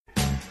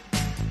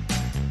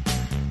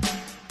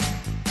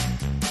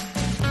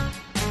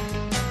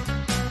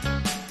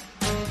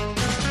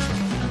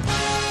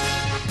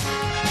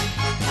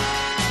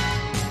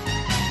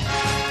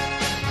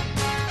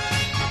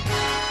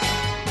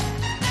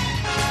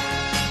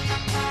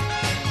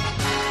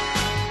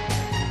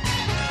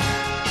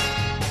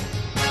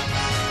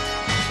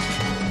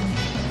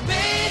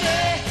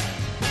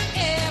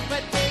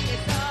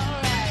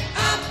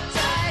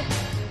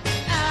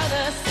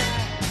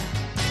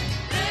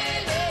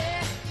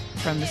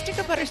From the Stick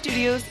of Butter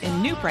Studios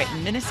in New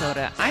Brighton,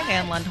 Minnesota, I'm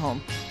Ann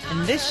Lundholm,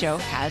 and this show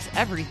has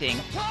everything.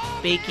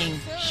 Baking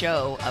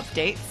show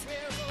updates,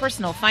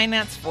 personal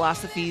finance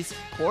philosophies,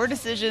 poor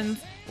decisions,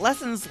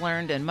 lessons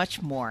learned, and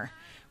much more.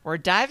 We're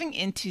diving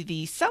into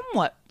the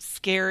somewhat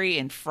scary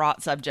and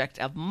fraught subject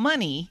of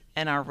money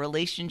and our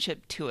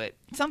relationship to it.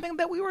 Something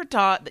that we were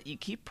taught that you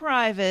keep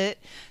private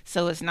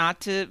so as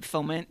not to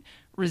foment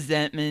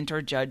resentment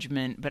or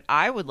judgment, but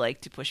I would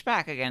like to push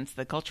back against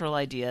the cultural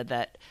idea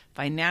that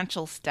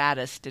financial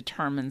status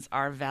determines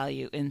our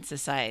value in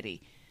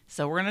society.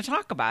 So we're going to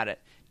talk about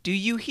it. Do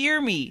you hear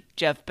me,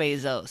 Jeff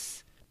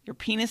Bezos? Your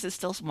penis is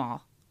still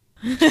small.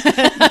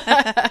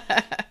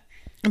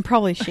 And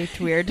probably shaped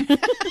weird.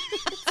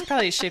 It's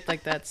probably shaped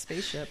like that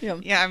spaceship.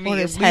 Yeah, I mean, or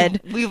his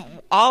head. We've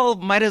all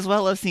might as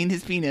well have seen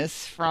his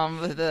penis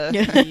from the...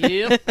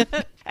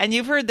 Yep. And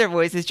you've heard their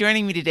voices.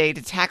 Joining me today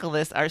to tackle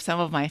this are some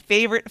of my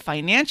favorite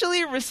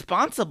financially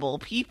responsible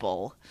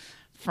people.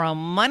 From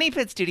Money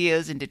Pit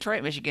Studios in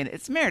Detroit, Michigan,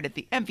 it's Meredith,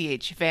 the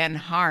MVH Van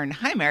Harn.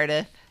 Hi,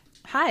 Meredith.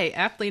 Hi,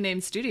 aptly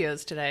named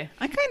studios today.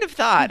 I kind of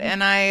thought,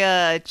 and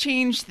I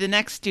changed the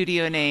next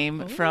studio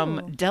name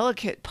from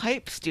Delicate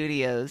Pipe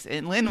Studios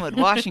in Linwood,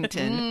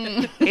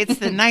 Washington. It's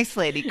the nice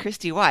lady,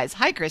 Christy Wise.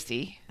 Hi,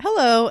 Christy.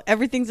 Hello.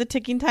 Everything's a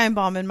ticking time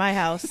bomb in my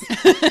house.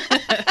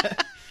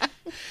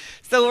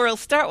 So we'll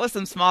start with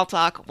some small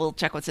talk. We'll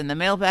check what's in the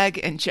mailbag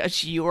and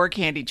judge your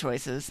candy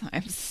choices.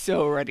 I'm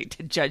so ready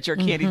to judge your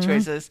candy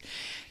choices.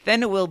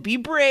 Then we'll be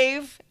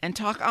brave and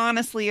talk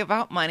honestly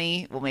about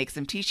money. We'll make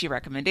some Tishy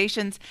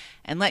recommendations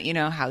and let you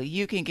know how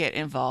you can get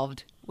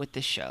involved with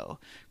the show.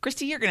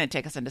 Christy, you're going to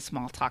take us into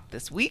small talk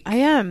this week. I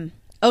am.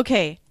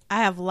 Okay.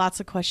 I have lots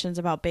of questions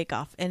about Bake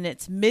Off, and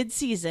it's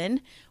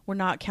mid-season. We're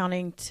not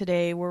counting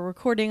today. We're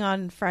recording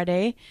on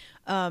Friday,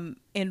 and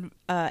Anne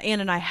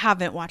and I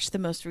haven't watched the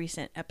most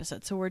recent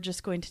episode, so we're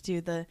just going to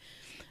do the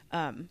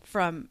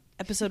from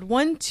episode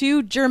 1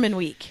 to German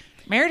Week.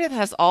 Meredith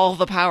has all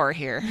the power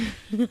here.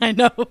 I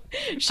know.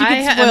 She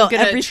can spoil I'm going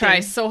to everything. try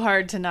so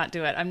hard to not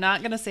do it. I'm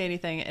not going to say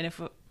anything, and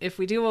if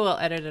we do, we'll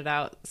edit it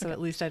out, so at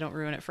least I don't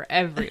ruin it for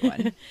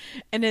everyone.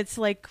 And it's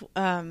like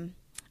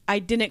I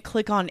didn't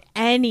click on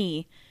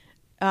any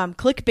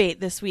clickbait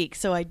this week,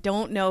 so I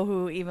don't know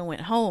who even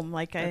went home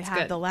like I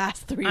had the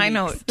last 3 weeks. I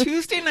know.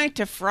 Tuesday night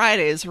to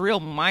Friday is a real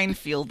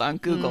minefield on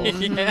Google.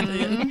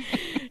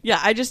 Yeah,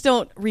 I just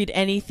don't read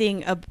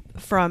anything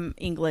from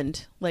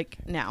England like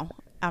now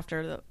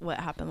after what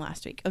happened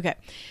last week. Okay,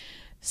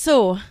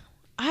 so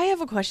I have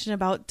a question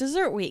about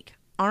dessert week.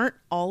 Aren't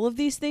all of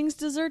these things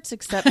desserts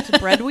except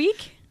bread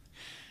week?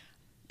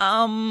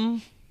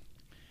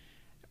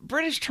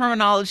 British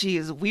terminology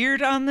is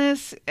weird on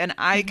this, and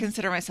I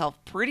consider myself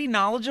pretty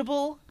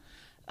knowledgeable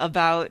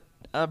about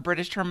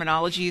British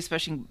terminology,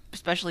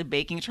 especially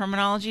baking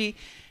terminology,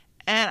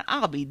 and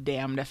I'll be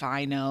damned if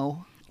I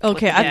know.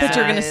 Okay, I thought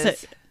you were going to say.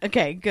 say...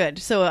 Okay, good.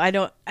 So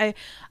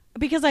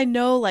because I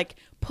know like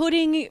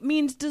pudding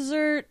means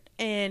dessert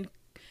and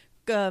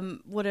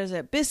what is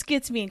it?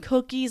 Biscuits mean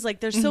cookies.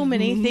 Like there's so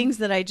many things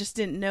that I just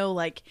didn't know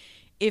like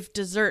if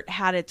dessert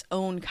had its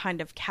own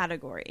kind of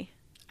category.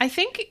 I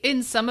think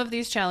in some of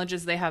these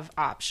challenges, they have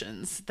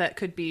options that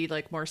could be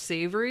like more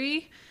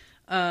savory.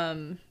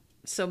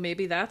 So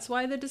maybe that's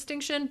why the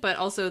distinction, but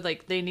also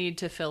like they need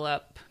to fill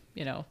up,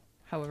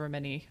 however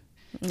many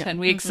 10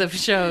 weeks of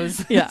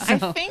shows. Yeah.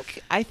 So.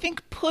 I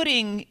think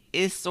pudding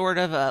is sort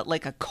of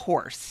like a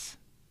course,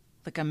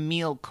 like a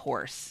meal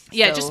course.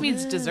 Yeah, So- it just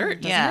means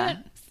dessert, doesn't it?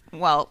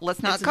 Well,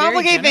 let's not It's very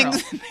complicate general.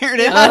 things,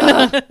 Meredith.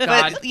 God.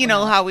 But you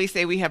know how we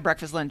say we have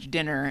breakfast, lunch,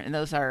 dinner, and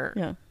those are...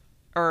 Yeah.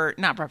 Or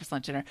not breakfast,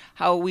 lunch, dinner.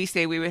 How we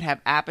say we would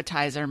have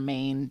appetizer,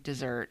 main,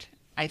 dessert.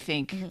 I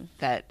think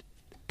that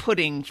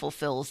pudding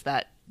fulfills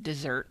that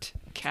dessert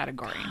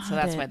category. So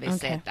that's why they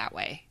say Okay. it that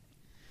way.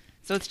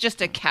 So it's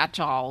just a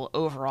catch-all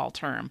overall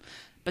term.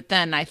 But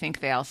then I think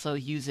they also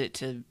use it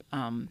to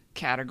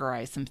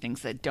categorize some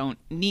things that don't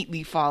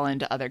neatly fall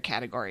into other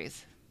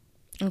categories.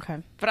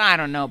 Okay. But I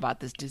don't know about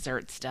this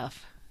dessert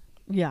stuff.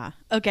 Yeah.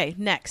 Okay,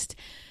 next.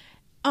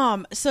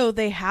 So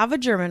they have a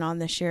German on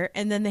this year,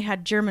 and then they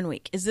had German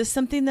Week. Is this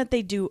something that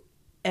they do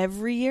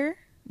every year?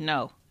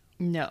 No.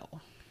 No.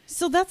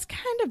 So that's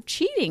kind of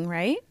cheating,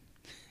 right?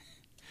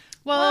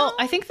 Well,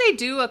 I think they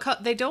do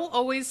they don't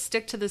always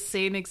stick to the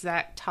same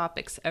exact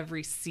topics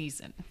every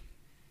season.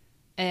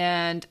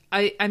 And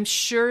I'm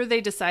sure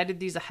they decided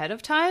these ahead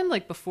of time,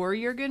 like before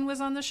Jürgen was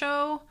on the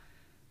show.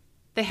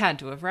 They had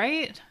to have,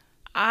 right?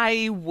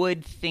 I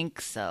would think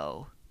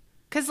so.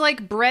 Because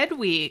like Bread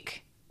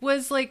Week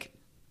was like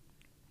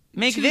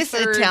Make this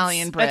two-thirds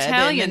Italian bread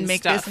Italian and then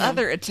make stuff. this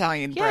other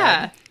Italian bread.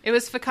 Yeah, it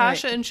was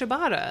focaccia Right. and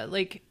ciabatta.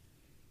 Like,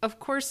 of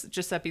course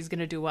Giuseppe's going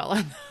to do well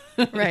on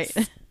those.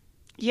 Right.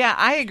 Yeah,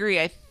 I agree.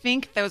 I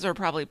think those are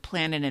probably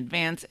planned in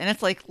advance. And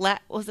it's like,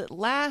 was it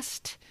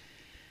last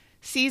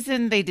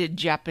season they did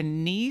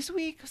Japanese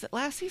week? Was it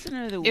last season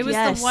or the week It was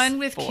Yes. the one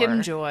with before?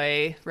 Kim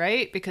Joy,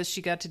 right? Because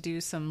she got to do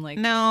some like...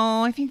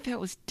 No, I think that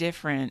was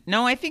different.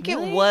 No, I think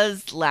Really? it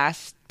was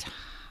last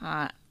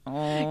time.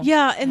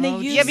 Yeah, and they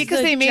use because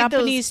the they made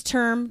Japanese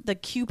term, the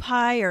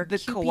kyupai or the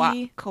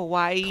kyupi.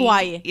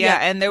 kawaii. Yeah,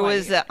 and there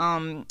was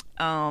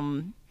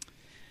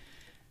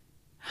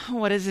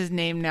what is his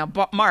name now?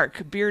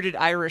 Mark, bearded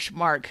Irish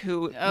Mark,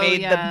 who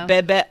made the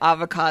bebe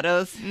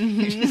avocados.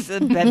 He just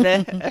said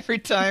bebe every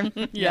time.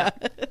 Yeah.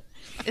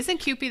 Isn't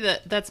Kewpie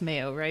that's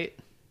mayo, right?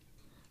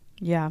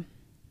 Yeah.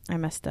 I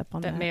messed up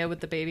on that. That mayo with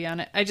the baby on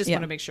it. I just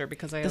want to make sure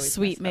because I the always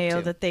sweet mayo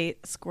too. that they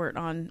squirt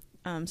on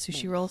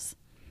sushi rolls.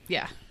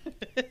 Yeah.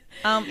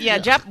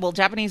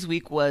 Japanese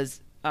week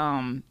was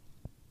I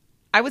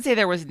would say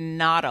there was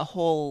not a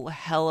whole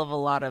hell of a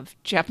lot of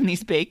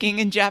Japanese baking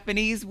in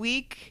Japanese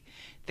week.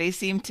 They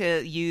seem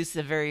to use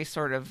the very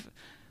sort of,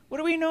 what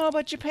do we know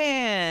about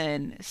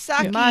Japan?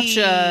 Sake,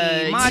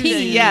 matcha,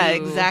 tea. Yeah,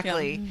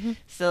 exactly. Yeah. Mm-hmm.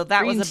 So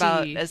that Green was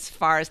about tea. as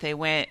far as they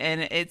went,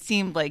 and it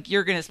seemed like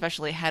Jurgen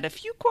especially had a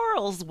few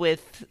quarrels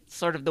with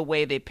sort of the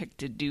way they picked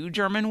to do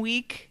German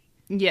week.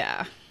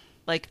 Yeah.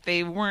 Like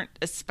they weren't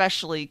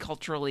especially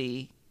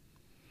culturally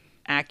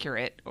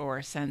accurate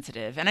or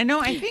sensitive. And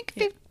I think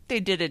they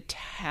did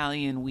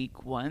Italian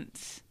week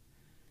once.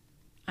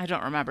 I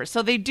don't remember.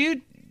 So they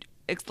do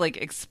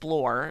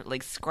explore,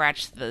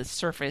 scratch the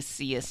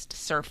surfaciest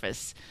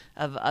surface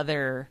of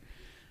other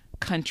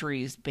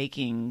countries'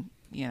 baking,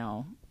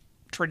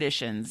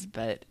 traditions,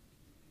 but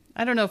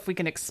I don't know if we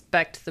can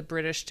expect the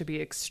British to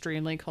be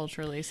extremely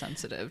culturally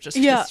sensitive, just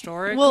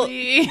historically.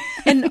 Well,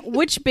 and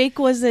which bake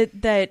was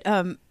it that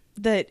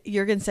that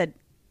Jurgen said,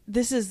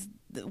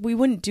 we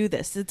wouldn't do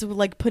this. It's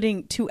like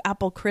putting 2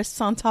 apple crisps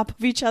on top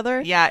of each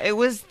other. yeah, it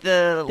was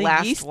the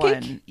last yeast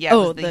one. cake? Yeah, it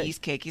was the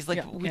yeast cake. He's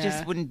like, we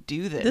just wouldn't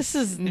do this. This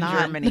is in not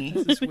Germany.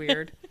 This is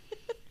weird.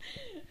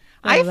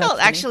 I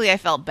that's funny.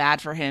 felt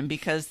bad for him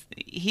because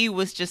he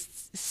was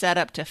just set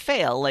up to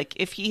fail. Like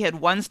if he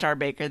had won Star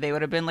Baker, they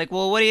would have been like,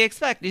 "Well, what do you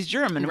expect? He's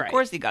German. Of Right.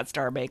 course he got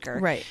Star Baker."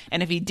 Right.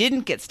 And if he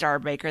didn't get Star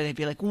Baker, they'd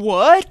be like,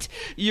 "What?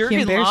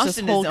 Jurgen embarrassed lost this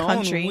in whole his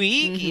country." own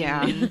week?"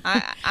 Yeah,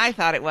 I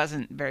thought it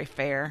wasn't very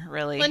fair,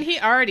 really. And he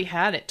already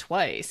had it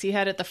twice. He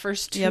had it the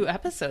first 2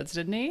 episodes,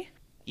 didn't he?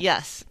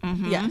 Yes.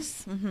 Mhm.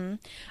 Yes.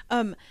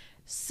 Mm-hmm.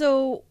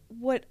 So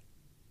what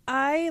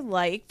I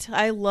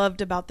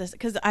loved about this,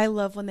 because I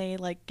love when they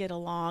get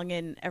along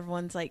and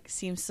everyone's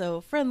seems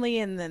so friendly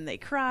and then they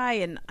cry,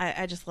 and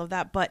I just love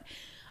that. But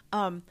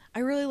I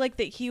really like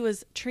that he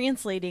was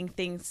translating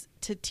things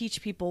to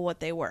teach people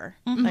what they were.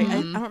 I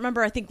don't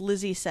remember. I think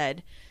Lizzie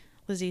said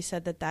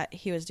that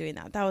he was doing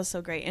that. That was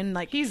so great. And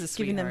He's a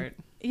giving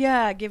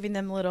sweetheart. giving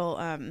them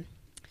little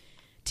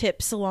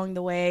tips along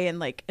the way,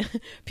 and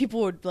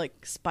people would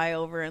spy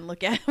over and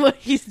look at what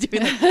he's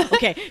doing.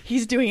 Okay,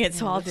 he's doing it,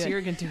 so I'll do What's it.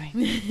 Jurgen doing?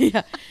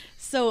 Yeah.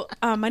 So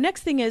my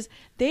next thing is,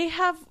 they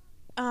have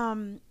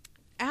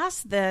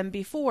asked them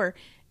before,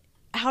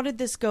 how did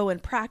this go in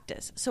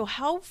practice? So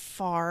how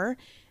far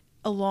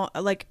along,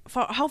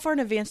 how far in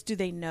advance do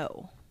they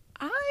know?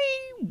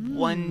 I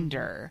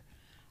wonder.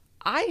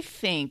 I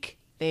think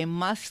they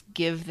must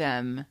give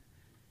them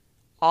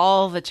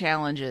all the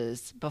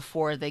challenges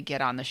before they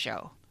get on the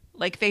show.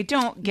 They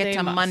don't get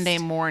to Monday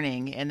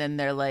morning and then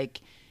they're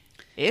like,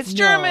 it's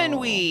German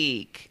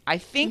week. I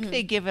think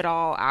they give it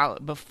all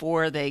out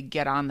before they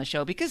get on the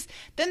show, because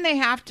then they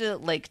have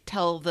to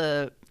tell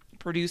the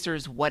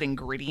producers what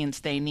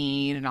ingredients they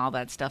need and all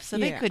that stuff. So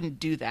they couldn't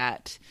do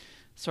that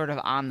sort of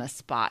on the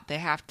spot. They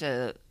have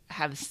to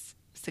have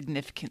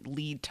significant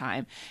lead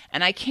time.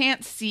 And I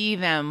can't see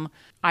them,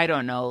 I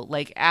don't know,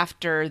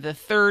 after the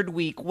 3rd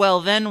week,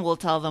 well, then we'll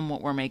tell them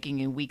what we're making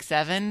in week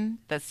 7.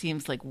 That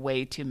seems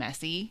way too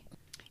messy.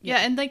 Yeah,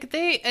 and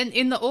and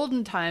in the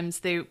olden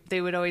times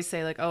they would always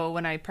say oh,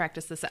 when I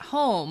practice this at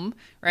home,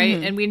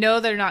 right? And we know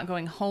they're not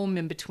going home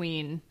in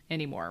between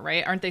anymore,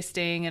 right? Aren't they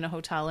staying in a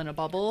hotel in a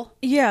bubble?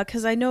 Yeah,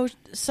 because I know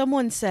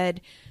someone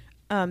said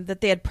that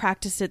they had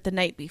practiced it the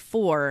night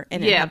before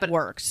and it had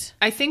worked.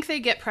 I think they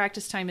get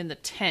practice time in the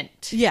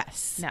tent.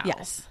 Yes. Now.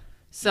 Yes.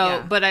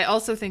 So, but I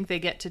also think they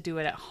get to do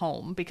it at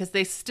home, because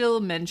they still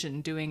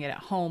mention doing it at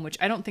home, which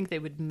I don't think they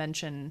would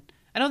mention.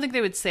 I don't think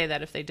they would say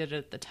that if they did it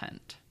at the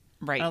tent.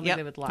 Right. I don't think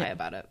they would lie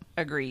about it.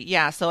 Agree.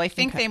 Yeah. So I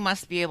think they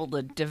must be able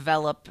to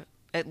develop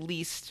at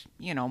least,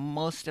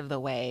 most of the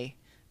way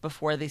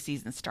before the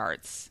season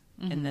starts.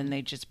 And then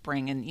they just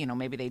bring in,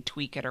 maybe they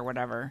tweak it or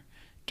whatever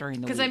during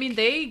the week. Because,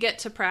 they get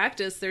to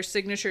practice their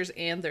signatures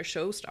and their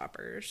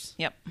showstoppers.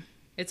 Yep.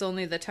 It's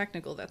only the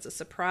technical that's a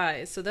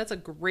surprise. So that's a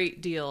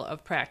great deal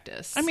of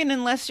practice.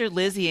 Unless you're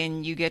Lizzie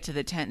and you get to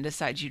the tent and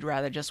decide you'd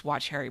rather just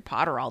watch Harry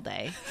Potter all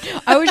day.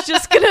 I was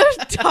just going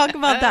to talk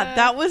about that.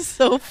 That was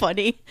so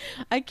funny.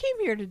 I came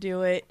here to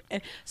do it.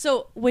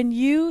 So when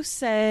you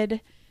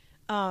said,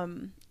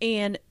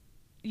 and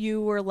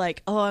you were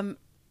like, oh,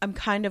 I'm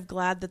kind of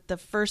glad that the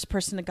first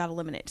person that got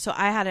eliminated. So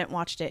I hadn't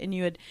watched it, and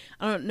you had,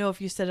 I don't know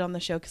if you said it on the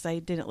show because I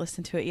didn't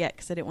listen to it yet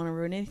because I didn't want to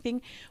ruin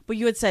anything, but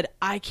you had said,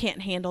 I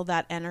can't handle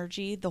that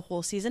energy the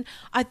whole season.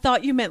 I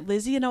thought you meant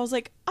Lizzie, and I was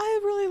like, I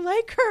really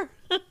like her.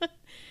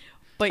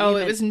 But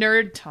it was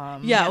Nerd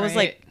Tom. yeah, it was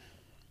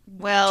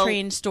Well,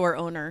 train store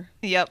owner.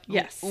 Yep.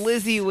 Yes.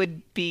 Lizzie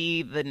would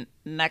be the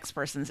next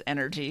person's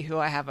energy who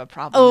I have a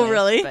problem with. Oh,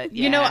 really? But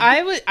You know,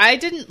 I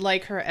didn't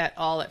like her at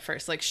all at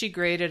first. Like, she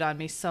grated on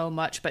me so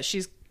much, but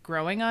she's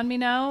growing on me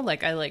now.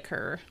 Like, I like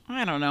her.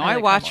 I don't know. I I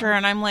like watch her her more.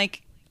 and I'm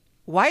like,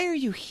 why are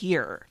you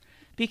here?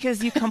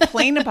 Because you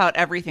complain about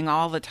everything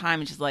all the time.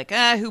 And she's like,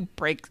 who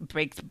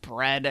bakes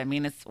bread? I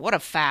mean, it's what a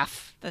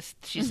faff.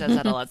 She says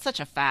that a lot. It's such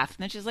a faff. And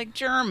then she's like,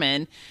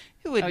 German.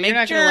 Who would Oh, make you're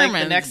not gonna Germans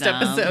like the next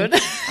dumb?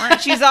 episode.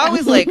 She's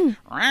always like, rah,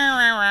 rah,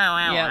 rah,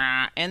 rah, Yep.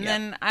 rah. And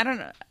then I don't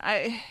know.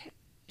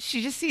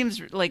 She just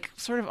seems like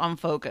sort of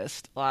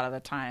unfocused a lot of the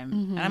time.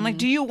 And I'm like,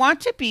 do you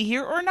want to be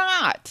here or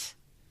not?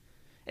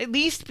 At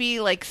least be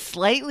like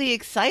slightly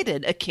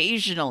excited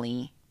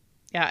occasionally.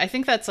 Yeah, I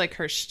think that's like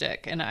her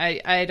shtick, and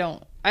I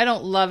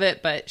don't love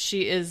it, but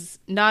she is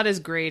not as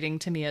grating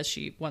to me as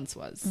she once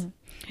was.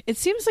 It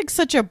seems like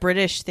such a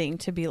British thing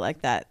to be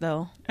like that,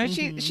 though. And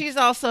she's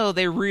also,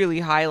 they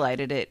really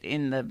highlighted it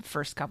in the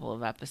first couple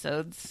of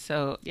episodes.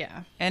 So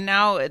Yeah. and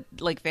now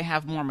like they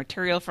have more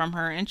material from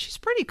her, and she's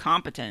pretty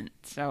competent.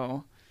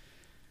 So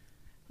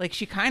like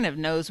she kind of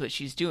knows what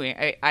she's doing.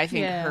 I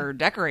think Yeah. her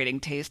decorating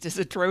taste is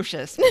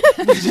atrocious.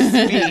 It's just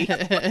me.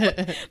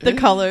 The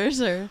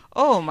colors are.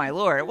 Oh my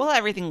lord! Well,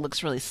 everything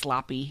looks really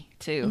sloppy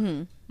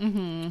too.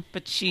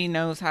 But she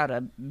knows how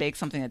to bake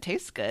something that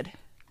tastes good.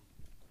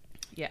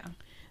 Yeah.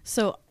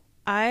 So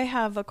I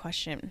have a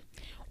question.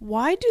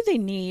 Why do they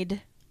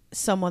need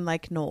someone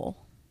like Noel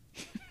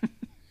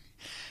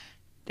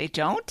They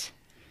don't.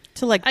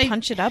 to like I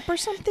punch it up or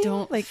something?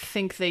 Don't Like,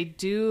 think they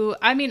do.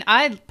 I mean,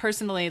 I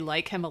personally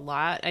like him a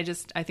lot.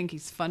 I think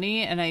he's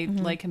funny, and I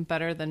like him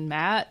better than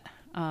Matt.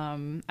 I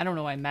don't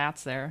know why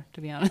Matt's there,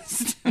 to be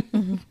honest.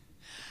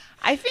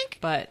 I think.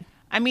 But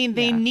I mean,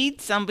 they Yeah. need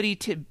somebody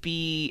to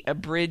be a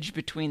bridge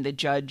between the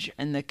judge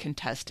and the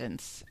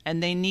contestants,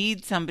 and they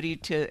need somebody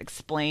to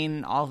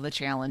explain all the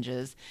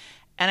challenges.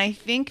 And I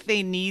think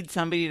they need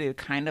somebody to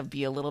kind of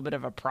be a little bit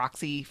of a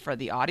proxy for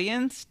the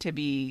audience, to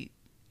be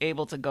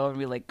able to go and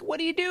be like, what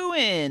are you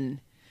doing?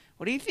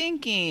 What are you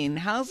thinking?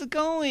 How's it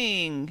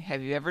going?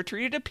 Have you ever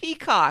treated a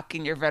peacock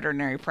in your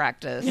veterinary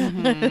practice?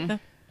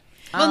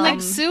 well,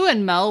 like Sue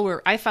and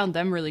Mel I found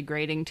them really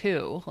grating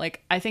too.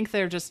 Like, I think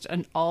they're just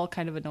all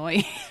kind of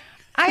annoying.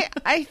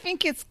 I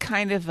think it's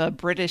kind of a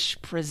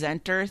British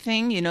presenter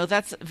thing. You know,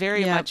 that's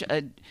very Yeah. much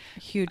a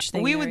huge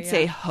thing. we there, would yeah.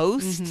 say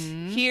host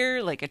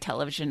here, like a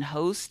television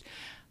host,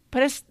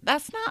 but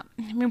that's not.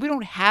 I mean, we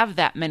don't have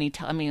that many.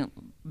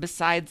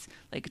 Besides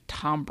like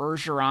Tom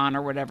Bergeron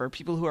or whatever,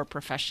 people who are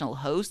professional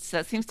hosts,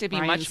 that seems to be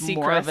Ryan much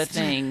more of a Seacrest.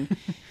 thing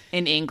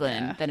in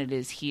England Yeah. than it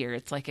is here.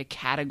 It's like a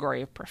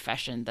category of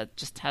profession that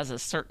just has a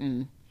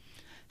certain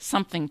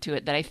something to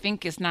it that I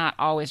think is not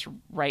always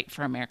right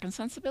for American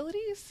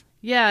sensibilities.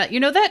 Yeah, you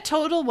know that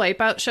Total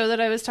Wipeout show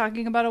that I was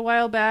talking about a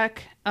while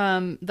back?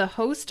 The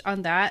host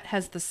on that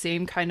has the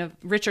same kind of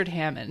Richard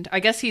Hammond. I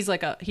guess he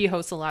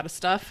hosts a lot of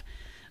stuff.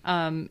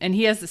 And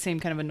he has the same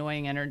kind of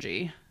annoying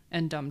energy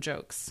and dumb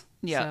jokes.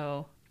 Yeah.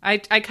 So I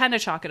kind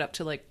of chalk it up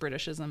to like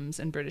Britishisms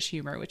and British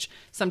humor, which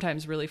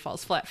sometimes really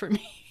falls flat for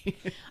me.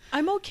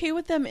 I'm okay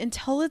with them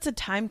until it's a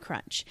time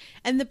crunch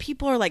and the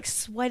people are like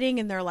sweating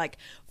and they're like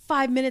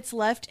 5 minutes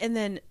left, and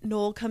then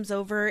Noel comes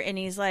over and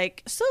he's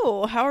like,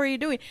 so how are you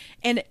doing?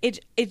 And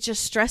it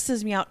just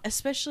stresses me out,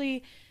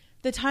 especially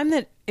the time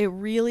that it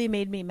really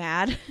made me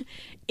mad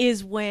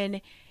is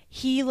when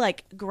he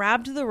like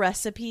grabbed the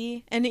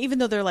recipe, and even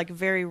though they're like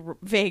very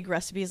vague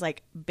recipes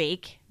like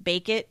bake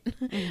it,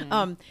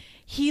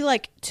 he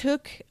like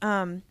took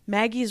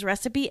Maggie's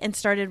recipe and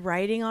started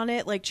writing on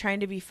it, like trying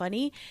to be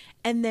funny,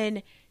 and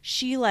then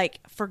she like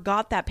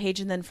forgot that page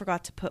and then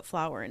forgot to put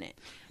flour in it.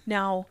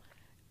 Now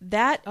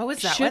that Oh,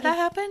 is that why should've- that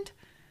happened?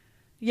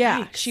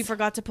 Yeah, Yikes. she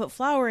forgot to put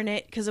flour in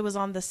it because it was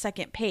on the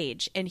second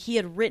page, and he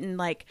had written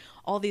like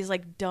all these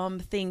like dumb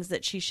things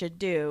that she should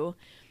do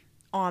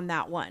on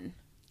that one.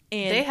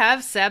 And They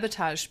have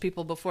sabotaged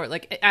people before,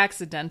 like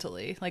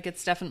accidentally. Like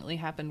it's definitely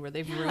happened where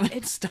they've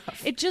ruined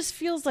stuff. it just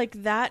feels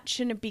like that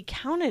shouldn't be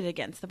counted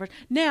against the person.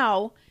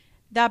 Now,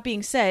 that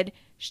being said,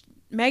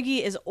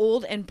 Maggie is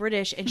old and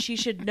British, and she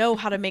should know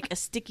how to make a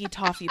sticky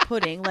toffee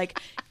pudding. Like,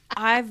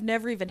 I've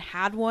never even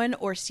had one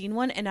or seen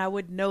one, and I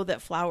would know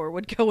that flour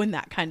would go in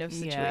that kind of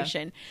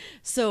situation.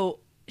 So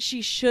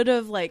she should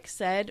have like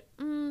said,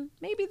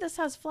 maybe this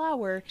has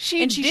flour.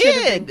 She and she did.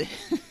 should have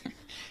been.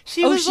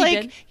 She Oh, was she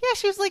like, did? yeah,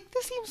 she was like,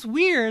 this seems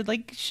weird.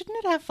 Like,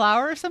 shouldn't it have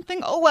flour or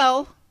something? Oh,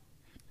 well.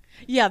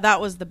 Yeah, that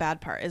was the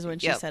bad part, is when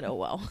she Yep. said, "Oh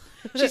well."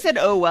 She said,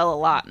 oh, well, a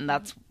lot, and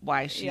that's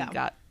why she Yeah.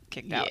 got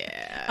kicked out.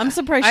 I'm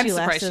surprised I'm she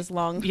surprised lasted she- as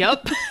long.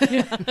 Yep.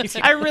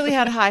 I really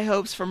had high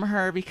hopes from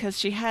her because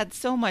she had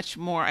so much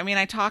more. I mean,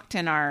 I talked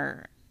in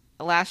our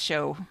last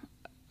show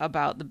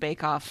about the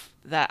Bake Off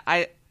that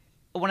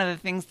one of the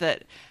things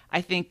that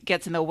I think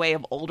gets in the way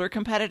of older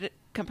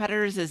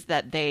competitors is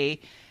that they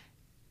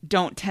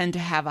don't tend to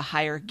have a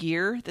higher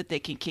gear that they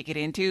can kick it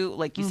into.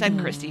 Like you said,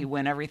 Christy,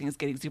 when everything's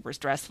getting super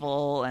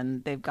stressful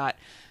and they've got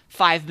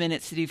 5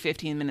 minutes to do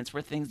 15 minutes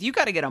worth of things. You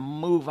got to get a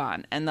move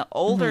on. And the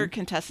older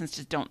contestants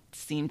just don't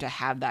seem to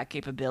have that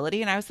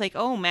capability. And I was like,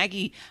 oh,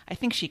 Maggie, I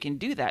think she can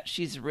do that.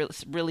 She's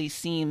really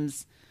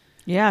seems...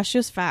 Yeah, she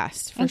was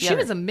fast. And she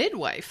was a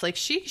midwife. Like,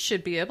 she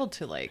should be able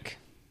to, like,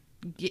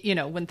 you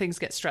know, when things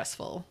get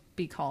stressful,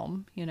 be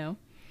calm, you know?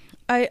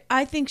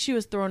 I think she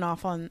was thrown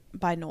off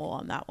by Noel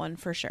on that one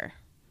for sure.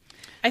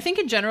 I think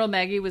in general,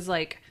 Maggie was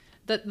like,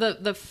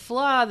 the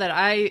flaw that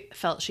I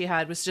felt she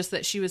had was just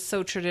that she was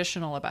so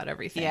traditional about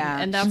everything. Yeah.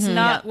 And that's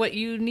not what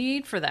you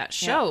need for that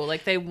show. Yeah.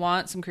 Like, they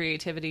want some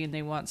creativity and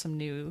they want some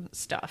new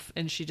stuff.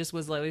 And she just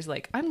was always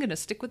like, I'm going to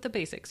stick with the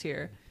basics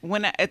here.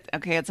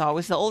 It's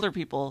always the older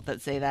people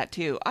that say that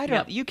too.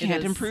 You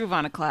can't improve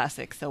on a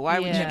classic, so why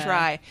would you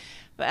try?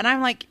 And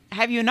I'm like,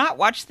 have you not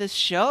watched this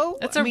show?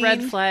 That's a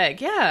red flag.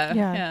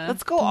 Yeah.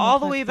 Let's go all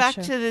the way back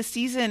to the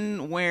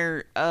season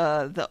where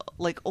the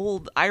like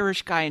old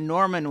Irish guy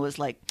Norman was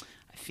like,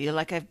 I feel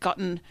like I've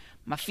gotten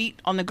my feet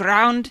on the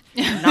ground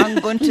and I'm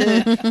going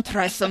to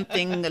try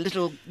something a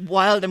little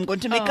wild. I'm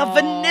going to make a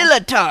vanilla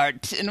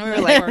tart. And we were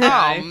like,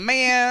 oh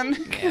man.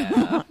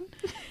 Yeah.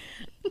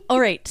 All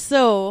right,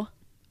 so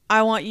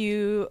I want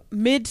you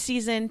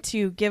mid-season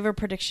to give a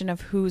prediction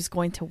of who's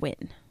going to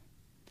win.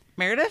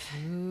 Meredith?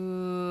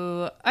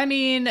 Ooh, I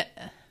mean,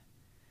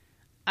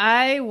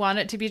 I want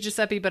it to be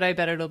Giuseppe, but I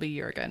bet it'll be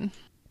Jurgen.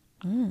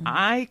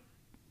 I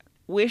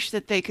wish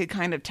that they could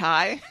kind of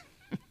tie.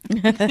 We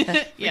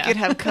could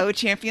have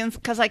co-champions,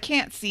 because I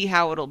can't see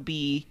how it'll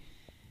be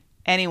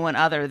anyone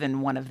other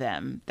than one of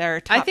them.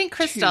 I think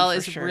Crystal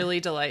is really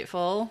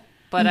delightful,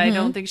 but I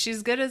don't think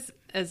she's good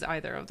as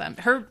either of them.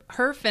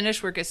 Her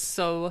finish work is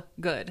so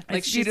good.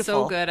 Like, she's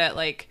beautiful. so good at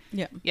like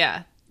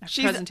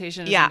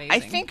presentation is amazing. I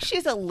think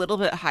she's a little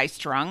bit high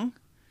strung.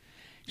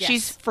 Yes.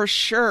 She's for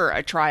sure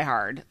a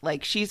try-hard.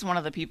 Like, she's one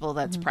of the people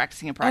that's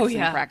practicing and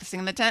practicing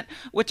in the tent,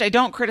 which I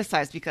don't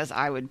criticize because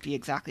I would be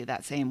exactly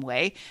that same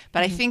way.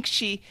 But I think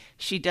she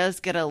does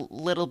get a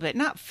little bit,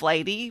 not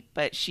flighty,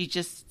 but she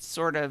just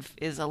sort of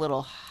is a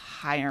little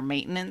higher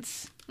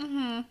maintenance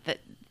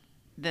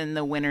than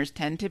the winners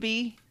tend to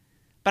be.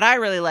 But I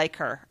really like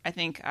her. I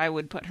think I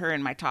would put her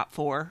in my top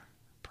 4,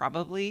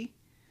 probably.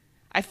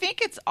 I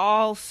think it's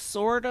all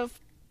sort of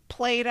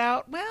played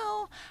out.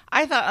 Well,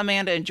 I thought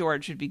Amanda and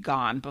George would be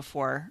gone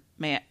before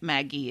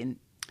Maggie and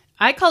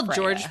I called Freya.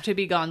 George to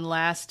be gone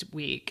last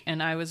week,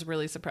 and I was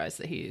really surprised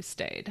that he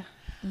stayed.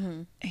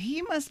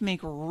 He must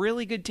make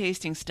really good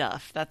tasting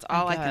stuff. That's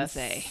all I can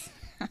say.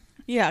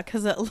 Yeah,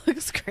 because it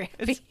looks great.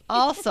 It's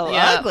also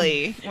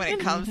ugly when it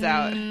comes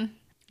out.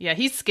 Yeah,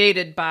 he's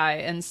skated by,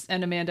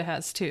 and Amanda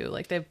has too.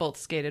 Like, they've both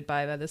skated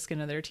by the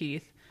skin of their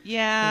teeth.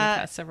 Yeah. In the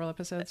past several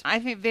episodes. I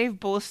think they've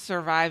both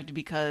survived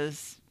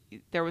because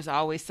there was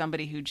always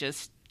somebody who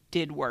just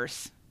did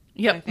worse.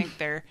 Yep. I think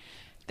their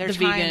The time,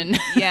 vegan,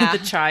 yeah,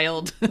 the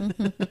child.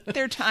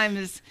 their time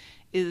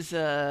is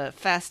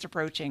fast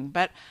approaching.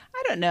 But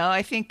I don't know.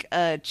 I think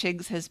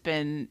Chigs has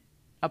been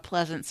a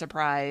pleasant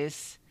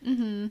surprise.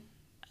 So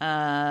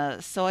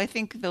I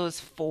think those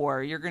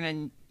 4, you're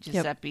going to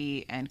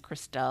Giuseppe and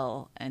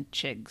Christelle and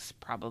Chigs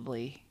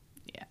probably.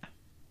 Yeah.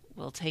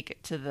 We'll take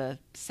it to the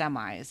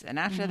semis. And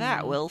after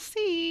that, we'll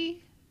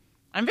see.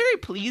 I'm very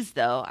pleased,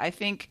 though. I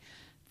think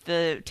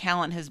the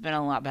talent has been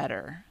a lot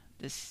better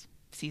this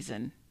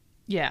season.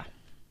 Yeah.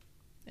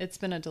 It's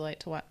been a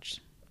delight to watch.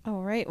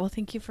 All right. Well,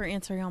 thank you for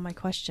answering all my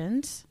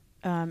questions.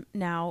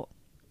 Now,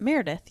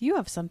 Meredith, you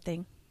have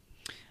something.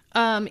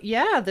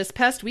 This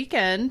past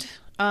weekend,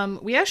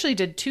 we actually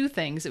did 2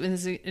 things. It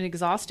was an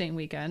exhausting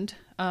weekend.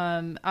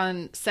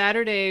 On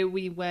Saturday,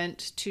 we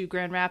went to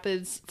Grand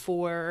Rapids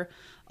for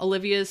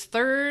Olivia's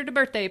 3rd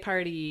birthday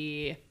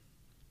party.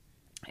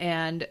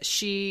 And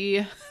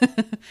she,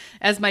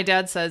 as my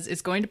dad says,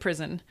 is going to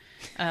prison.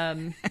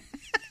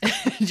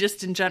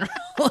 Just in general,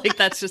 like,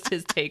 that's just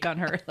his take on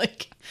her.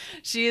 Like,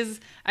 she is,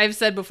 I've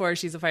said before,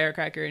 she's a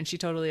firecracker, and she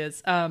totally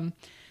is.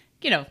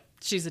 You know,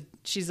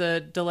 she's a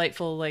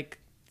delightful, like,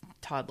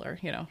 toddler.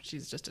 You know,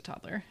 she's just a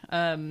toddler.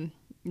 And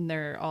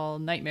they're all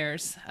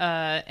nightmares.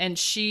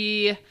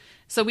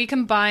 So we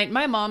combined,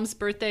 my mom's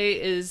birthday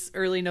is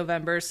early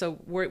November, so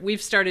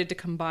we've started to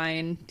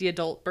combine the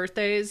adult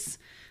birthdays.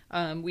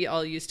 We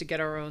all used to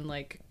get our own,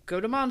 like, go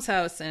to mom's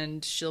house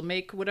and she'll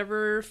make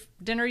whatever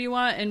dinner you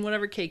want and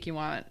whatever cake you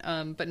want.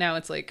 But now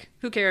it's like,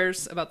 who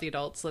cares about the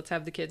adults? Let's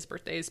have the kids'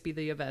 birthdays be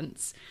the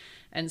events.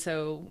 And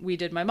so we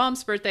did my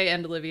mom's birthday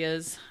and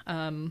Olivia's.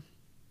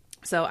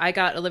 So I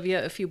got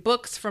Olivia a few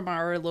books from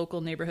our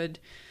local neighborhood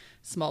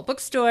small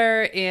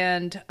bookstore,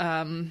 and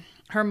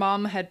her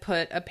mom had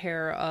put a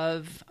pair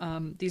of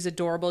these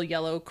adorable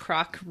yellow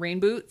Croc rain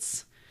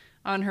boots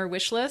on her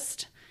wish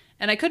list.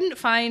 And I couldn't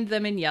find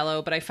them in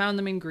yellow, but I found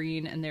them in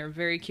green, and they're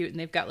very cute. And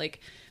they've got, like,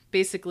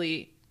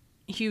 basically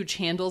huge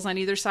handles on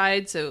either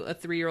side, so a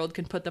 3-year-old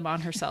can put them on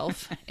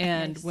herself.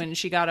 And nice. When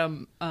she got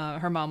them,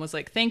 her mom was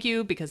like, thank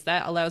you, because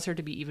that allows her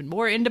to be even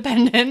more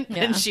independent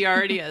than she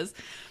already is.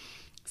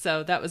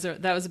 So that was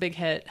a big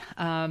hit.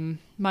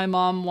 My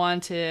mom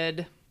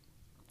wanted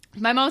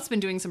My mom's been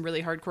doing some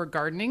really hardcore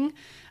gardening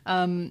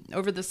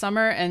over the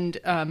summer, and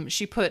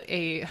she put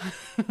a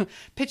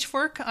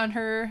pitchfork on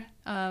her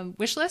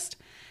wish list.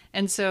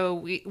 And so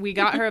we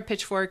got her a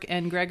pitchfork,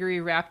 and Gregory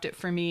wrapped it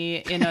for me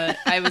in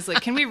I was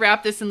like, can we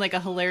wrap this in like a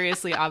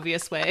hilariously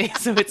obvious way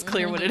so it's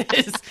clear what it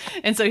is?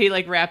 And so he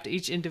like wrapped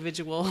each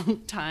individual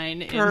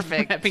tine in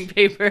wrapping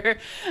paper.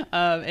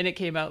 And it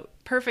came out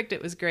perfect.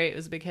 It was great. It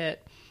was a big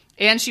hit.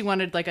 And she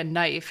wanted like a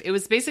knife. It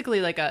was basically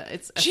like a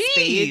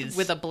spade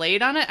with a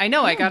blade on it. I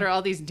know. I got her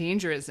all these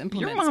dangerous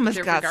implements. Your mom has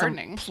got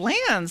some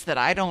plans that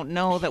I don't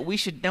know that we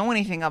should know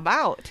anything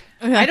about.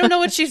 I don't know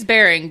what she's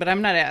bearing, but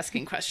I'm not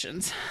asking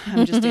questions.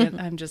 I'm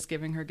just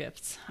giving her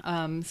gifts.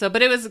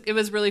 But it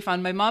was really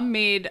fun. My mom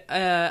made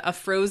a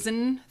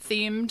Frozen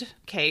themed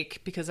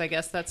cake because I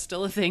guess that's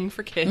still a thing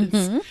for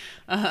kids.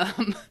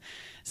 Mm-hmm.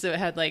 So it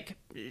had like,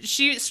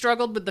 she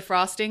struggled with the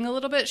frosting a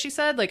little bit, she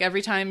said. Like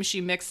every time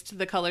she mixed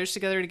the colors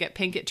together to get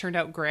pink, it turned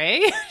out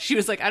gray. She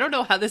was like, I don't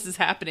know how this is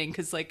happening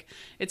because like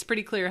it's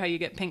pretty clear how you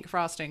get pink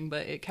frosting,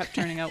 but it kept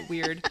turning out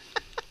weird.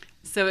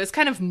 So it's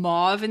kind of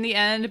mauve in the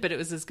end, but it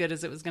was as good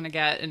as it was going to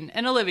get.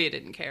 And Olivia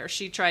didn't care.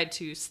 She tried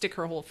to stick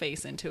her whole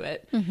face into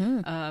it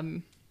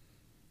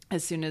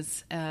as soon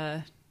as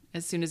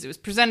it was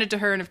presented to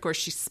her. And of course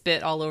she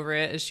spit all over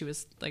it as she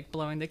was like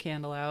blowing the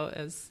candle out,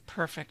 as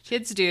perfect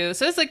kids do.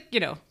 So it's like,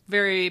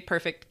 very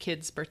perfect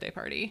kids' birthday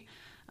party.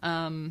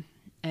 And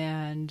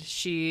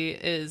she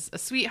is a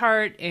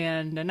sweetheart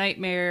and a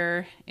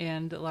nightmare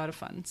and a lot of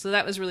fun. So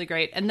that was really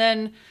great. And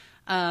then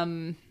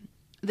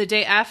the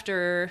day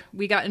after,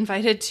 we got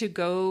invited to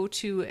go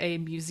to a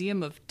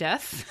museum of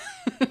death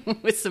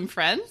with some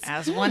friends.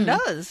 As one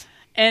does.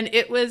 And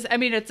it was,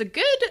 it's a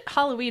good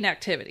Halloween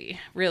activity,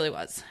 really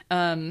was.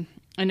 And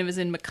it was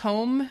in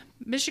Macomb,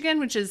 Michigan,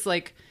 which is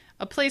like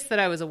a place that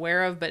I was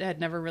aware of but had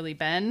never really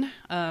been.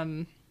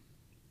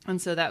 And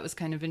so that was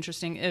kind of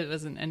interesting. It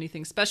wasn't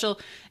anything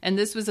special. And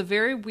this was a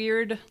very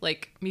weird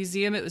like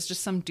museum. It was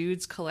just some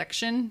dude's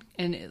collection,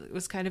 and it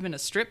was kind of in a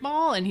strip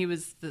mall, and he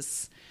was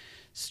this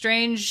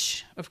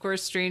strange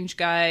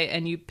guy,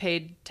 and you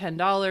paid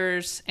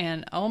 $10,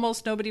 and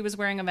almost nobody was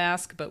wearing a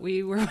mask, but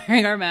we were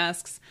wearing our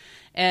masks.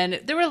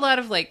 And there were a lot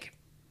of like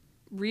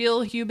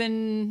real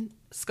human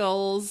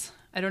skulls.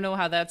 I don't know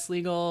how that's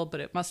legal,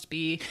 but it must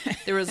be.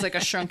 There was like a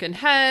shrunken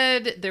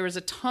head. There was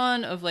a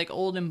ton of like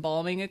old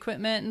embalming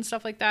equipment and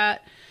stuff like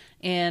that.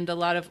 And a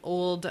lot of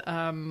old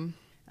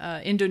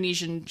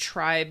Indonesian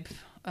tribe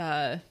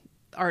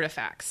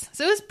artifacts.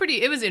 So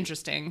it was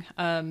interesting.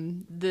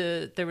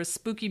 There was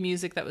spooky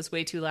music that was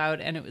way too loud,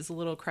 and it was a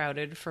little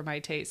crowded for my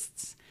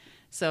tastes.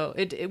 So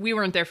we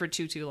weren't there for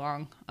too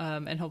long,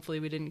 and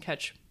hopefully we didn't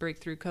catch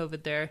breakthrough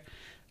COVID there.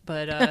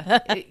 But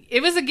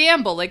it was a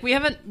gamble. Like we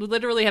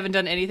literally haven't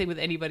done anything with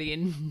anybody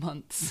in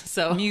months.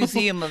 So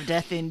Museum of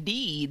Death,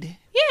 indeed.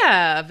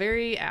 Yeah,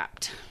 very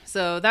apt.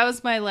 So that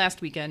was my last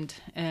weekend,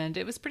 and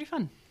it was pretty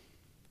fun.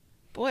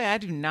 Boy, I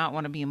do not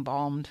want to be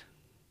embalmed.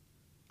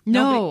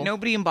 No,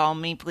 nobody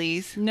embalm me,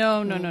 please.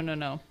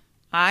 No.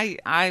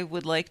 I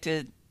would like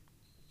to,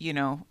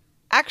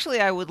 actually,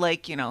 I would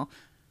like,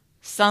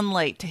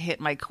 sunlight to hit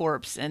my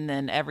corpse and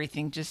then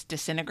everything just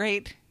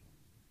disintegrate.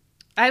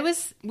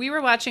 We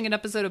were watching an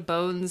episode of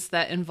Bones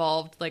that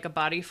involved like a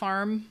body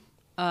farm.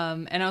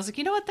 And I was like,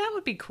 you know what, that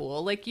would be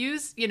cool. Like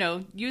use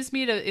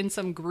me in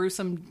some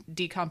gruesome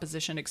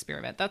decomposition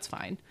experiment. That's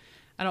fine.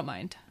 I don't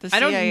mind. The CIA I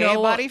don't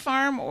know body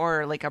farm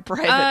or like a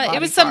private body farm?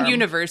 It was some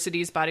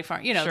university's body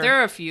farm. Sure. There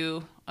are a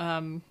few.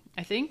 I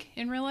think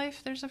in real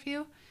life there's a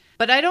few.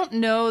 But I don't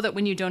know that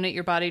when you donate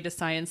your body to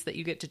science that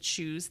you get to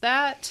choose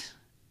that.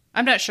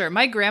 I'm not sure.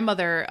 My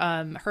grandmother,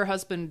 her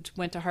husband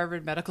went to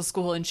Harvard Medical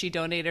School, and she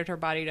donated her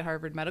body to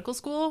Harvard Medical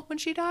School when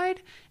she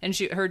died. And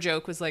her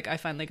joke was like, I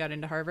finally got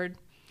into Harvard.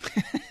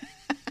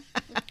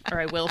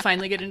 Or I will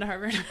finally get into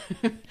Harvard.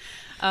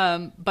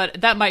 But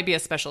that might be a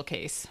special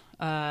case.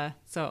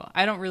 So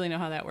I don't really know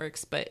how that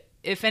works. But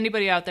if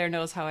anybody out there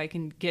knows how I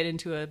can get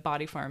into a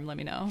body farm, let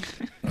me know.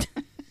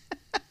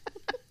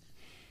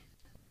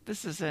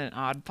 This is an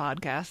odd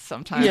podcast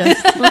sometimes.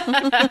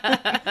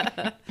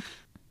 Yes.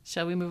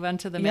 Shall we move on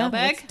to the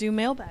mailbag? Let's do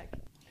mailbag.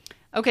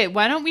 Okay,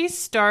 why don't we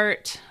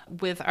start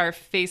with our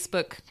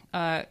Facebook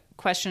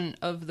question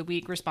of the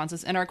week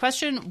responses? And our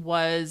question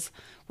was,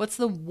 what's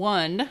the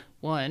one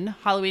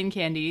Halloween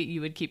candy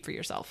you would keep for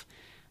yourself?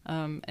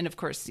 And of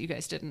course, you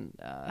guys didn't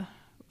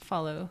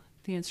follow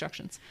the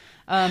instructions.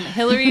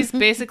 Hillary's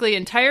basically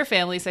entire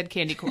family said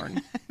candy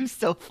corn.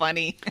 So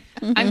funny.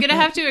 I'm going to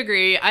have to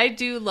agree. I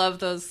do love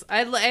those.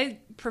 I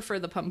prefer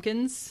the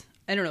pumpkins.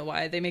 I don't know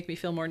why. They make me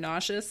feel more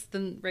nauseous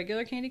than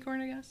regular candy corn,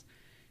 I guess,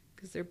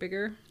 because they're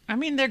bigger.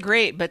 They're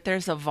great, but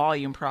there's a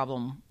volume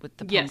problem with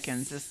the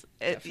pumpkins.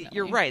 Yes,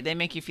 you're right. They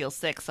make you feel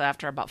sick. So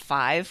after about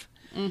 5,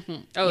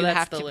 you that's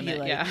have the to limit. be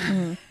like,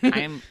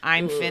 yeah.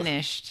 I'm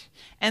finished.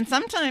 And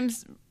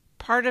sometimes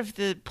part of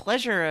the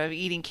pleasure of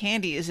eating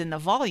candy is in the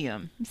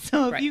volume.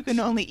 So if you can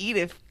only eat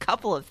a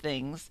couple of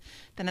things,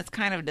 then it's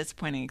kind of a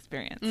disappointing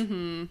experience.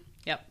 Mm-hmm.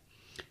 Yep.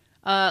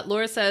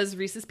 Laura says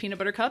Reese's peanut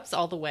butter cups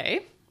all the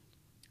way.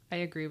 I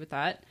agree with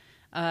that.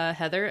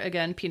 Heather,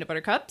 again, peanut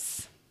butter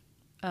cups.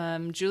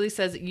 Julie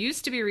says, it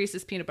used to be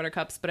Reese's peanut butter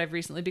cups, but I've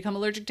recently become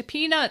allergic to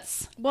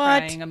peanuts. What?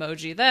 Crying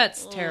emoji.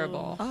 That's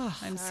terrible.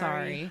 I'm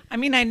sorry. I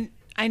mean,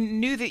 I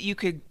knew that you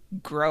could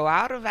grow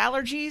out of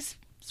allergies,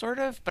 sort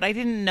of, but I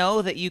didn't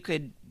know that you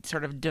could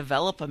sort of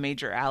develop a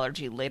major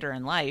allergy later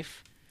in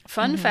life.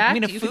 Fun fact, I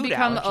mean, a you can food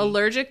become allergy.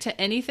 allergic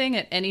to anything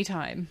at any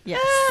time.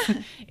 Yes.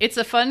 It's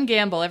a fun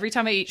gamble. Every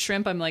time I eat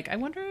shrimp, I'm like, I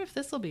wonder if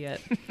this will be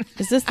it.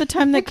 Is this the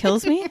time that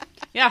kills me?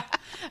 Yeah.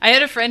 I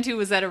had a friend who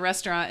was at a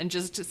restaurant and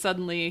just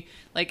suddenly,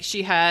 like,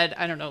 she had,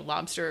 I don't know,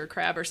 lobster or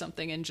crab or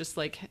something, and just,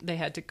 like, they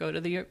had to go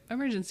to the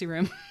emergency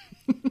room.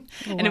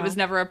 And it was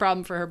never a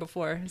problem for her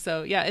before.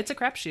 So, yeah, it's a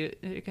crapshoot.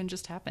 It can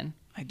just happen.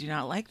 I do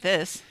not like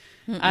this.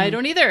 I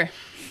don't either.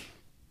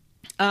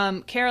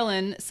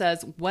 Carolyn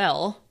says,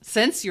 well,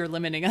 since you're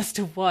limiting us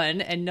to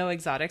 1 and no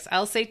exotics,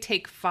 I'll say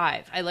take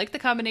 5. I like the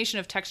combination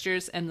of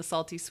textures, and the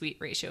salty-sweet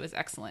ratio is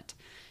excellent.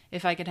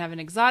 If I could have an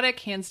exotic,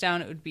 hands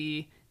down, it would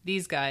be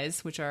these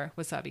guys, which are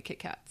wasabi Kit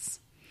Kats.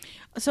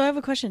 So I have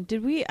a question.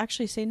 Did we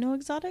actually say no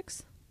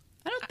exotics?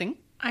 I don't think.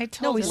 I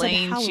told we said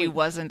Lane she Halloween.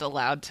 wasn't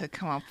allowed to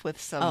come up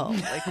with some Oh.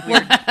 like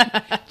weird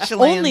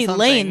Chilean Only something.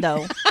 Lane,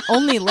 though.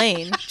 Only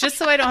Lane. Just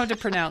so I don't have to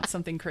pronounce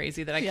something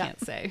crazy that I Yeah.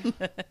 can't say.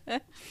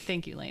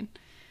 Thank you, Lane.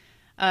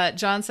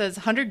 John says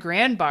 100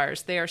 grand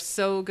bars. They are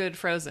so good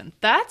frozen.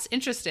 That's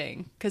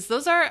interesting because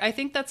those are, I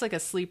think that's like a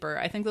sleeper.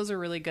 I think those are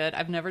really good.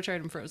 I've never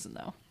tried them frozen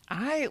though.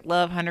 I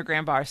love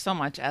 100-gram bars so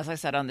much, as I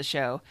said on the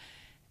show.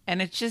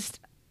 And it just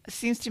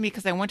seems to me,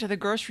 because I went to the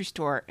grocery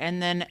store, and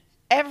then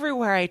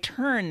everywhere I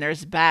turn,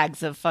 there's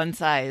bags of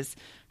fun-size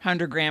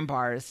 100-gram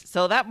bars.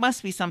 So that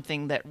must be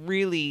something that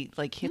really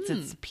like hits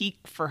its peak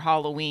for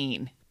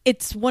Halloween.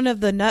 It's one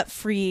of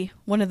the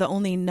one of the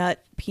only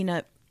nut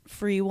peanut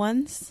free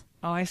ones.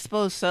 Oh, I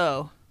suppose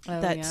so.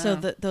 So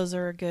those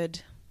are a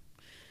good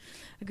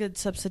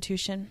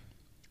substitution.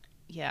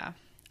 Yeah.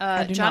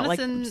 I do not like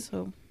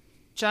them,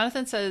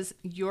 Jonathan says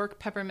York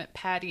peppermint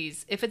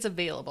patties, if it's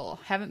available.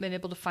 Haven't been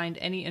able to find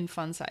any in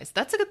fun size.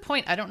 That's a good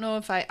point. I don't know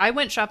if I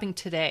went shopping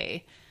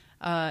today.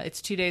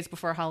 It's 2 days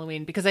before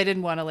Halloween because I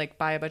didn't want to like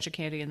buy a bunch of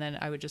candy and then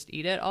I would just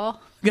eat it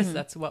all because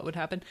that's what would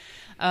happen.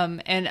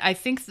 And I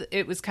think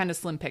it was kind of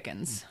slim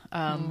pickings.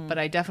 But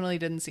I definitely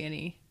didn't see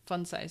any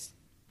fun size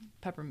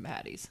peppermint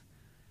patties.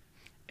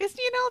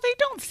 They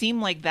don't seem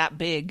like that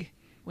big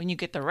when you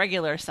get the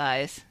regular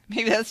size.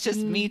 Maybe that's just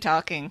me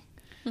talking.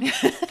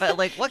 But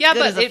like, what Yeah, good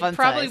but is a it fun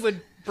probably size?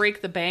 would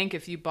break the bank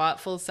if you bought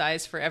full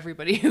size for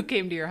everybody who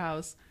came to your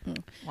house.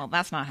 Well,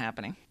 that's not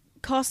happening.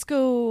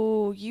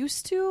 Costco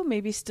used to,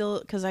 maybe still,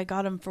 because I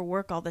got them for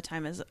work all the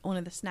time as one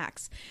of the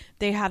snacks.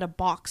 They had a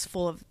box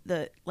full of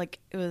it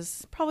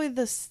was probably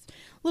this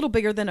little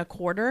bigger than a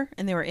quarter,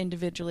 and they were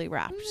individually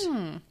wrapped.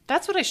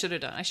 That's what I should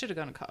have done. I should have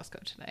gone to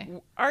Costco today.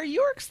 Are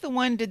Yorks the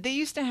one? Did they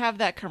used to have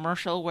that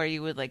commercial where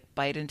you would like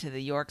bite into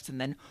the Yorks and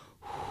then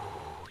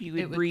you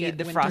It would would breathe get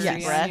the wintry frosty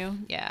on breath? you.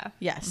 Yeah.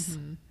 Yes.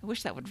 I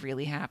wish that would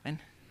really happen.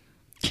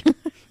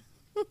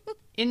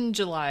 In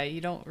July,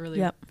 you don't really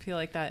Yep. feel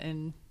like that.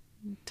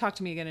 Talk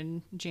to me again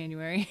in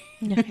January.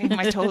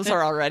 My toes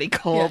are already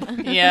cold.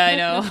 Yeah, I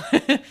know.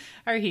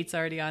 Our heat's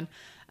already on.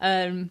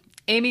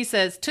 Amy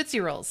says Tootsie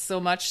Rolls, so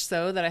much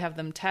so that I have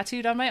them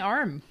tattooed on my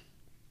arm.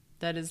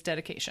 That is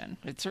dedication.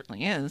 It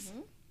certainly is.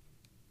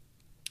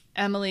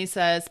 Emily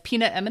says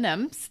peanut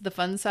M&Ms. The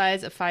fun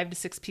size of 5 to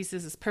 6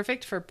 pieces is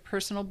perfect for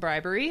personal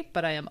bribery,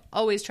 but I am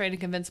always trying to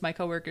convince my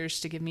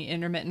coworkers to give me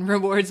intermittent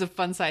rewards of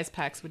fun size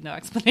packs with no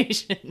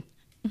explanation.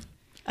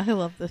 I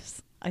love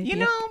this idea. You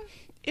know,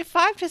 if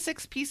 5 to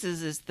 6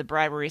 pieces is the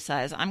bribery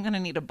size, I'm going to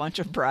need a bunch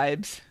of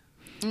bribes.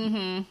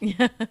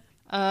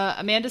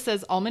 Amanda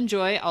says Almond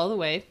Joy all the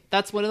way.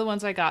 That's one of the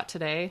ones I got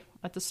today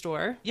at the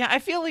store. Yeah, I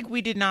feel like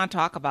we did not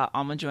talk about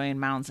Almond Joy and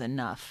Mounds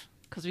enough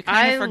because we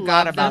kind of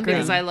forgot love about them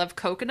because them. I love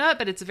coconut,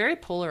 but it's very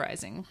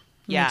polarizing.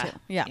 Yeah, too.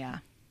 Yeah.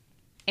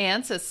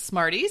 Anne says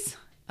Smarties.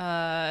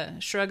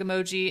 Shrug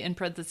emoji in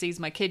parentheses.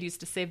 My kid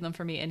used to save them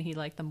for me, and he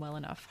liked them well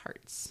enough.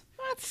 Hearts.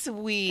 That's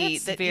sweet.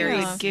 That's that very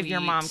you would give your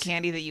sweet. mom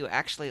candy that you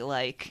actually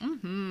like.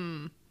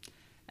 And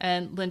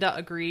Linda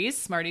agrees.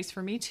 Smarties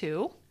for me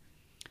too.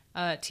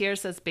 Tierra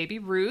says Baby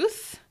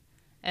Ruth.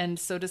 And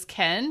so does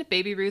Ken.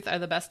 Baby Ruth are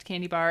the best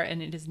candy bar,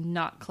 and it is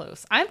not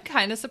close. I'm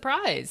kind of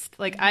surprised.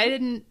 Like, I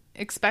didn't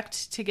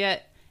expect to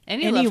get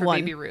any love for Anyone.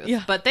 Baby Ruth,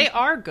 Yeah. but they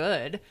are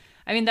good.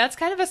 I mean, that's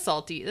kind of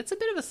that's a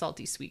bit of a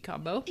salty sweet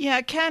combo.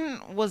 Yeah, Ken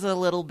was a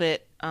little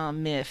bit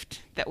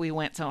miffed that we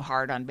went so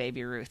hard on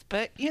Baby Ruth.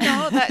 But,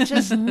 that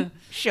just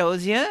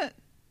shows you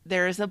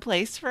there is a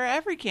place for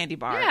every candy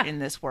bar Yeah. in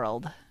this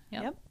world.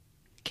 Yep.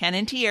 Ken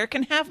and Tier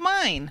can have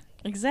mine.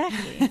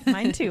 Exactly.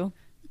 Mine too.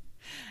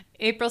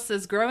 April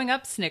says, growing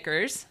up,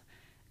 Snickers.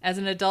 As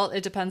an adult,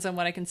 it depends on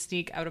what I can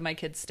sneak out of my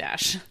kid's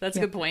stash. That's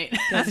a good point.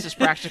 That's just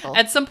practical.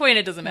 At some point,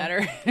 it doesn't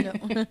matter.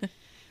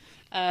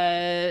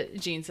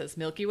 Jean says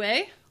Milky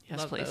Way. Yes,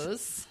 Love please.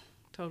 those.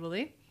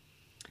 Totally.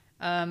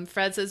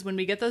 Fred says, when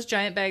we get those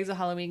giant bags of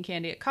Halloween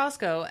candy at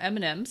Costco,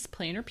 M&M's,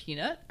 plain or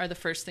peanut, are the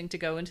first thing to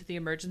go into the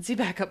emergency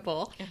backup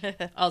bowl.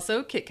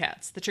 Also, Kit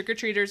Kats. The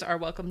trick-or-treaters are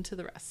welcome to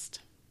the rest.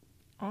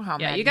 Oh, how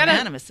Yeah, you gotta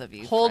magnanimous of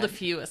you, hold Fred. a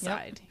few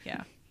aside.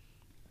 Yeah.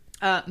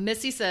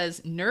 Missy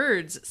says,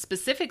 nerds,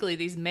 specifically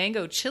these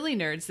mango chili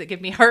nerds that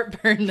give me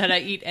heartburn that I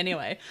eat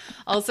anyway.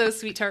 Also,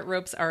 sweet tart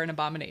ropes are an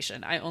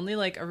abomination. I only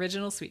like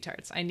original sweet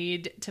tarts. I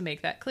need to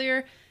make that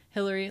clear.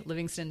 Hillary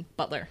Livingston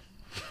Butler.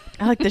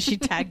 I like that she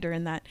tagged her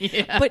in that.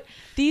 Yeah. But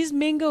these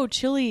mango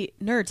chili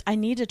nerds, I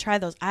need to try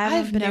those. I haven't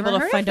I've been never able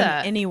to heard find of them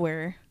that.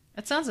 anywhere.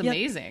 That sounds Yeah.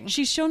 amazing.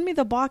 She's shown me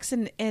the box,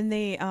 and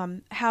they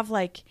have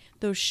like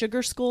those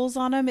sugar skulls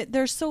on them.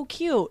 They're so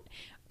cute,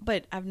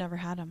 but I've never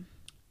had them.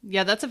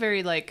 Yeah, that's a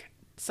very like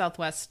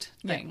Southwest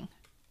thing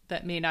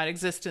that may not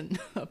exist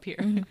up here.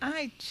 Mm-hmm.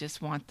 I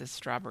just want the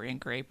strawberry and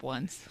grape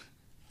ones.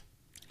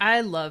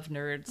 I love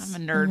nerds.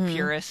 I'm a nerd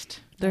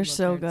purist. They're love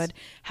so nerds. good.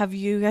 Have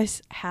you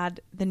guys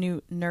had the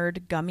new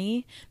Nerd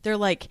Gummy? They're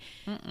like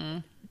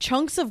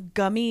chunks of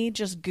gummy,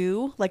 just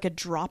goo, like a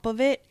drop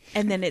of it,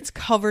 and then it's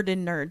covered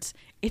in nerds.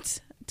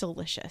 It's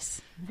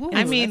delicious. And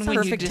I it's mean, when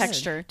perfect you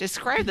texture.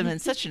 describe them in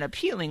such an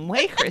appealing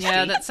way, Christy.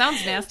 Yeah, that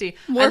sounds nasty.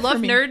 More I for love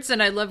me. nerds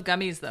and I love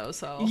gummies though,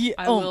 so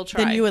I will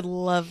try. Then you would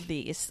love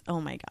these. Oh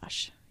my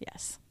gosh.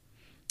 Yes.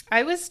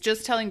 I was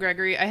just telling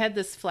Gregory, I had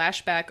this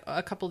flashback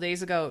a couple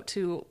days ago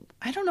to,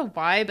 I don't know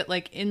why, but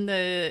like in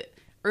the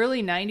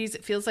early 90s,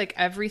 it feels like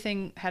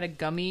everything had a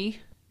gummy,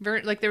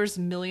 like there was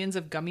millions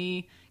of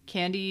gummy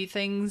candy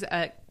things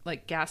at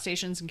like gas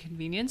stations and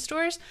convenience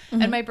stores.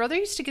 And my brother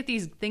used to get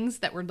these things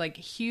that were like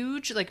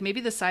huge, like maybe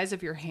the size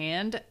of your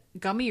hand,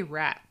 gummy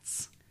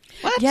rats.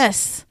 What?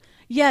 Yes.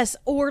 Yes.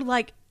 Or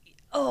like,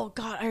 oh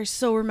God, I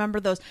so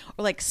remember those.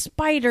 Or like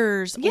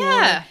spiders.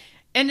 Yeah. Or,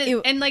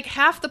 And like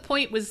half the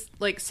point was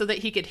like so that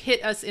he could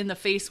hit us in the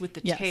face with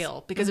the Yes.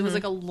 tail because it was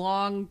like a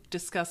long,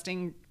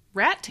 disgusting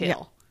rat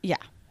tail. yeah.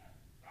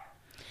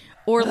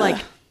 Or like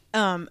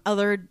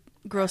other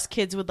gross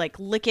kids would like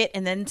lick it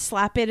and then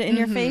slap it in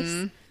your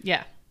face.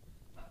 Yeah.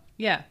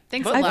 Yeah.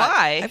 Thanks But a lot.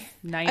 why?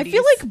 90s. I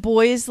feel like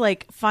boys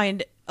like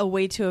find a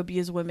way to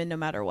abuse women no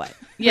matter what.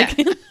 Yeah.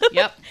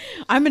 Yep.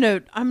 I'm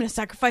gonna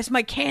sacrifice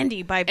my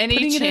candy by Any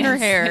putting chance, it in her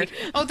hair. like-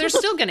 oh, they're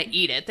still gonna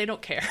eat it. They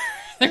don't care.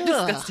 They're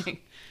disgusting.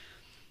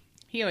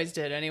 He always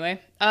did anyway.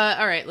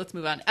 All right, let's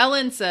move on.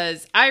 Ellen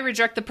says, I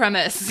reject the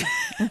premise.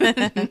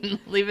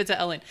 Leave it to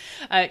Ellen.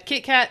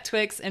 Kit Kat,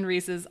 Twix, and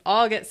Reese's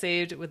all get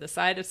saved with a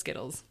side of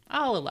Skittles.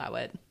 I'll allow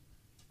it.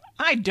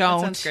 I That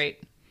don't. sounds great.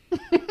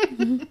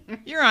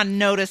 You're on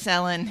notice,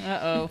 Ellen.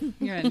 Uh-oh.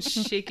 You're on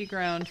shaky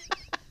ground.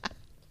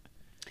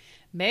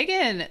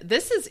 Megan,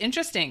 this is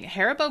interesting.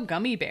 Haribo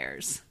gummy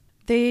bears.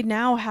 They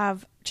now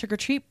have trick or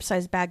treat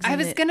size bags. I in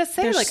was it. gonna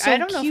say, They're like, so I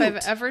don't know if I've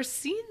cute. ever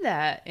seen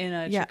that in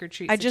a Yeah, trick or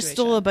treat. I just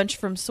stole a bunch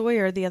from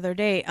Sawyer the other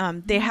day.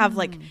 They have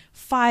like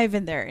 5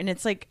 in there, and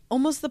it's like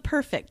almost the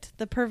perfect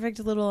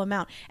little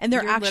amount, and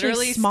they're You're actually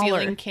literally smaller.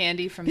 stealing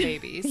candy from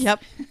babies.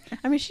 Yep.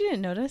 I mean, she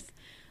didn't notice.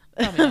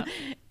 Probably not.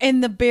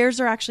 And the bears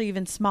are actually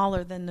even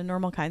smaller than the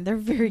normal kind. They're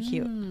very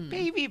cute.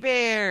 Baby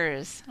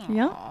bears.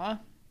 Yeah. Aw.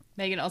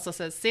 Megan also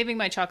says, saving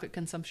my chocolate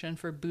consumption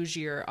for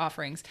bougier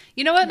offerings.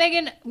 You know what,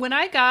 Megan? When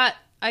I got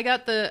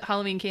the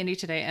Halloween candy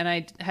today, and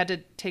I had to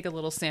take a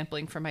little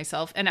sampling for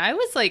myself, and I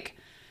was like,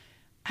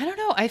 I don't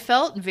know, I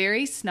felt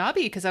very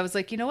snobby because I was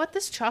like, you know what,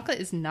 this chocolate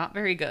is not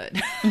very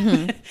good.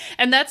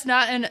 And that's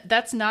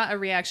not a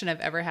reaction I've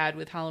ever had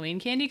with Halloween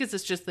candy because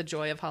it's just the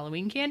joy of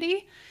Halloween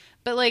candy.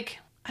 But like,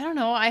 I don't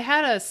know, I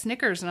had a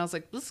Snickers and I was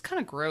like, this is kind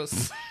of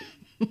gross.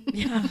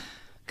 Yeah.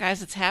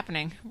 Guys, it's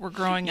happening. We're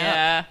growing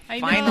Yeah, up. I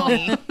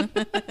know.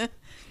 Finally.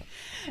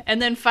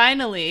 And then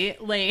finally,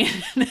 Lane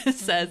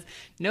says,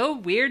 no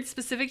weird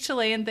specific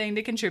Chilean thing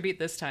to contribute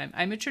this time.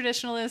 I'm a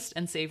traditionalist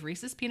and save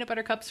Reese's peanut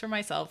butter cups for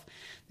myself.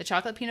 The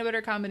chocolate peanut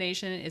butter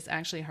combination is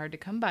actually hard to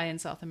come by in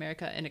South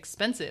America and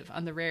expensive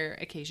on the rare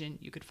occasion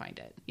you could find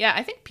it. Yeah,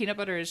 I think peanut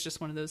butter is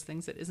just one of those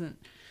things that isn't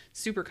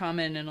super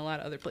common in a lot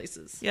of other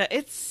places. Yeah,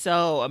 it's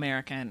so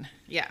American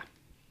Yeah,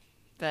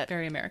 that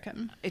very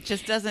American. it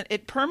just doesn't,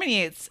 it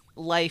permeates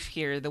life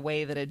here the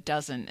way that it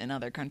doesn't in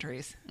other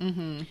countries.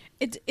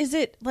 Is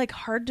it like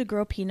hard to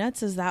grow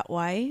peanuts? Is that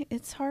why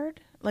it's hard?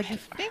 Like, I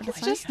think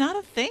it's just not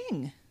a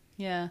thing.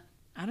 Yeah.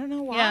 I don't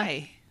know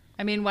why.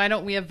 I mean, why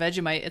don't we have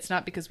Vegemite? It's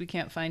not because we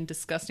can't find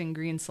disgusting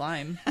green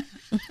slime.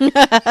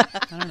 I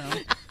don't know.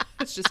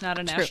 It's just not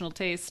a national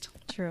taste.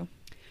 True.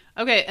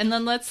 Okay, and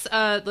then let's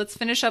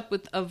finish up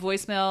with a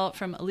voicemail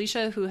from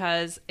Alicia, who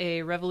has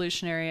a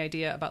revolutionary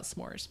idea about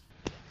s'mores.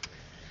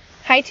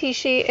 Hi,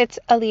 Tishi. It's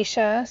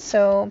Alicia.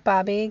 So,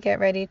 Bobby, get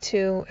ready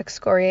to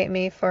excoriate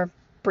me for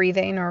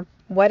breathing or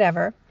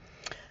whatever.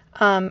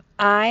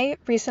 I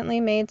recently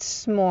made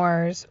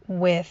s'mores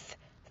with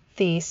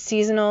the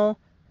seasonal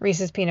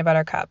Reese's Peanut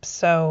Butter Cups.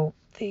 So,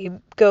 the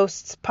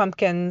ghosts,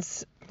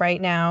 pumpkins right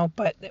now,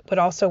 but it would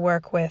also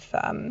work with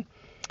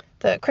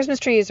the Christmas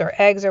trees or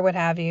eggs or what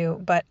have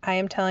you. But I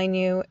am telling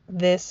you,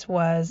 this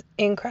was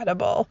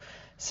incredible.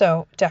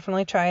 So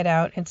definitely try it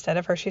out instead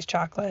of Hershey's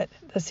chocolate,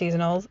 the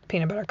seasonal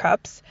peanut butter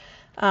cups.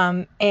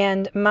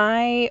 And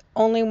my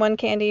only one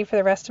candy for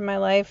the rest of my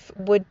life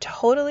would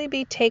totally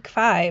be Take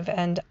 5.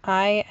 And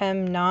I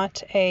am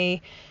not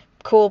a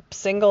cool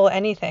single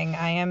anything.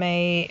 I am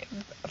a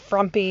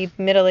frumpy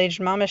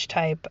middle-aged momish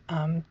type,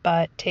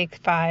 but Take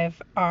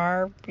 5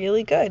 are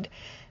really good.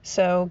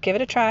 So give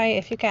it a try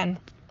if you can.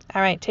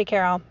 All right, take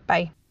care all.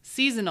 Bye.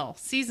 Seasonal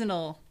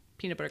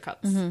peanut butter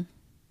cups.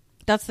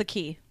 That's the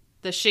key.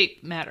 The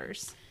shape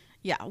matters.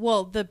 Yeah.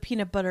 Well, the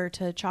peanut butter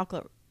to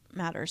chocolate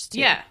matters too.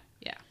 Yeah.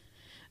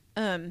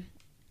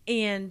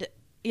 And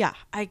yeah,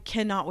 I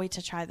cannot wait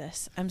to try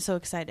this. I'm so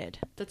excited.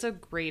 That's a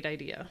great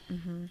idea.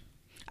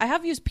 I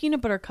have used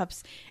peanut butter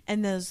cups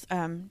and those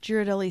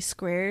Ghirardelli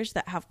squares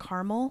that have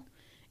caramel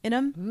in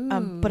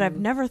them, but I've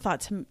never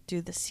thought to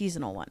do the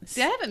seasonal ones.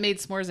 See, I haven't made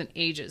s'mores in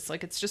ages.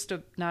 Like, it's just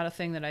not a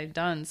thing that I've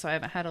done, so I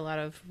haven't had a lot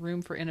of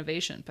room for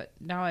innovation. But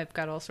now I've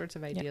got all sorts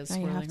of ideas now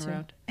you have swirling to.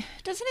 around.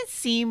 Doesn't it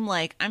seem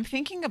like I'm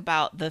thinking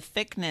about the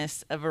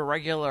thickness of a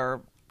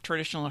regular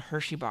traditional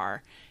Hershey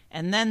bar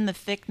and then the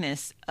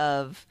thickness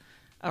of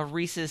a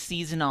Reese's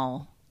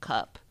seasonal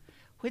cup?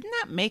 Wouldn't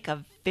that make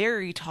a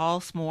very tall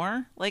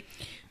s'more? Like,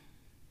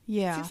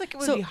 Yeah. seems like it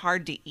would be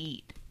hard to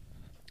eat.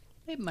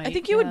 It might. I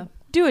think you would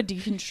do a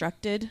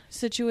deconstructed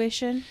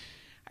situation.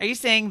 Are you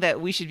saying that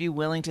we should be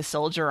willing to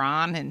soldier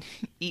on and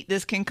eat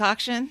this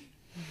concoction?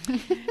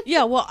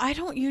 Yeah, well, I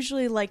don't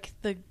usually like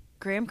the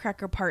graham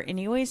cracker part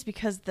anyways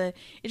because it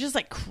just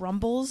like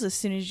crumbles as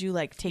soon as you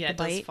like take a it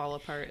does bite. fall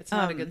apart. It's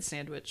not a good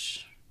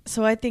sandwich.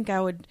 So I think I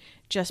would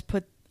just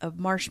put a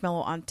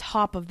marshmallow on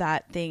top of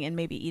that thing and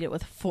maybe eat it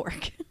with a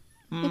fork.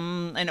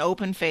 An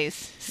open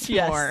face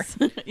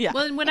s'more. Yeah.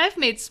 Well, and when I've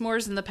made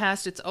s'mores in the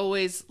past, it's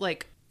always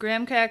like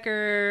graham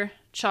cracker,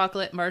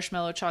 chocolate,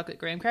 marshmallow, chocolate,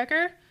 graham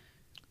cracker.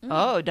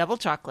 Oh, double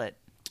chocolate.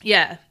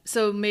 Yeah.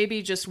 So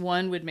maybe just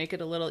one would make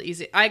it a little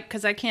easy.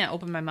 Because I can't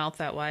open my mouth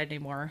that wide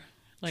anymore.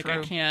 Like,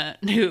 True.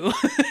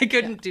 I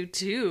couldn't do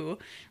 2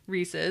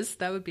 Reese's.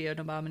 That would be an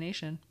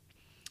abomination.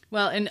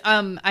 Well, and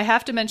I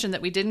have to mention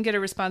that we didn't get a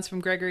response from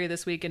Gregory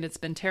this week, and it's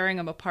been tearing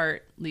him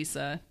apart,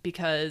 Lisa,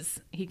 because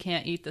he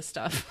can't eat this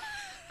stuff.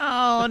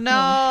 Oh,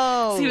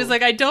 no. So he was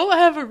like, I don't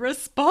have a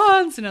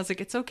response. And I was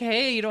like, it's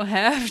okay. You don't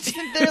have to.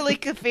 Isn't there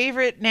like a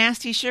favorite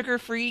nasty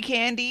sugar-free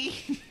candy?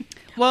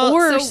 Well,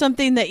 or so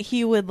something that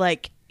he would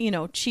like,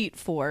 cheat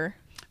for.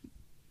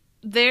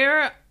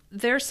 there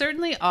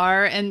certainly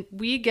are. And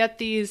we get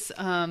these,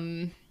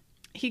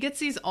 he gets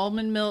these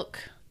almond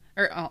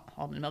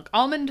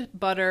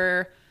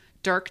butter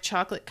dark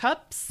chocolate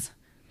cups.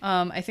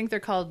 I think they're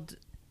called,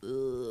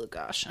 I'm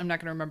not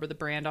going to remember the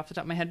brand off the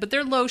top of my head, but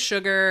they're low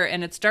sugar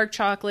and it's dark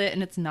chocolate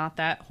and it's not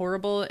that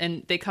horrible.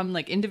 And they come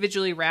like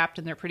individually wrapped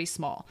and they're pretty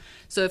small.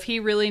 So if he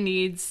really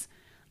needs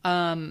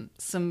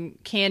some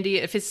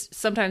candy,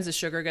 sometimes the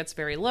sugar gets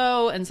very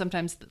low and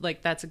sometimes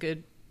like that's a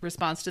good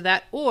response to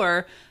that.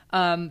 Or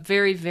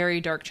very,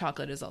 very dark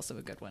chocolate is also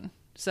a good one.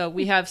 So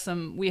we have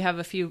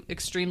a few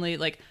extremely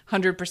like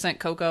 100%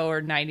 cocoa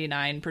or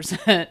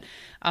 99%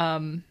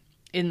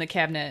 in the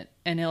cabinet,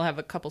 and he'll have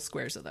a couple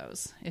squares of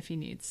those if he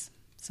needs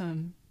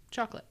some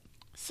chocolate.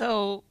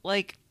 So,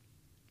 like,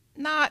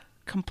 not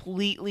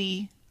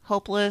completely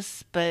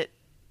hopeless, but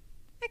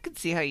I could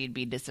see how you'd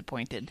be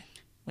disappointed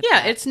with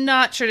that. It's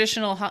not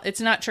traditional.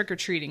 It's not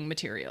trick-or-treating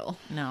material.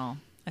 No,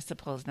 I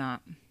suppose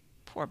not.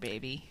 Poor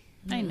baby.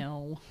 I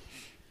know.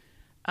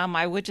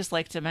 I would just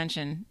like to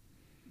mention,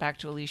 back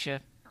to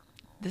Alicia,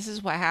 this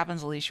is what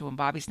happens, Alicia, when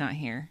Bobby's not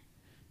here.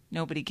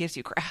 Nobody gives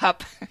you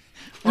crap.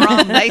 We're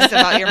all nice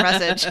about your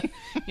message.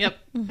 Yep.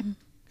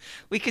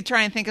 We could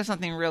try and think of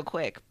something real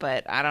quick,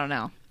 but I don't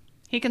know.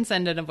 He can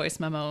send in a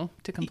voice memo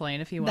to complain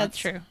if he wants.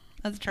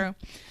 That's true.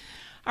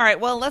 All right,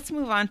 well, let's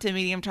move on to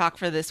Medium Talk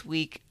for this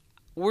week.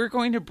 We're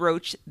going to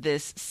broach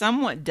this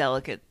somewhat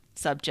delicate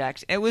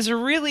subject. It was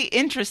really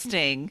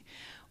interesting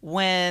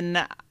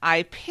when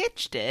I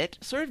pitched it.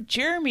 Sort of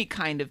Jeremy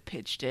kind of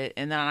pitched it,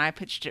 and then I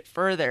pitched it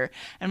further.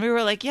 And we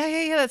were like,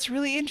 yeah, that's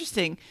really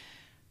interesting.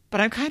 But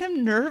I'm kind of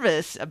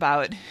nervous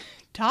about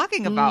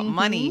talking about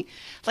money.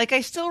 Like, I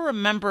still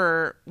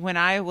remember when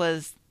I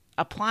was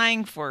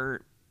applying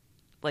for,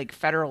 like,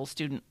 federal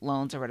student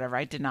loans or whatever.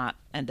 I did not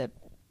end up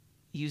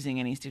using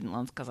any student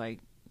loans because I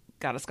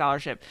got a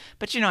scholarship.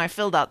 But, I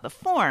filled out the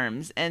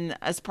forms. And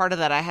as part of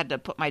that, I had to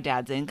put my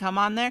dad's income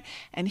on there.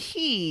 And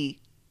he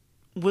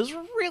was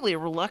really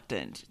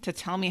reluctant to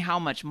tell me how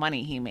much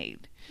money he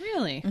made.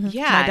 Really?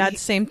 Yeah. My dad's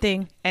same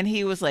thing. And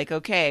he was like,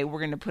 okay, we're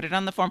going to put it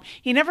on the form.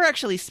 He never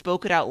actually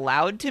spoke it out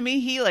loud to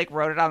me. He like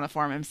wrote it on the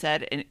form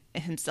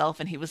himself.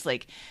 And he was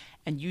like,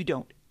 and you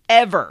don't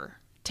ever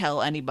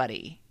tell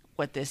anybody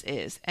what this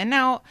is. And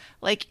now,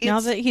 like, now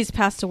that he's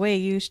passed away,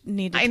 you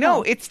need to I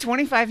know, it's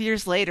 25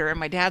 years later and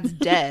my dad's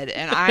dead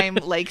and I'm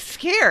like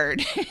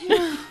scared.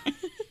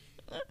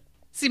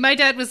 See, my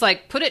dad was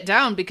like, put it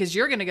down because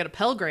you're going to get a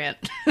Pell Grant.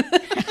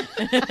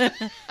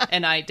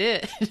 And I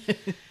did.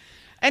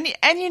 And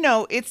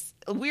it's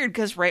weird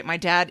because, right, my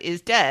dad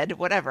is dead,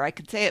 whatever, I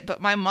could say it,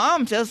 but my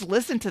mom does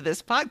listen to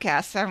this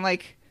podcast. So I'm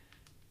like,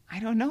 I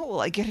don't know,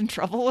 will I get in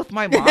trouble with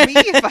my mommy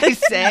if I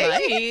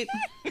say?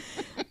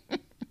 Right.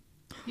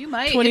 You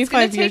might. 25 it's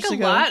going years to take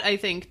ago. a lot, I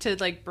think, to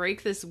like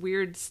break this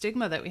weird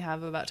stigma that we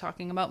have about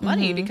talking about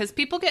money because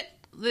people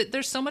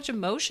there's so much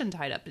emotion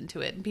tied up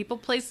into it and people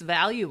place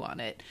value on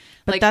it.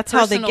 But like that's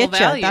how they personal get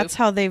value. you. That's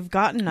how they've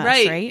gotten us,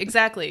 right?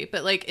 Exactly.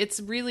 But like it's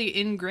really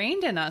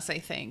ingrained in us, I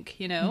think,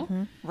 you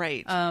know?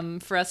 Right.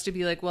 For us to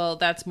be like, well,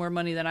 that's more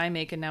money than I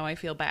make and now I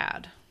feel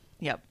bad.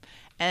 Yep.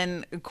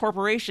 And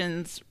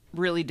corporations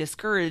really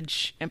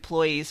discourage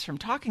employees from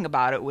talking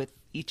about it with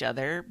each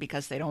other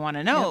because they don't want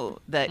to know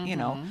that, you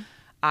know,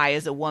 I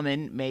as a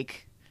woman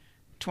make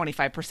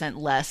 25%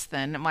 less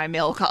than my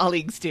male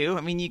colleagues do.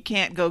 I mean, you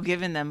can't go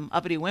giving them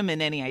uppity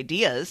women any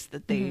ideas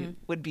that they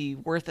would be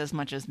worth as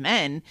much as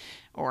men,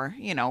 or,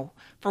 you know,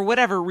 for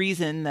whatever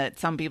reason that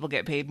some people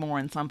get paid more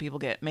and some people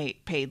get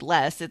paid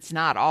less. It's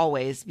not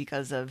always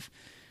because of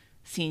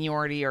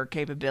seniority or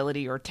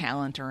capability or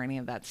talent or any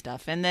of that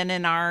stuff. And then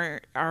in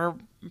our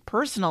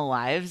personal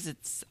lives,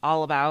 it's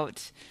all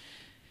about,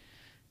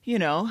 you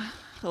know,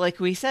 like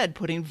we said,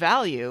 putting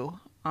value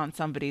on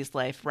somebody's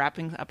life,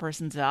 wrapping a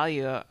person's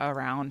value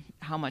around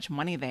how much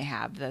money they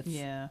have.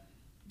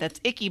 That's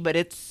icky, but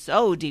it's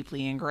so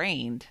deeply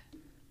ingrained.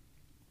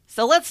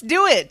 So let's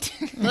do it.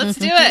 Let's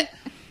do it.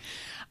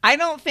 I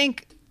don't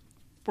think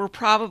we're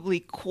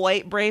probably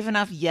quite brave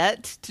enough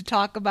yet to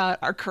talk about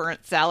our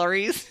current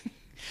salaries.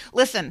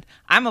 Listen,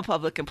 I'm a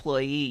public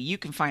employee. You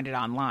can find it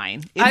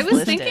online. It's I was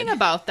listed. thinking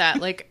about that.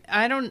 Like,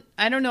 I don't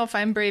know if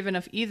I'm brave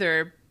enough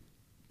either.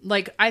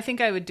 Like, I think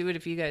I would do it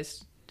if you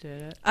guys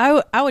did it.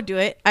 I would do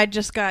it. I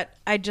just got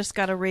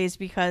a raise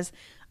because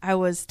I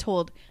was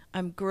told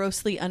I'm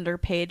grossly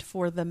underpaid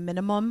for the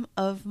minimum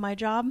of my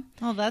job.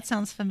 Oh, that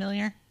sounds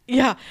familiar.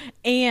 Yeah,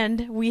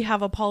 and we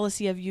have a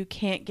policy of you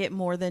can't get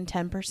more than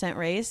 10%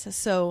 raise.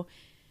 So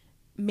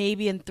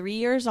maybe in 3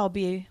 years I'll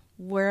be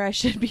where I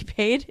should be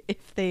paid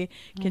if they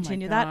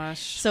continue that.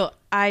 gosh. So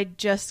I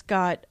just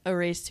got a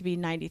raise to be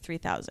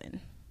 $93,000.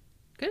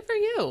 Good for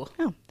you.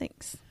 Oh,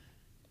 thanks.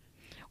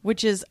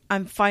 Which is,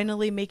 I'm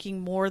finally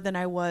making more than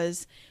I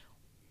was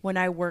when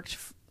I worked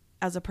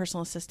as a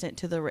personal assistant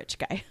to the rich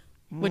guy,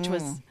 which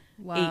was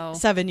Wow.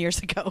 7 years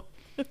ago.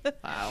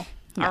 Wow.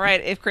 All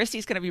right, if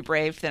Christy's going to be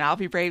brave, then I'll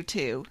be brave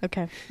too.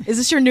 Okay. Is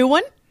this your new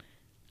one?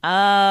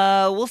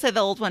 We'll say the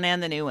old one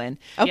and the new one.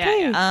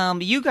 Okay.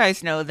 You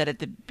guys know that at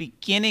the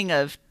beginning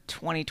of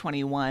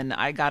 2021,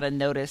 I got a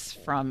notice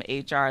from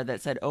HR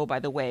that said, oh, by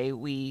the way,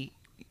 we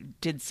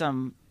did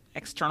some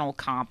external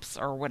comps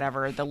or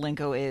whatever the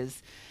lingo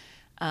is.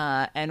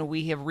 And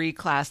we have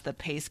reclassed the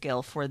pay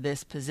scale for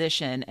this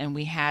position, and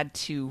we had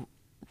to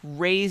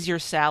raise your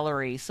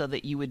salary so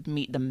that you would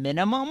meet the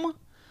minimum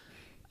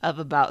of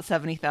about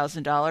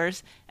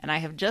 $70,000. And I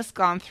have just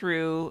gone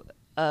through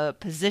a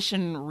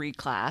position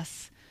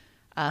reclass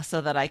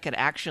so that I could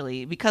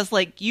actually, because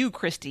like you,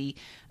 Christy,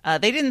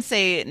 they didn't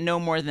say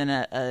no more than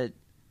a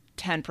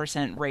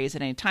 10% raise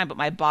at any time, but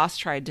my boss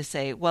tried to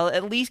say, well,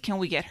 at least can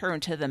we get her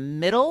into the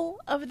middle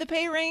of the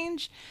pay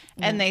range?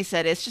 And they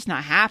said, it's just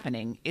not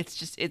happening.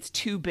 It's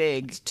too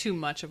big. It's too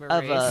much of a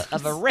raise.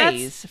 Of a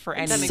raise for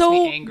any. That makes So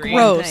me angry.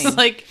 gross.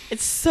 Like,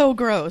 It's so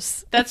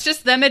gross. that's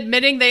just them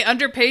admitting they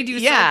underpaid you.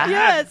 Yeah. So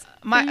bad. Yes.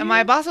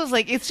 My boss was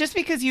like, it's just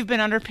because you've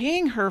been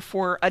underpaying her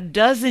for a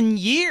dozen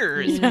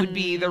years would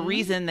be the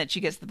reason that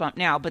she gets the bump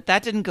now. But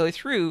that didn't go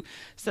through.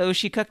 So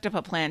she cooked up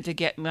a plan to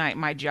get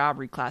my job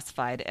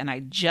reclassified. And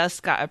I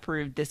just got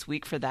approved this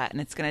week for that. And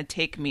it's going to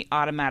take me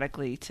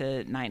automatically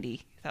to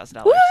 $90,000.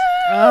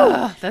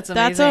 Oh, that's amazing.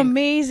 That's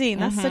amazing.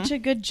 That's such a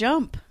good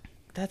jump.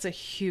 That's a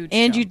huge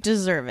And jump. you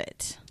deserve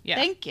it. Yeah,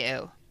 Thank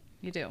you.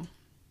 you do.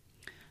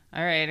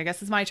 All right, I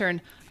guess it's my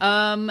turn.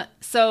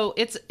 So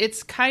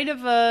it's kind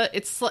of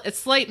it's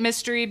slight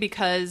mystery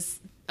because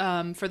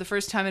for the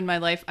first time in my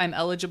life, I'm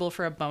eligible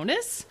for a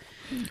bonus.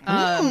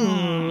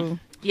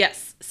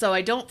 Yes, so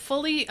I don't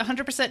fully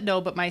 100%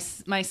 know, but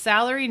my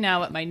salary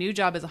now at my new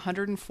job is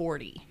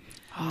 $140.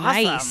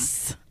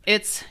 Nice.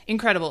 It's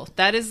incredible.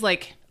 That is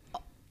like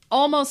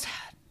almost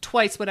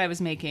twice what I was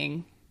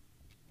making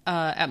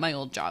at my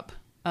old job.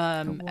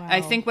 I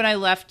think when I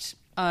left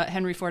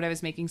Henry Ford, I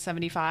was making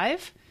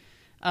 75.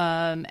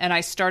 And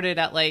I started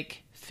at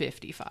like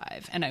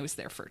 55 and I was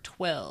there for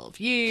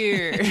 12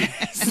 years.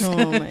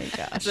 Oh my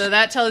gosh. So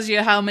that tells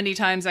you how many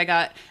times I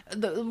got,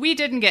 we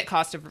didn't get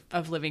cost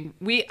of living.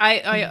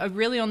 I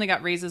really only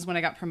got raises when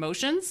I got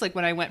promotions, like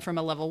when I went from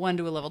a level 1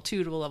 to a level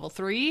 2 to a level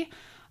 3.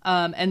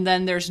 And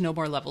then there's no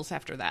more levels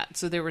after that.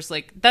 So there was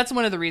like, that's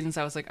one of the reasons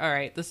I was like, all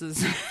right, this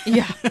is,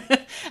 Yeah.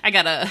 I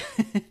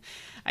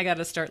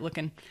gotta start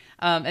looking.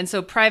 And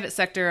so private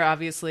sector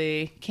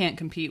obviously can't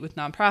compete with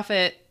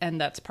nonprofit.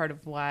 And that's part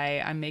of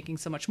why I'm making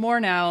so much more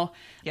now.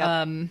 Yep.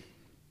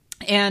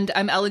 And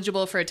I'm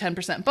eligible for a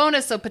 10%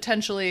 bonus. So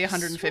potentially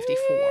 154.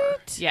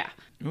 Sweet. Yeah.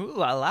 Ooh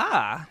la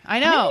la. I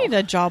know. I need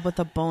a job with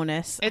a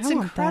bonus. It's I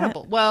want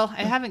incredible. that. Well,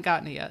 I haven't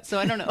gotten it yet, so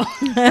I don't know.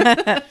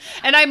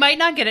 And I might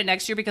not get it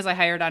next year because I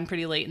hired on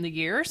pretty late in the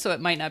year, so it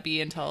might not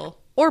be until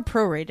Or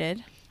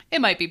prorated.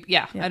 it might be.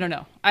 Yeah, I don't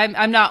know.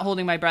 I'm not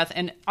holding my breath,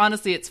 and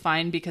honestly, it's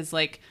fine because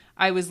like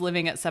I was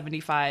living at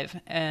 75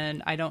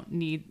 and I don't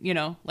need,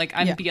 like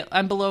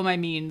I'm below my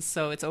means,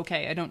 so it's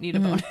okay. I don't need a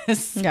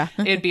bonus. Yeah.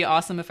 It'd be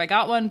awesome if I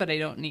got one, but I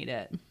don't need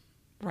it.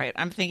 Right.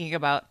 I'm thinking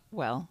about,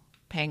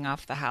 paying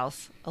off the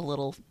house a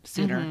little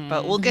sooner,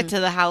 but we'll get to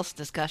the house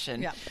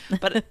discussion. Yeah.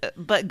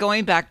 But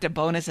going back to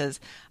bonuses,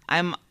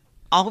 I'm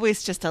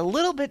always just a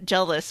little bit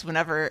jealous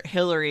whenever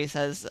Hillary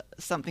says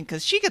something,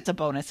 because she gets a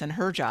bonus in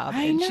her job.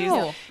 I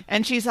know.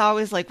 She's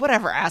always like,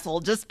 whatever,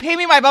 asshole, just pay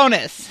me my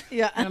bonus.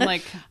 Yeah. And I'm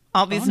like,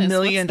 All these bonus, $1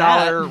 million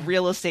what's that?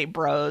 real estate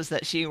bros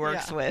that she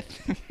works Yeah.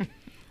 with.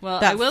 Well,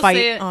 That I will fight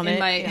say on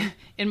it,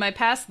 in my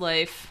past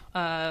life,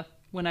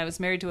 when I was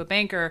married to a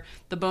banker,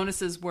 the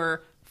bonuses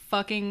were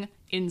fucking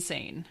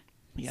insane.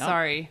 Yep.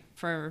 Sorry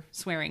for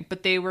swearing,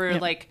 but they were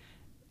like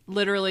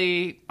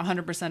literally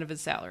 100% of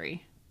his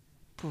salary,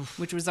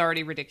 which was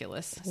already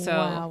ridiculous. So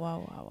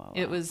wow.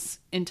 it was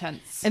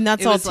intense. And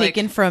that's It all was like-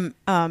 taken from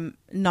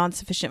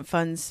non-sufficient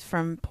funds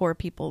from poor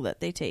people that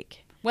they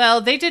take.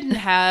 Well, they didn't,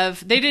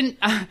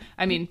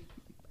 I mean,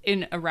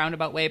 in a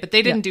roundabout way, but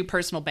they didn't do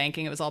personal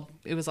banking. It was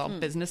all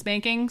business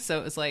banking. So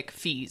it was like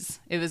fees.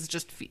 It was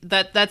just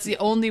that's the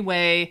only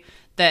way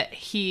that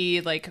he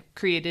like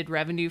created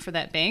revenue for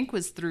that bank,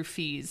 was through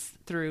fees,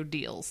 through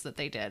deals that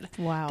they did.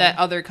 Wow. That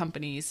other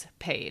companies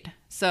paid.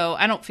 So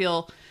I don't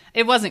feel,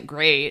 it wasn't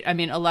great. I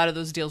mean, a lot of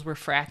those deals were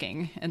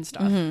fracking and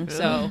stuff.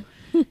 So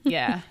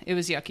yeah, it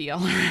was yucky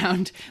all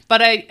around.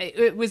 But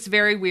it was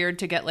very weird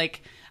to get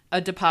like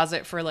a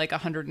deposit for like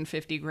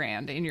 150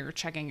 grand in your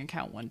checking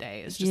account one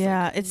day. It's just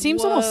like, It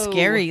seems almost whoa.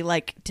 scary.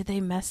 Like, did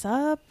they mess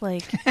up?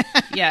 Like,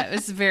 yeah, it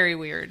was very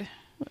weird.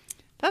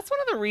 That's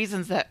one of the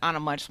reasons that on a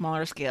much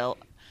smaller scale,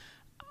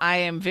 I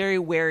am very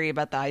wary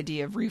about the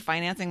idea of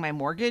refinancing my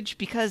mortgage,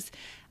 because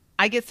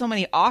I get so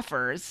many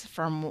offers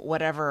from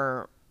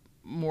whatever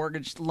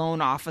mortgage loan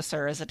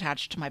officer is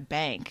attached to my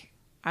bank.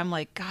 I'm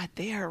like, God,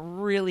 they are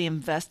really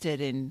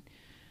invested in,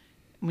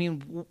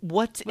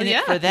 what's in it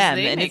for 'cause them?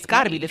 they And make it's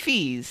got to be money. the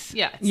fees.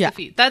 Yeah, it's Yeah, the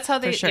fee. That's how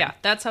for sure.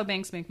 that's how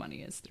banks make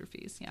money, is through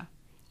fees. Yeah.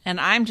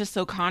 And I'm just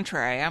so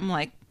contrary. I'm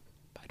like,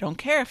 I don't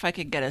care if I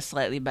could get a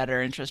slightly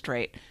better interest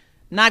rate.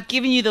 Not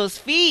giving you those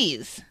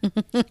fees.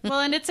 Well,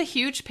 and it's a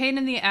huge pain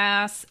in the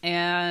ass,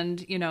 and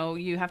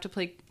you have to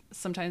pay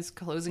sometimes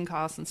closing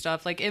costs and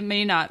stuff. Like, it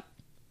may not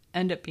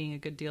end up being a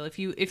good deal. If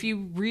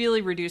you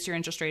really reduce your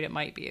interest rate, it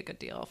might be a good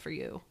deal for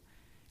you.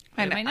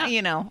 But it might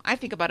not. I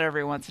think about it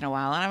every once in a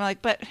while, and I'm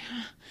like, but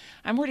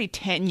I'm already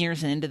 10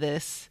 years into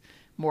this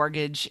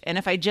mortgage, and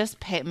if I just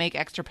make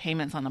extra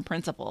payments on the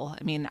principal,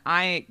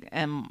 I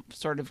am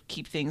sort of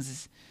keep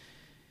things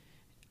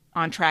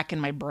on track in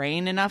my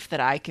brain enough that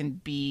I can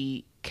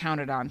be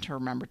counted on to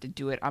remember to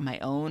do it on my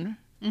own.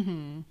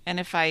 Mm-hmm. And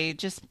if I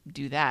just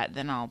do that,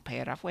 then I'll pay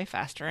it off way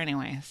faster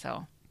anyway.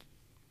 So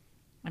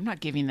I'm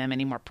not giving them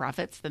any more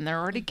profits than they're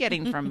already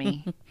getting from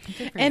me.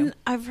 and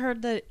I've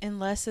heard that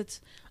unless it's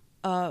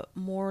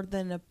more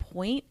than a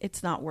point,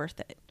 it's not worth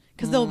it.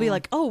 Because they'll be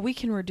like, oh, we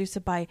can reduce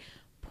it by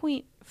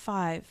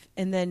 0.5.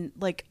 And then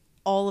like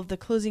all of the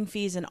closing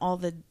fees and all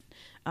the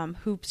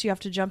hoops you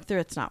have to jump through,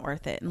 it's not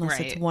worth it unless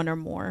it's Right. one or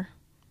more.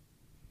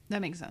 That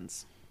makes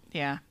sense.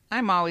 Yeah.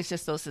 I'm always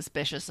just so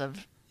suspicious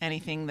of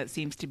anything that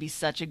seems to be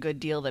such a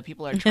good deal that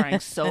people are trying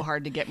so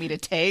hard to get me to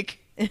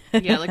take.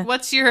 Yeah, like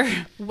what's your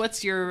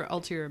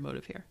ulterior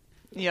motive here?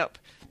 Yep.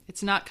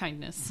 It's not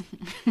kindness.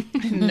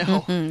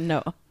 No.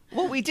 No.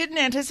 Well, we didn't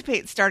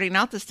anticipate starting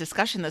out this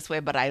discussion this way,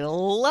 but I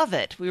love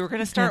it. We were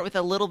going to start with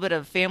a little bit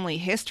of family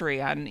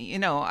history on,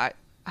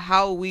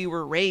 how we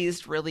were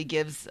raised really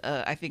gives,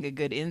 I think, a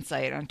good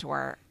insight onto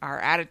our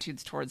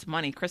attitudes towards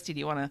money. Christy, do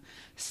you want to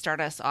start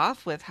us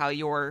off with how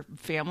your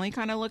family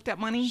kind of looked at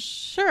money?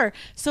 Sure.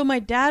 So my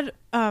dad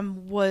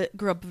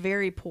grew up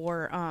very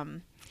poor,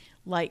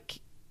 like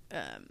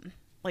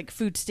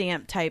food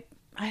stamp type.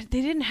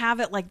 They didn't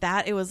have it like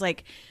that. It was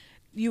like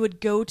you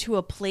would go to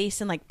a place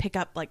and like pick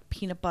up like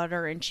peanut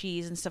butter and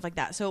cheese and stuff like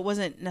that. So it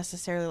wasn't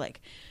necessarily like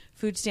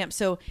food stamps.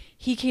 So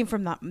he came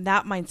from that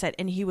mindset,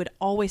 and he would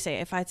always say,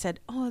 if I'd said,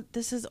 "Oh,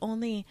 this is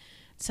only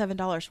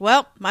 $7,"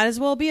 well, might as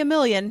well be $1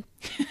 million,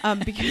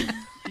 because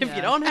if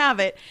you don't have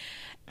it.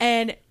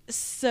 And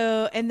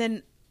so, and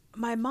then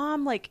my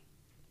mom, like,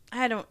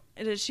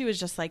 she was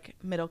just like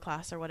middle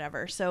class or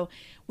whatever. So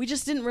we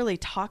just didn't really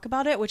talk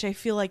about it, which I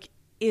feel like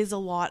is a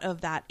lot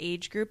of that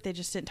age group. They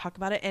just didn't talk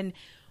about it. And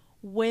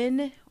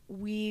when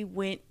I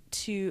went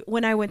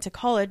to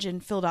college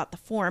and filled out the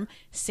form,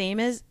 same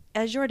as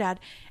your dad,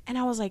 and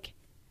I was like,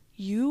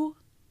 you're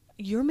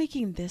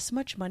making this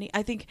much money?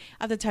 I think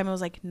at the time it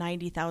was like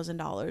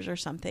 $90,000 or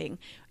something.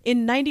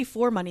 In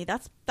 94 money,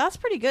 that's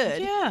pretty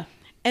good. Yeah.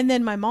 And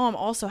then my mom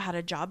also had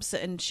a job,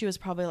 and she was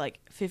probably like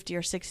 50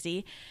 or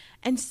 60.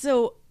 And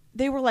so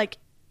they were like,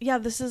 yeah,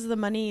 this is the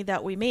money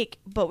that we make,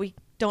 but we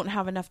don't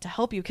have enough to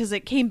help you, because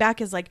it came back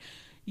as like,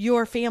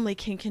 your family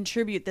can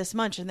contribute this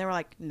much. And they were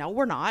like, no,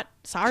 we're not.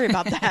 Sorry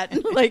about that.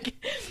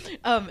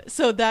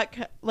 So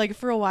that, like,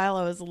 for a while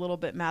I was a little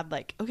bit mad.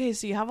 Like, okay,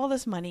 so you have all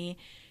this money.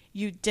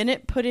 You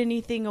didn't put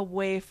anything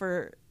away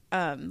for,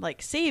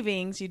 like,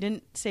 savings. You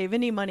didn't save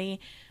any money.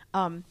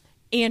 And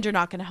you're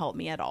not going to help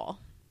me at all.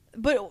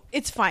 but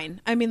it's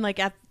fine. I mean, like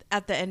at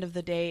the end of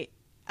the day,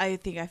 I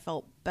think I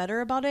felt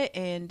better about it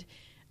and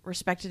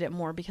respected it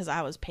more because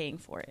I was paying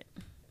for it.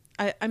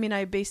 I mean,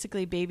 I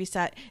basically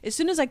babysat as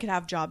soon as I could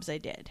have jobs. I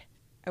did.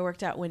 I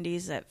worked at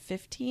Wendy's at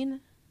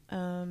 15,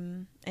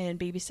 and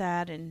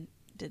babysat and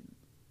did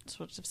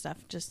sorts of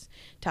stuff just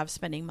to have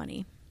spending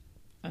money.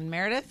 And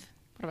Meredith,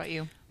 what about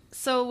you?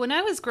 So when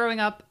I was growing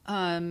up,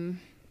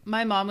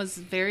 my mom was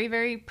very,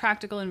 very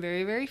practical and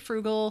very, very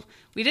frugal.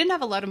 We didn't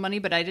have a lot of money,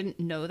 but I didn't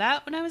know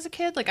that when I was a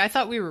kid. Like, I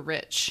thought we were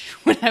rich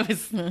when I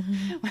was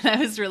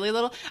really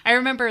little. I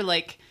remember,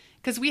 like,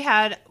 because we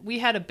had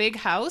a big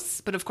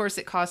house, but of course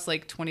it cost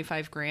like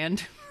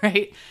 $25,000,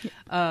 right?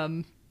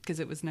 Because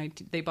it was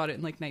they bought it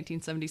in like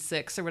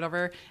 1976 or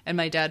whatever, and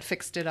my dad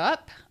fixed it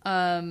up.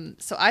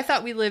 So I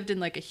thought we lived in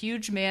like a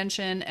huge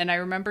mansion, and I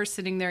remember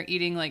sitting there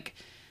eating like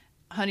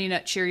Honey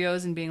Nut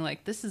Cheerios and being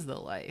like, "This is the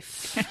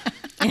life."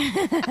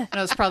 And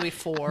I was probably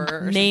 4.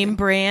 Or Name something.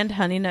 brand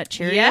Honey Nut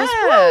Cheerios.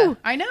 Yeah, Woo!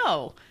 I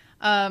know.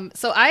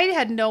 So I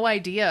had no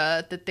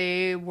idea that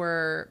they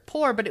were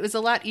poor, but it was a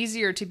lot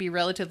easier to be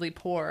relatively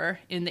poor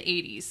in the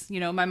 80s. You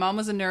know, my mom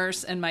was a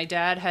nurse and my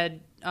dad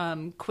had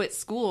quit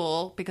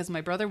school because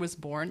my brother was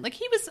born. Like,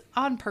 he was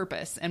on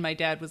purpose. And my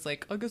dad was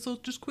like, I guess I'll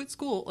just quit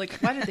school. Like,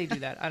 why did they do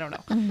that? I don't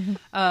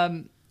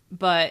know.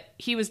 But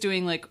he was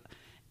doing like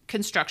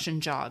construction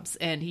jobs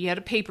and he had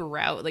a paper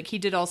route. Like, he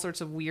did all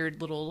sorts of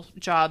weird little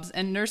jobs,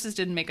 and nurses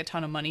didn't make a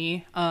ton of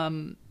money.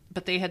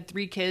 But they had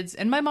 3 kids,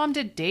 and my mom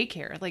did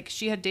daycare. Like,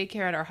 she had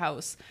daycare at our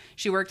house.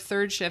 She worked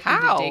third shift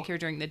and did daycare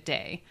during the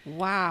day.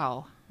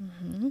 Wow.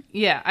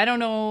 Yeah, I don't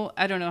know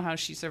how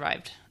she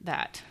survived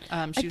that.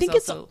 I think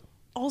it's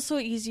also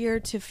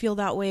easier to feel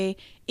that way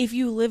if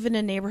you live in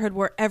a neighborhood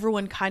where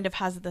everyone kind of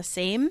has the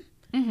same.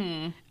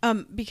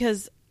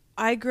 Because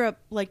I grew up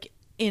like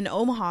in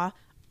Omaha.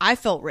 I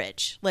felt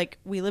rich. Like,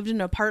 we lived in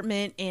an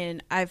apartment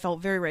and I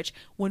felt very rich.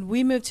 When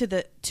we moved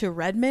to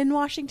Redmond,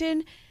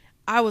 Washington,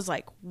 I was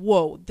like,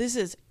 whoa, this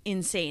is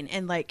insane.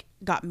 And like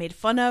got made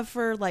fun of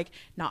for like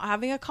not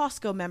having a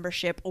Costco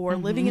membership or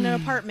living in an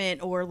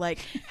apartment or like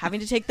having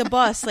to take the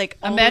bus. Like,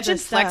 all imagine of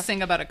this stuff.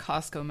 flexing about a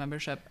Costco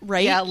membership,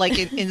 right? Yeah, like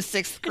in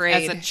 6th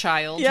grade. as a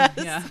child. Yes.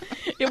 Yeah.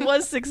 It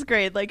was 6th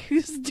grade. Like,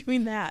 who's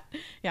doing that?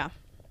 Yeah.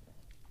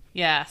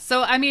 Yeah.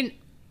 So, I mean,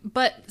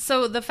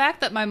 so the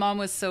fact that my mom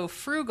was so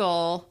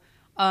frugal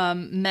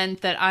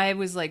meant that I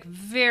was like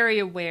very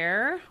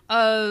aware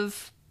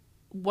of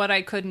what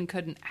I could and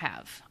couldn't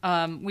have.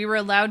 We were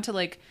allowed to,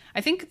 like,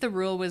 I think the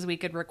rule was we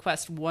could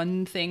request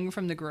one thing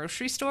from the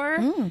grocery store.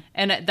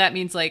 And that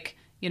means like,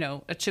 you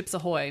know, a Chips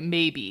Ahoy,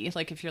 maybe,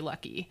 like if you're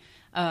lucky.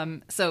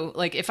 So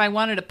like if I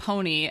wanted a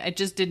pony, it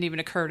just didn't even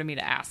occur to me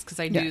to ask because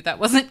I knew that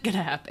wasn't going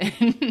to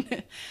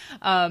happen.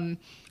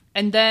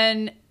 And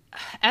then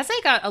as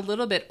I got a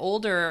little bit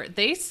older,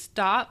 they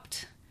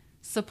stopped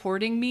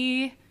supporting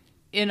me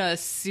in a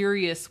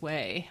serious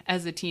way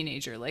as a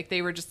teenager. Like,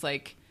 they were just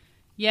like,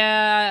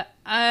 yeah,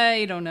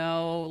 I don't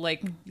know,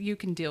 like, you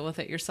can deal with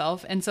it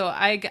yourself. And so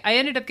I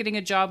ended up getting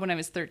a job when I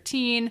was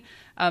 13.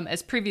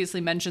 As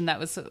previously mentioned, that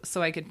was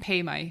so I could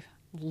pay my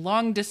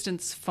long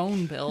distance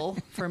phone bill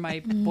for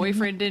my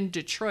boyfriend in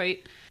Detroit.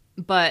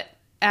 But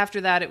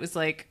after that, it was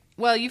like,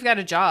 well, you've got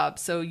a job,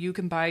 so you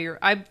can buy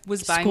I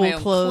was buying School my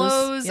own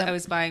clothes. Yep. I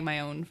was buying my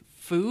own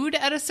food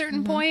at a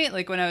certain point.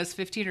 Like, when I was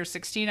 15 or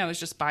 16, I was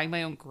just buying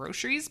my own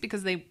groceries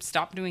because they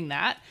stopped doing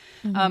that.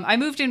 I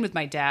moved in with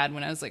my dad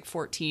when I was like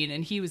 14,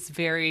 and he was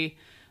very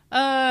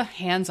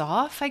hands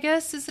off, I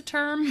guess is the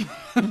term.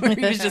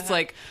 He was just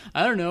like,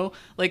 I don't know,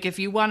 like, if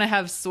you want to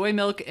have soy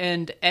milk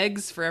and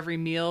eggs for every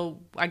meal,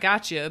 I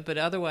got you, but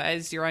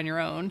otherwise you're on your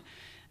own.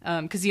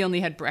 Because he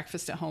only had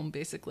breakfast at home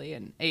basically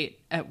and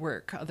ate at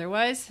work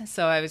otherwise.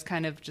 So I was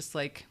kind of just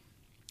like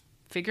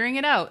figuring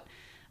it out.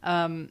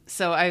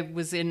 So I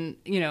was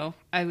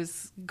I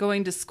was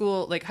going to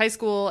school, like high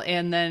school,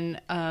 and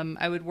then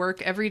I would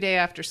work every day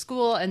after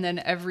school and then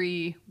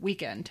every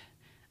weekend.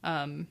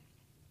 And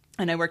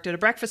I worked at a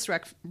breakfast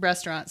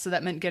restaurant, so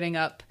that meant getting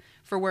up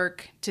for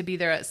work to be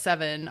there at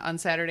 7 on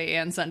Saturday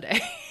and Sunday,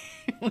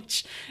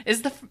 which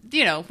is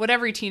what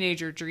every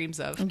teenager dreams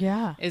of.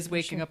 Yeah, is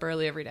waking up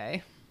early every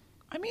day.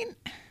 I mean,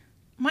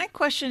 my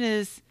question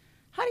is,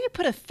 how do you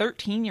put a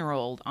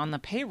 13-year-old on the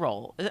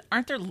payroll?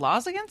 Aren't there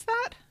laws against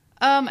that?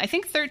 I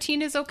think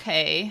 13 is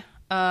okay,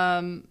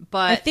 but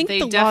I think they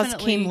the laws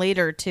came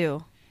later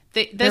too.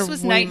 This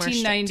was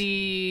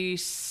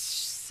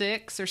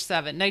 1996 or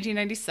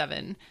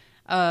 1997.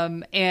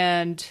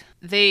 And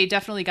they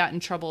definitely got in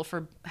trouble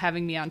for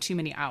having me on too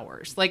many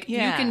hours. Like, you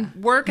can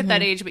work at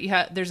that age, but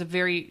there's a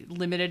very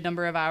limited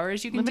number of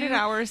hours you can do. Limited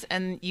hours,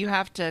 and you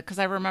have to, because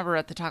I remember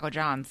at the Taco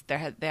John's, they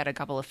had a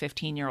couple of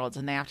 15-year-olds,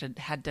 and they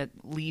had to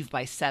leave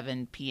by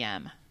 7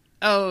 p.m.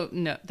 Oh,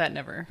 no, that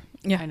never.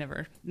 Yeah. I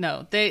never.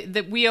 No,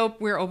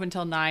 we're open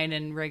till 9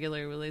 and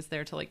regularly is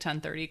there till like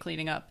 10:30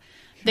 cleaning up.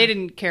 They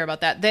didn't care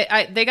about that.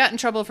 They got in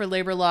trouble for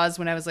labor laws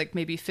when I was like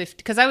maybe 15,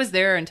 because I was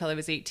there until I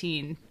was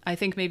 18. I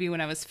think maybe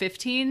when I was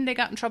 15 they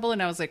got in trouble,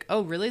 and I was like,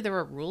 oh really? There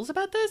were rules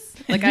about this?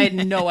 Like, I had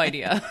no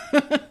idea.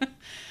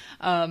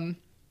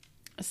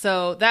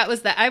 So that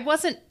was that. I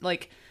wasn't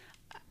like,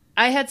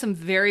 I had some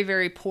very,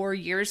 very poor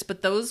years,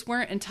 but those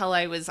weren't until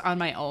I was on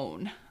my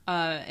own,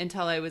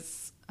 until I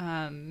was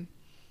kind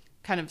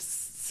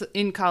of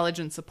in college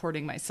and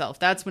supporting myself.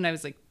 That's when I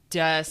was like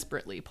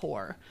desperately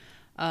poor.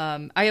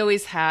 I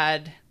always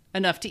had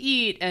enough to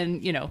eat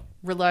and, you know,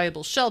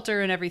 reliable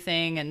shelter and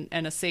everything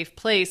and a safe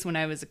place when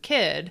I was a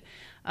kid.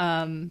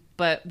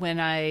 But when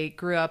I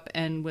grew up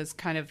and was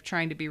kind of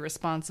trying to be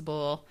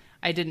responsible,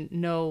 I didn't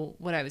know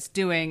what I was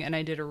doing and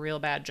I did a real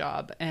bad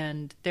job.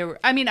 And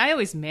I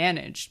always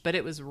managed, but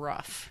it was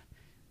rough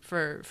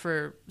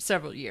for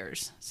several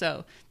years.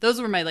 So those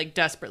were my like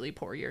desperately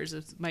poor years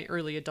of my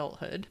early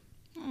adulthood.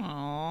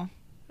 Oh,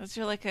 that's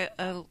you're like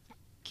a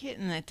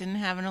kitten that didn't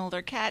have an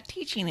older cat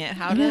teaching it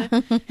how to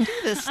do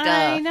this stuff.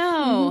 I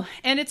know.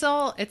 And it's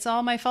all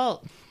my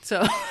fault.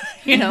 So,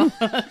 you know,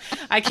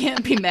 I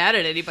can't be mad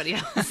at anybody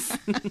else.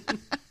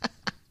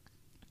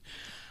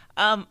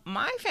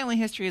 My family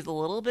history is a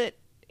little bit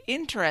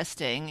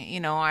interesting. You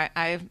know,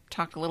 I've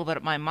talked a little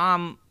bit. My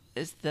mom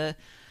is the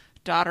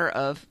daughter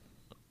of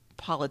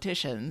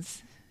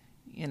politicians.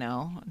 You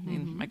know, I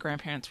mean, my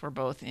grandparents were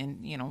both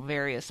in, you know,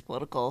 various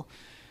political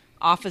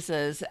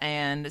offices,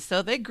 and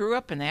so they grew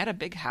up and they had a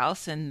big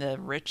house in the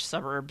rich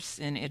suburbs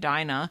in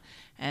Edina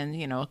and,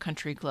 you know, a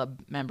country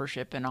club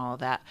membership and all of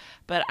that.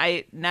 But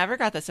I never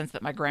got the sense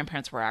that my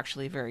grandparents were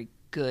actually very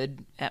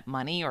good at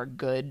money or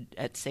good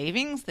at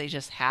savings. They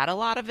just had a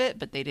lot of it,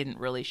 but they didn't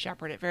really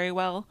shepherd it very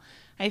well,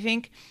 I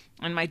think.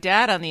 And my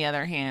dad, on the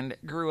other hand,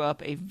 grew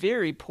up a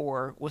very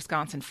poor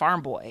Wisconsin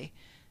farm boy.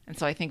 And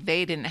so I think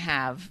they didn't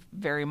have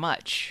very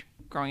much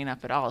growing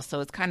up at all. So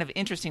it's kind of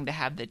interesting to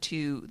have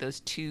those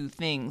two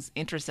things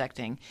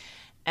intersecting.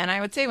 And I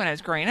would say when I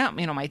was growing up,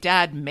 you know, my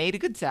dad made a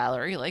good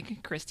salary,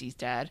 like Christy's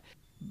dad,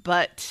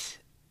 but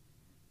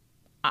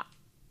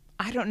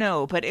I don't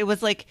know, but it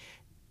was like,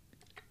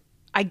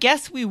 I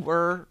guess we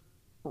were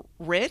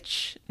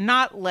rich,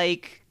 not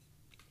like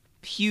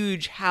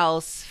huge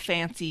house,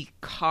 fancy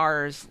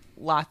cars,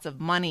 lots of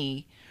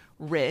money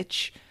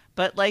rich,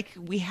 but like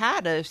we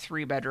had a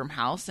 3-bedroom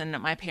house and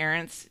my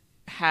parents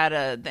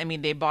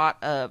they bought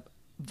a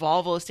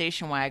Volvo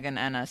station wagon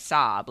and a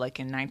Saab like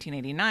in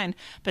 1989,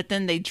 but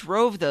then they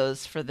drove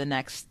those for the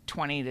next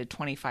 20 to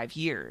 25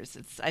 years.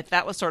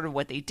 That was sort of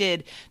what they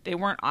did. They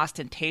weren't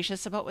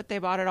ostentatious about what they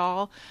bought at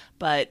all,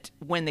 but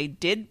when they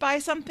did buy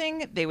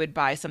something, they would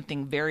buy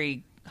something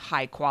very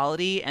high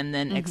quality and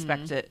then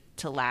expect it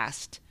to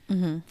last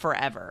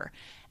forever.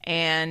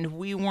 And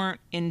we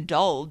weren't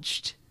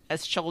indulged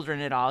as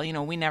children at all. You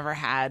know, we never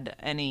had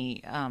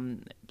any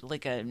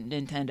like a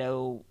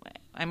Nintendo.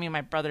 I mean,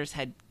 my brothers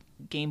had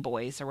Game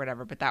Boys or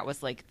whatever, but that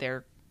was like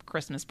their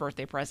Christmas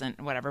birthday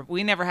present, whatever.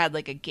 We never had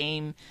like a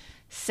game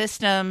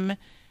system.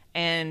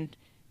 And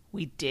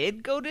we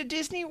did go to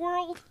Disney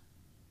World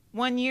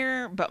one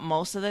year, but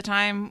most of the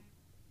time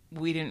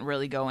we didn't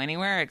really go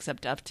anywhere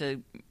except up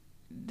to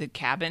the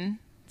cabin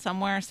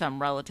somewhere,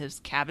 some relative's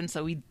cabin.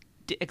 So we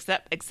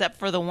except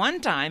for the one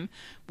time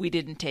we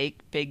didn't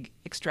take big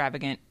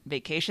extravagant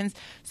vacations.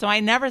 So I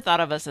never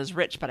thought of us as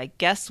rich, but I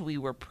guess we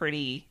were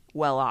pretty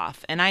well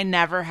off. And I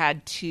never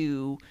had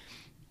to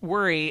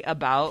worry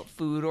about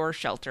food or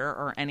shelter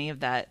or any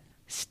of that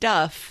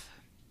stuff.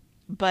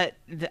 But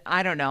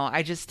I don't know.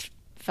 I just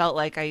felt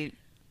like I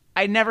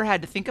never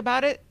had to think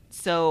about it.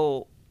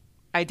 So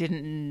I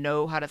didn't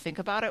know how to think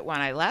about it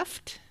when I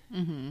left,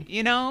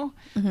 you know,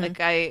 like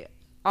I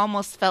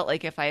almost felt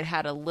like if I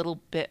had a little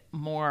bit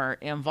more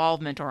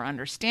involvement or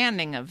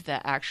understanding of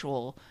the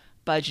actual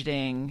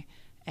budgeting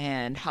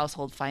and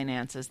household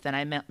finances, then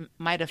I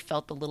might have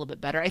felt a little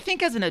bit better. I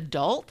think as an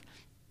adult,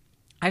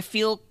 I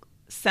feel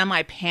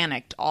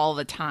semi-panicked all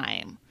the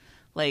time.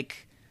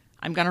 Like,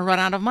 I'm going to run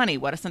out of money.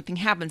 What if something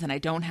happens and I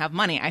don't have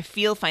money? I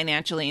feel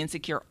financially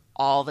insecure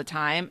all the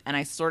time, and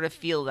I sort of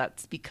feel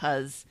that's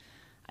because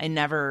I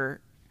never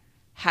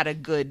had a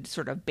good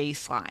sort of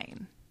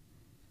baseline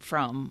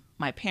from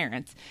my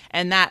parents.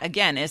 And that,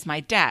 again, is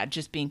my dad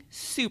just being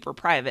super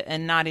private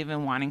and not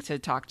even wanting to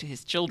talk to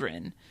his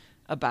children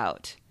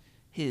about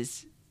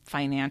his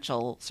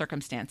financial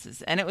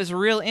circumstances. And it was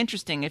real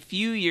interesting. A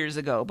few years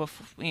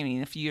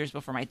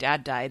before my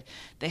dad died,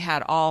 they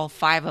had all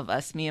 5 of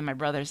us, me and my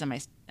brothers and my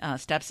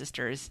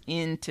stepsisters,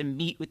 in to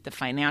meet with the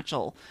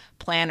financial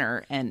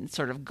planner and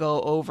sort of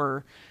go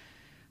over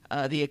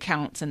the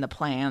accounts and the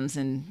plans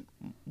and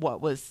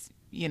what was,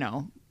 you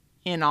know,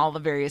 in all the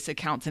various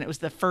accounts. And it was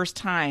the first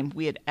time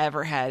we had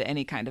ever had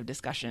any kind of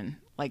discussion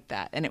like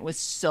that. And it was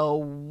so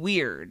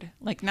weird.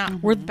 Like,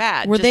 not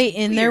bad. Were just they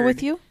in there weird.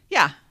 with you?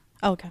 Yeah.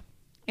 Oh, okay.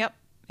 Yep.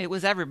 It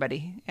was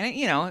everybody. And,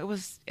 you know, it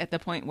was at the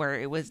point where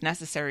it was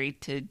necessary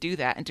to do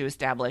that and to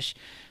establish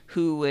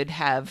who would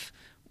have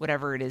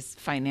whatever it is,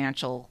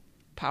 financial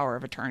power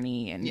of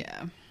attorney, and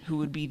who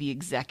would be the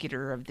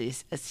executor of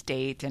this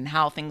estate and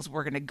how things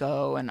were going to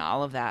go and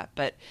all of that.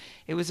 But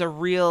it was a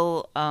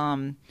real,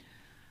 a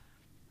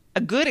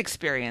good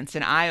experience,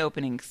 an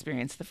eye-opening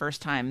experience, the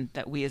first time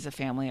that we as a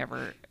family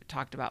ever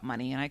talked about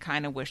money. And I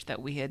kind of wish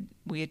that we had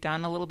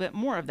done a little bit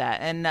more of that.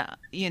 And,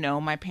 you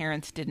know, my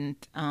parents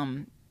didn't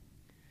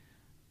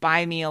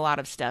buy me a lot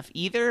of stuff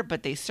either,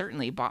 but they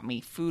certainly bought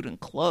me food and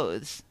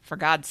clothes. For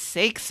God's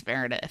sakes,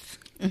 Meredith.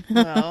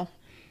 Well,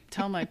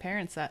 tell my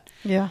parents that.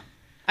 Yeah.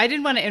 I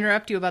didn't want to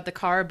interrupt you about the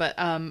car, but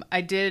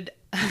I did.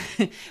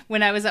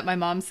 When I was at my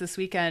mom's this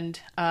weekend,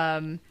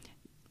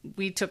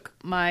 we took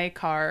my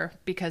car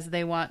because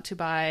they want to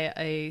buy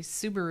a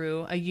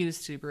Subaru, a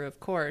used Subaru, of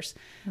course,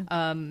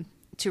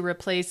 to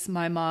replace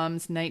my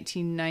mom's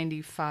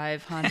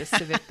 1995 Honda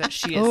Civic that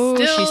she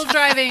is still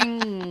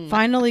driving.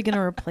 Finally going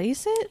to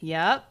replace it?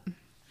 Yep.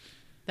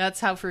 That's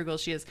how frugal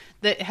she is.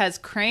 That has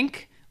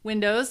crank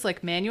windows,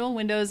 like manual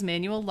windows,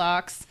 manual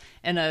locks,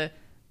 and a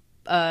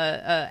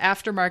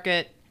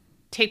aftermarket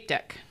tape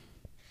deck.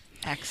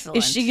 Excellent.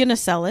 Is she going to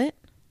sell it?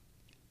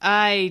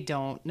 I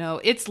don't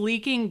know. It's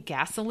leaking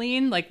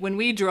gasoline. Like when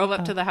we drove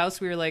up to the house,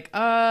 we were like,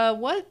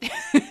 what?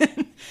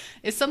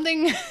 Is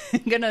something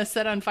going to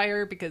set on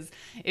fire? Because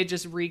it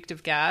just reeked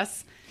of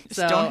gas.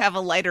 Just don't have a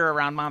lighter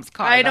around Mom's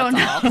car. I don't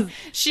know.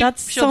 That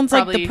sounds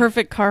like the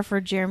perfect car for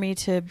Jeremy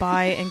to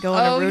buy and go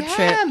on a road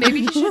trip.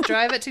 Maybe he should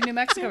drive it to New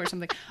Mexico or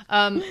something.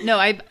 No,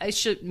 I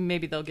should.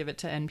 Maybe they'll give it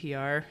to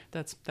NPR.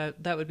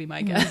 That would be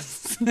my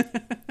guess.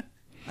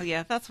 Oh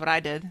yeah, that's what I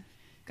did.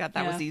 God,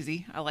 that was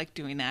easy. I like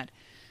doing that.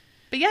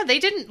 But yeah, they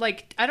didn't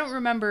I don't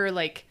remember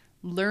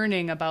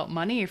learning about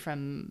money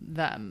from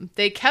them.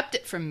 They kept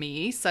it from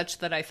me such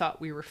that I thought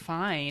we were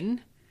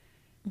fine,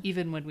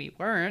 even when we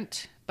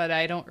weren't. But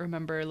I don't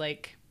remember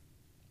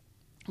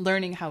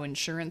learning how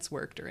insurance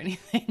worked or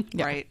anything.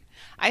 Yeah. Right.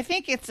 I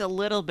think it's a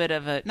little bit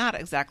of not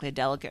exactly a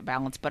delicate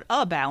balance, but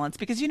a balance,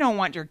 because you don't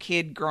want your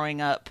kid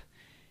growing up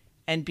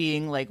and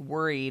being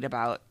worried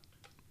about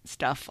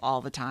stuff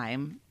all the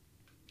time,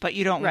 but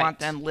you don't want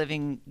them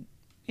living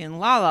in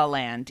La La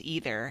Land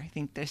either. I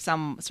think there's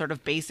some sort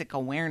of basic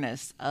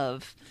awareness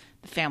of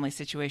the family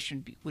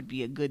situation would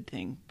be a good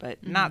thing,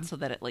 but not so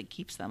that it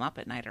keeps them up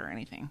at night or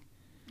anything.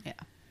 Yeah.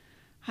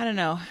 I don't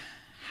know.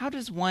 How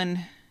does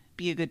one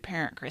be a good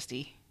parent,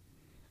 Christy?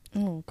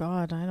 Oh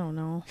God, I don't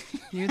know.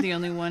 You're the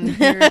only one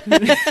here.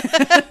 Yeah,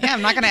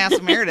 I'm not going to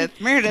ask Meredith.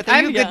 Meredith,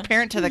 are you a good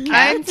parent to the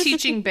cat? I'm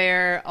teaching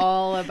Bear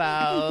all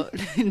about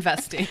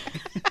investing.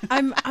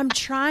 I'm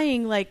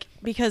trying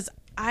because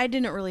I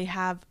didn't really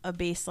have a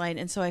baseline,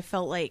 and so I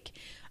felt like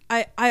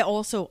I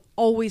also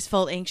always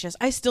felt anxious.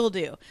 I still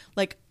do.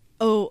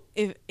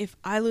 If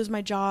I lose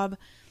my job,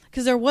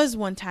 because there was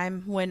one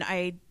time when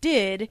I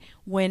did,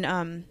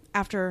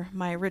 after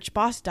my rich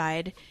boss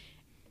died,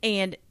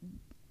 and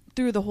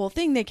through the whole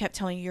thing they kept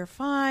telling you you're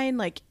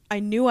fine. I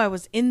knew I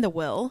was in the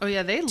will. Oh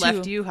yeah, they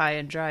left you high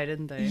and dry,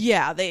 didn't they?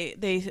 Yeah,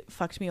 they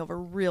fucked me over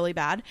really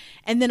bad,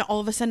 and then all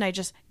of a sudden I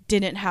just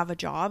didn't have a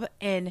job,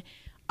 and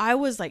I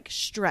was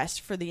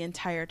stressed for the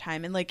entire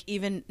time. And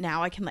even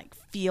now I can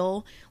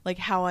feel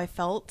how I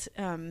felt,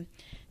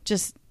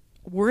 just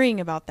worrying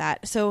about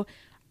that. So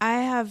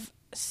I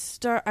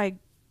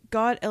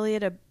got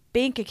Elliot a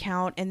bank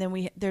account, and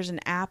then there's an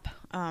app,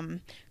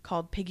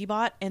 called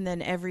Piggybot. And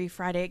then every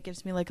Friday it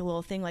gives me a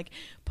little thing,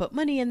 put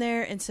money in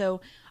there. And so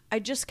I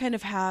just kind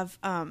of have,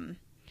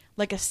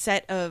 a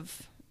set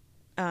of,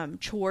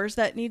 chores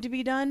that need to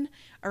be done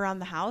around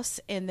the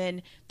house. And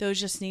then those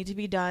just need to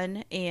be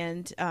done.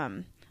 And,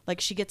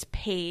 she gets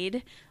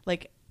paid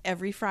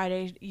every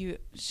Friday.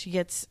 She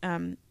gets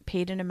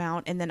paid an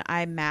amount, and then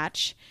I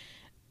match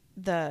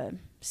the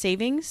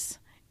savings,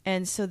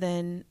 and so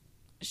then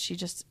she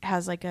just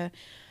has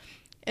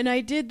and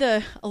I did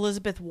the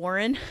Elizabeth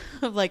Warren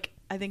of I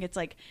think it's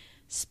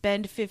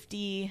spend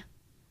 50,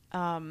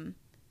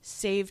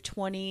 save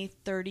 20,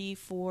 30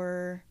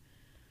 for.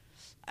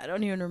 I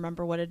don't even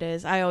remember what it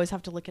is. I always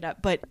have to look it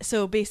up. But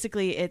so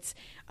basically, it's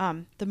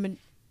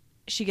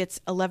she gets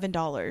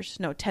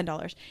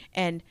 $10,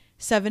 and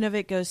 7 of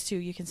it goes to,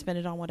 you can spend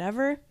it on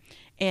whatever,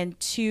 and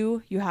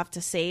 2 you have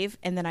to save,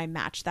 and then I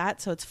match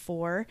that, so it's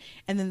 4,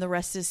 and then the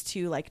rest is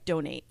to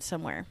donate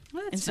somewhere.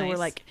 Well, and so nice.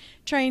 we're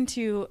trying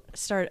to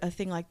start a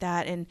thing like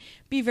that and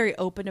be very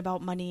open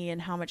about money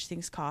and how much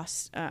things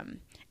cost, and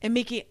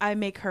I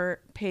make her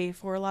pay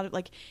for a lot of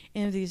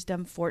any of these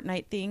dumb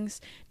Fortnite things.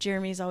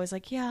 Jeremy's always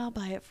yeah, I'll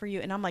buy it for you,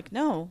 and I'm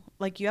no,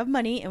 you have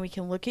money, and we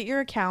can look at your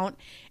account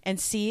and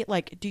see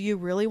do you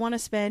really want to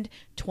spend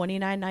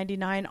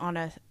 $29.99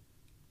 on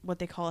what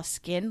they call a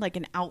skin,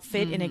 an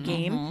outfit in a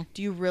game?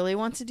 Do you really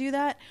want to do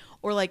that?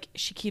 Or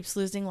she keeps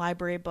losing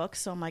library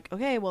books, so I'm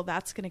okay, well,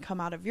 that's going to come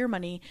out of your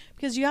money,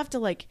 because you have to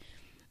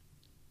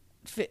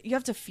you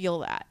have to feel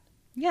that.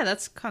 Yeah,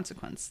 that's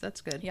consequence. That's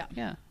good.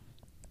 Yeah.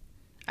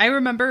 I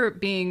remember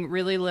being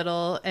really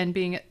little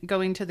and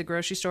going to the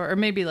grocery store, or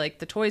maybe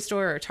the toy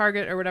store or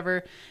Target or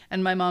whatever,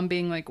 and my mom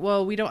being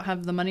well, we don't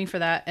have the money for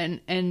that,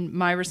 and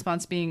my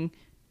response being,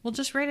 well,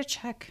 just write a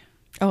check.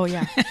 Oh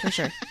yeah, for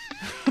sure.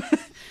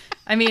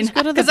 I mean,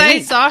 because I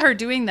saw her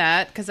doing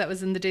that, because that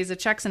was in the days of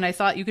checks, and I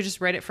thought you could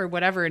just write it for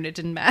whatever and it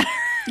didn't matter.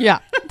 Yeah,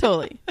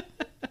 totally.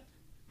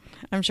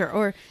 I'm sure.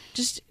 Or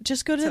just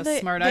go to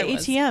the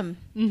ATM.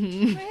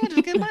 Mm-hmm. I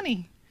had good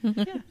money.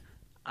 Yeah.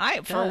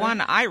 For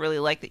one, I really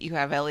like that you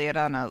have Elliot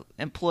on a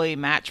employee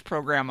match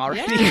program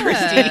already,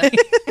 Christy.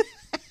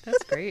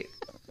 That's great.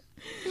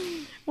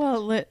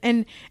 Well,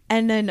 and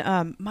And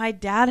then my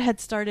dad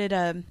had started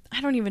I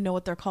don't even know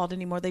what they're called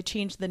anymore. They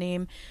changed the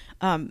name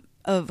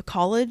of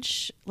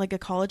college, like a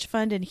college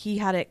fund, and he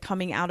had it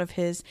coming out of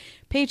his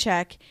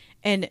paycheck.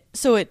 And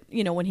so it,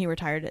 when he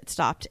retired, it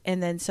stopped.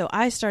 And then so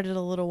I started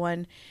a little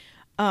one.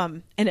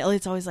 And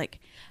it's always like,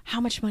 how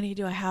much money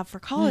do I have for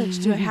college?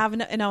 Do I have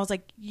enough? And I was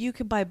like, you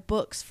could buy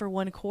books for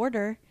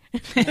 $1.25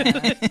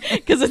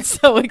 because it's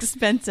so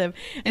expensive.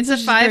 It's a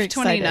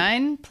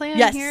 $5.29 plan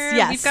yes, here.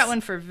 Yes. We've got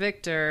one for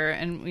Victor,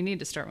 and we need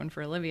to start one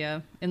for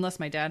Olivia, unless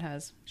my dad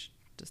has. We should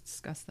just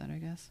discuss that, I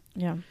guess.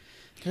 Yeah.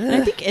 And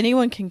I think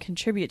anyone can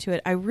contribute to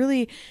it. I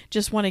really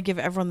just want to give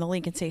everyone the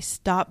link and say,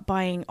 stop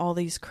buying all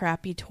these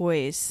crappy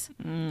toys.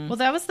 Well,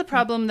 that was the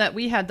problem that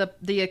we had.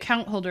 The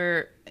account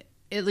holder,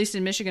 at least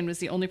in Michigan, was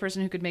the only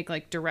person who could make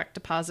like direct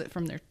deposit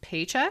from their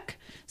paycheck.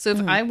 So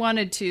if I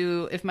wanted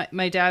to, if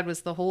my dad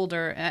was the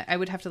holder, I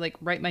would have to like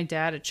write my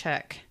dad a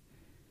check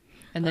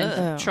and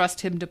then trust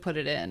him to put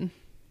it in,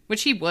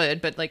 which he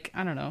would. But like,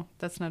 I don't know.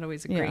 That's not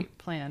always a great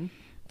plan.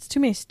 It's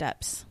too many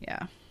steps.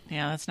 Yeah.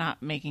 Yeah, that's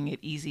not making it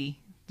easy.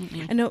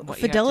 I know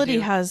Fidelity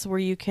has where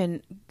you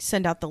can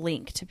send out the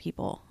link to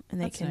people and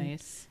they can.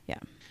 Nice. Yeah.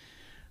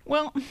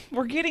 Well,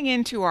 we're getting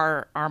into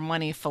our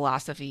money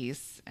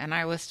philosophies, and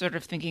I was sort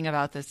of thinking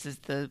about this as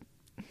the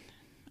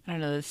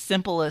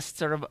simplest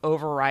sort of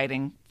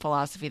overriding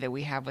philosophy that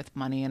we have with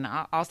money, and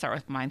I'll start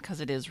with mine because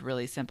it is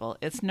really simple.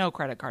 It's no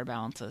credit card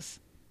balances.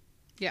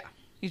 Yeah.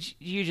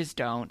 You just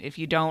don't. If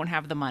you don't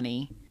have the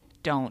money,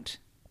 don't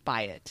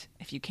buy it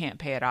if you can't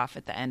pay it off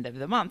at the end of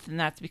the month. And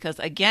that's because,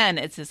 again,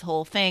 it's this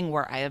whole thing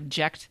where I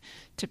object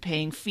to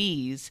paying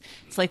fees.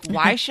 It's like,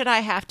 why should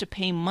I have to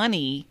pay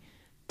money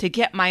to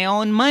get my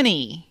own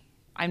money?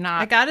 I'm not.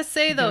 I gotta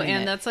say though,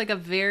 Anne, that's like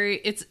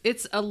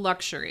it's a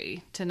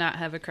luxury to not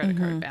have a credit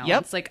card balance.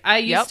 Yep. Like I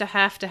used to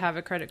have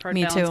a credit card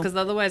balance because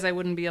otherwise I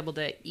wouldn't be able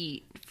to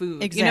eat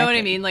food. Exactly. You know what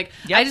I mean? Like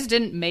I just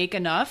didn't make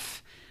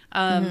enough.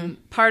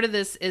 Part of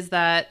this is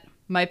that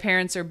my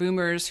parents are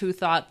boomers who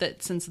thought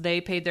that since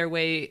they paid their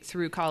way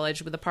through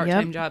college with a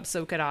part-time job,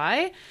 so could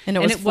I. And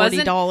it was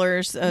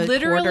 $40 a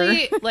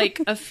literally quarter.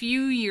 like a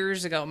few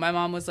years ago, my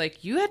mom was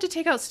like, "You had to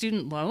take out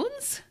student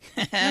loans?"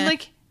 And I'm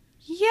like,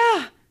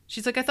 "Yeah."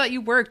 She's like, "I thought you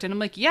worked." And I'm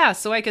like, "Yeah,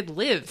 so I could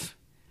live."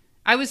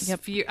 I was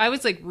I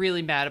was like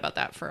really mad about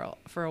that for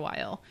a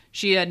while.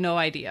 She had no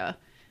idea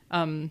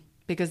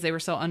because they were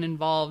so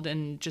uninvolved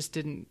and just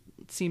didn't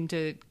seem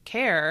to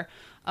care.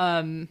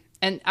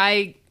 And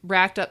I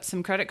racked up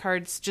some credit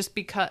cards just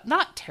because,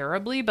 not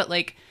terribly, but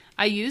like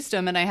I used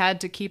them and I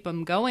had to keep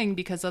them going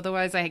because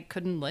otherwise I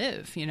couldn't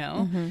live, you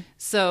know?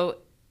 So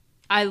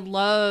I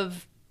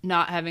love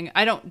not having,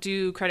 I don't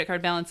do credit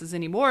card balances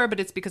anymore, but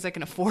it's because I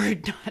can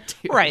afford not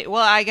to. Right.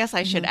 Well, I guess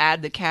I should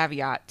add the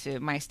caveat to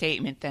my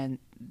statement then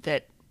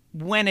that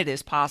when it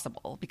is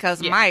possible,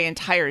 because my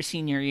entire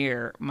senior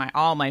year,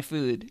 all my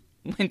food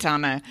went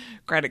on a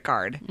credit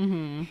card.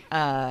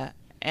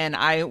 And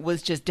I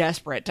was just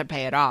desperate to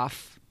pay it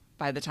off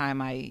by the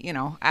time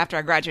after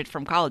I graduated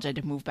from college, I had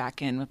to move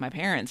back in with my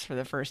parents for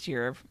the first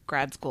year of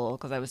grad school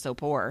because I was so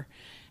poor.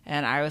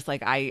 And I was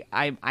like,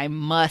 I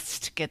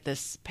must get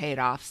this paid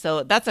off.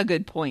 So that's a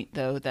good point,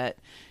 though, that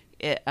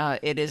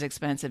it is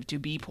expensive to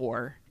be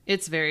poor.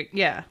 It's very,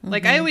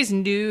 Like I always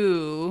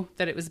knew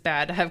that it was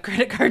bad to have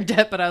credit card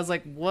debt, but I was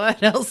like,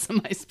 what else am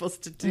I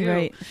supposed to do?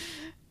 Right.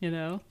 You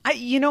know?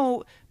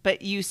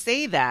 But you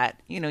say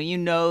that,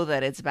 that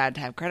it's bad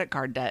to have credit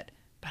card debt,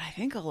 but I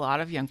think a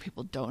lot of young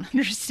people don't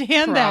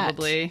understand that.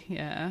 Probably,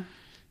 yeah.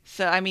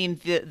 So, I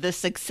mean, the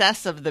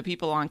success of the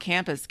people on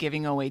campus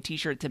giving away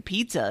T-shirts and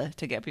pizza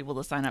to get people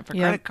to sign up for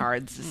credit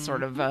cards is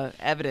sort of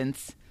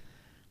evidence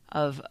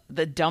of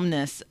the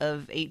dumbness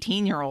of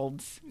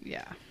 18-year-olds.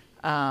 Yeah.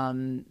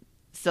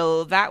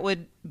 So that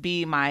would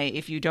be my,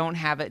 if you don't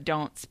have it,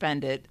 don't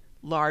spend it,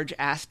 large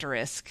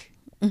asterisk.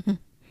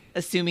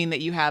 Assuming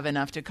that you have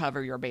enough to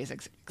cover your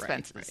basic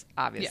expenses,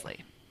 obviously.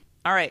 Yeah.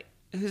 All right.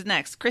 Who's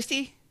next?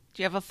 Christy,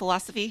 do you have a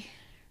philosophy?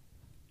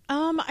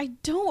 I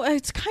don't.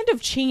 It's kind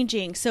of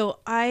changing. So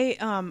I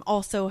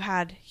also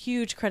had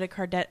huge credit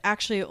card debt.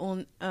 Actually,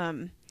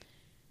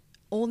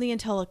 only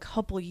until a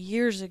couple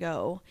years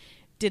ago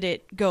did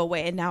it go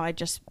away, and now I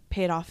just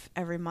pay it off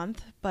every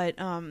month. But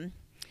and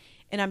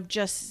I'm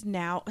just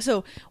now.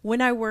 So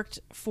when I worked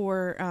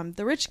for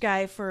the rich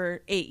guy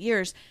for 8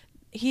 years,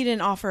 he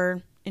didn't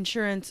offer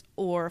insurance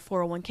or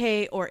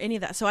 401k or any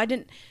of that. So I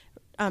didn't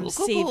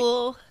save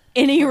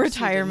any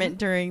retirement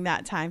during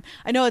that time.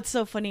 I know it's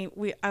so funny.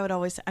 I would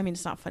always, I mean,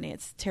 it's not funny.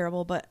 It's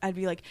terrible, but I'd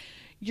be like,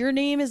 your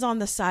name is on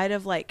the side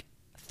of like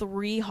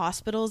 3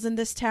 hospitals in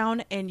this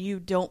town and you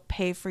don't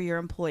pay for your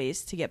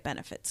employees to get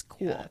benefits.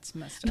 Cool. Yeah, that's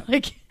messed up.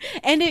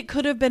 And it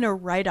could have been a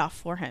write-off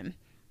for him,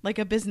 like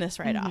a business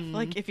write-off,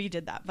 like if he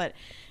did that, but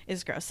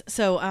it's gross.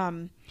 So,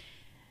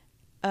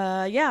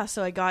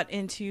 so I got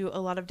into a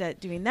lot of debt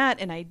doing that,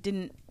 and I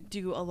didn't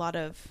do a lot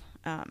of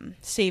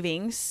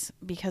savings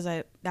because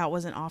that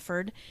wasn't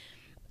offered.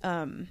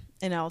 And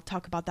I'll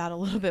talk about that a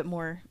little bit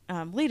more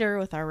later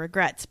with our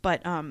regrets.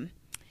 But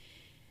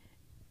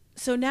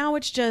so now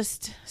it's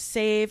just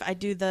save. I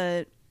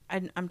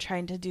I'm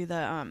trying to do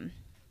the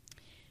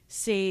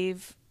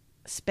save,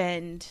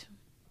 spend,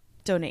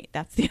 donate.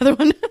 That's the other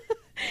one.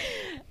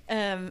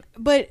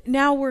 But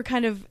now we're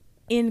kind of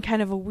in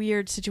kind of a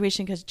weird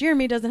situation because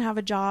Jeremy doesn't have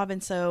a job,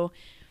 and so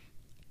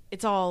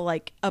it's all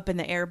like up in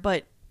the air.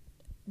 But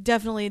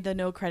definitely the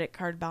no credit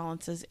card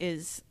balances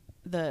is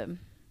the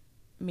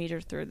major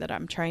third that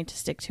I'm trying to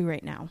stick to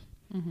right now.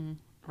 Mm-hmm.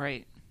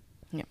 Right.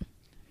 Yeah.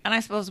 And I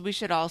suppose we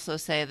should also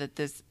say that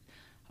this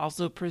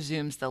also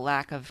presumes the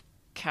lack of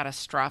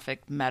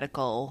catastrophic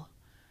medical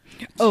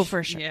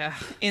for sure. Yeah.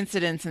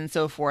 incidents and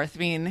so forth. I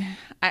mean,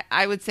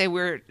 I would say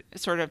we're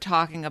sort of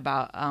talking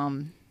about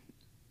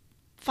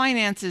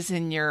finances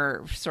in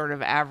your sort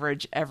of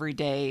average,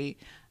 everyday,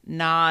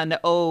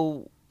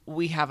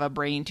 we have a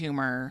brain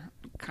tumor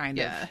kind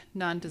of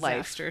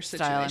non-disaster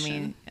lifestyle. situation. I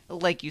mean,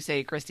 like you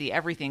say, Christy,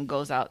 everything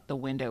goes out the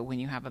window when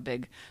you have a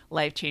big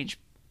life change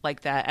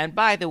like that. And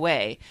by the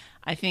way,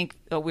 I think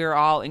that we're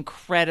all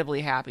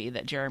incredibly happy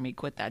that Jeremy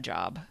quit that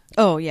job.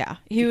 Oh yeah,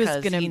 he was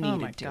because gonna. he needed oh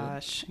my to.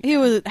 gosh. He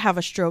would have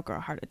a stroke or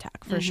a heart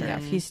attack for sure Mhm.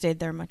 if he stayed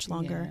there much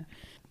longer.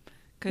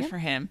 Good Yeah. for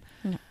him.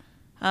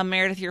 Yeah.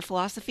 Meredith, your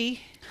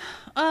philosophy?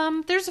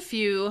 There's a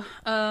few.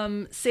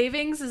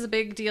 Savings is a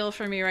big deal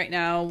for me right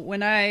now.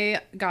 When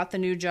I got the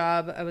new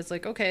job, I was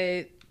like,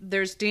 okay,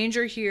 there's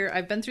danger here.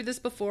 I've been through this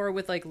before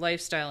with like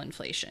lifestyle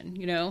inflation.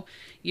 You know,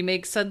 you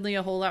make suddenly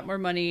a whole lot more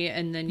money,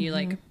 and then you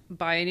like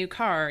buy a new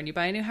car and you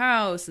buy a new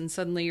house, and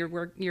suddenly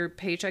you're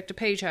paycheck to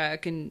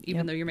paycheck, and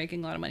even though you're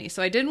making a lot of money,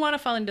 so I didn't want to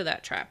fall into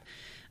that trap.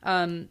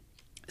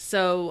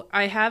 So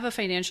I have a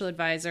financial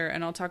advisor,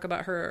 and I'll talk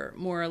about her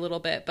more a little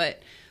bit,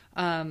 but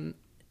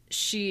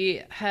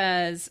she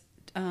has.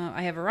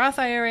 I have a Roth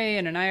IRA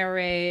and an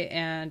IRA,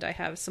 and I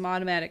have some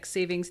automatic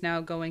savings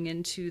now going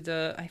into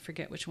I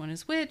forget which one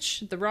is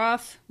which, the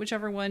Roth,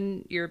 whichever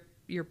one your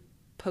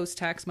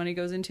post-tax money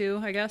goes into,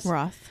 I guess.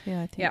 Roth,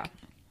 yeah, I think.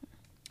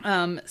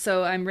 Yeah.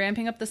 So I'm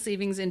ramping up the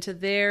savings into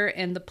there,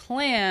 and the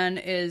plan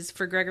is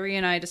for Gregory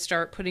and I to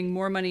start putting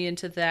more money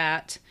into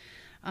that,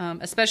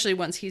 especially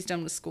once he's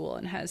done with school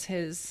and has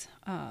his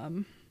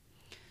or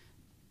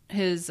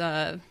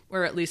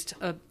at least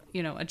a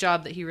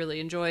job that he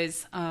really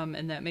enjoys,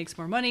 and that makes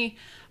more money,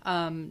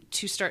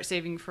 to start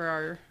saving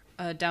for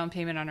our down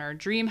payment on our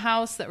dream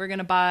house that we're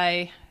going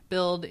to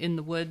build in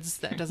the woods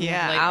that doesn't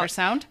have light or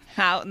sound.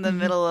 Out in the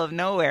middle of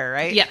nowhere,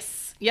 right?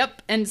 Yes.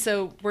 Yep. And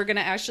so we're going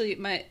to actually,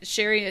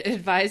 Sherry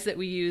advised that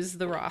we use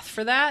the Roth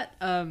for that,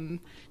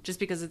 just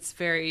because it's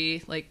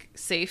very like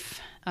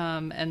safe,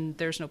 and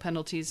there's no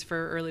penalties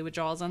for early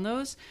withdrawals on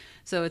those.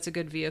 So it's a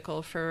good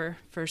vehicle for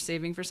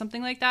saving for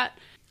something like that.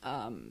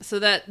 So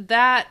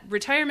that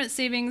retirement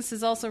savings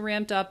is also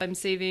ramped up. I'm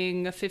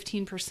saving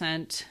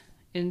 15%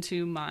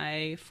 into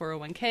my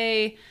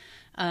 401k.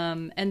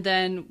 And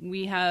then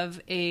we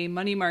have a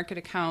money market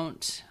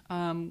account,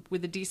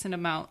 with a decent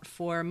amount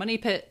for money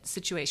pit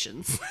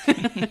situations.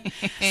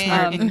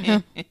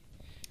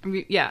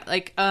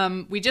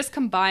 We just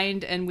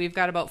combined, and we've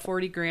got about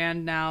 40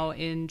 grand now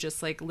in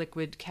just like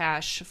liquid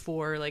cash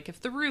for like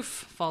if the roof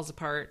falls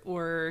apart,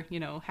 or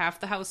half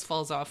the house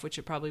falls off, which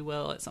it probably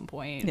will at some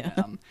point.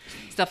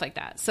 Stuff like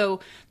that. So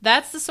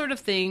that's the sort of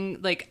thing.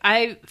 Like,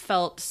 I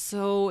felt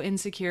so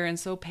insecure and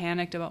so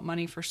panicked about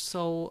money for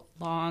so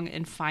long,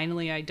 and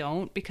finally I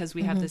don't, because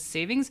we have this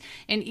savings.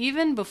 And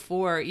even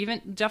before,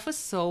 Jeff was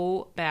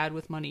so bad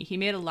with money. He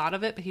made a lot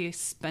of it, but he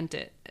spent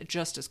it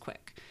just as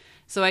quick.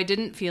 So I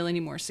didn't feel any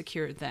more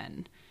secure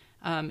then,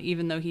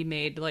 even though he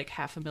made like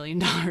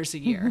 $500,000 a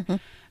year.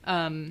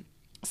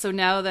 So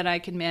now that I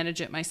can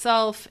manage it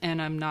myself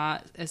and I'm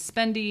not as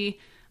spendy,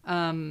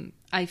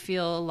 I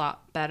feel a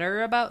lot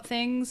better about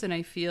things. And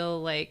I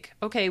feel like,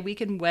 okay, we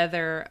can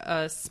weather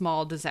a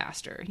small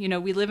disaster.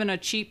 We live in a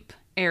cheap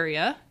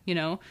area,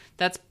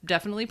 that's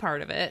definitely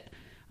part of it.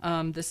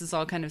 This is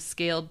all kind of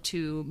scaled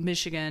to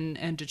Michigan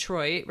and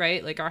Detroit,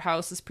 right? Like, our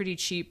house is pretty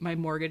cheap. My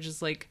mortgage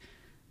is like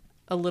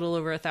a little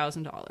over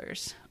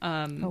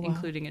 $1,000,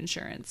 including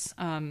insurance.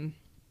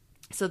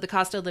 So the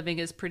cost of living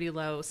is pretty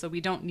low. So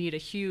we don't need a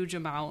huge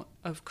amount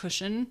of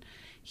cushion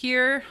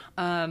here.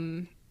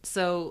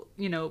 So,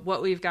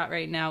 what we've got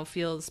right now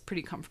feels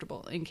pretty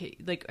comfortable in case,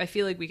 like, I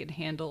feel like we can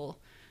handle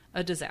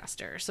a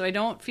disaster. So I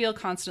don't feel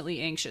constantly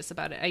anxious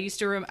about it.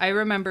 I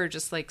remember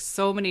just like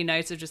so many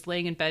nights of just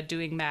laying in bed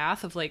doing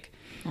math of like,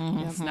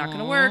 it's not going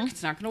to work.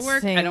 It's not going to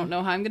work. Same. I don't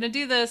know how I'm going to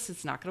do this.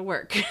 It's not going to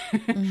work.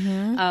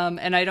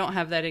 And I don't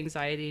have that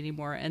anxiety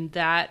anymore. And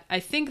that,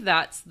 I think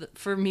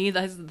for me,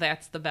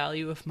 that's the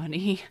value of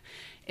money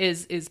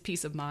is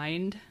peace of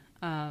mind.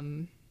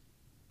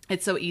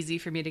 It's so easy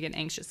for me to get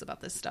anxious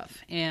about this stuff,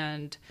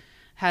 and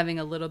having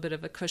a little bit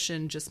of a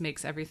cushion just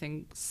makes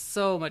everything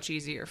so much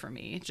easier for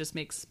me. It just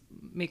makes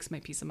my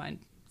peace of mind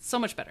so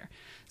much better.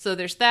 So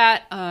there's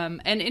that.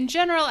 And in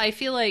general, I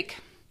feel like,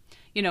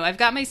 I've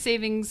got my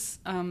savings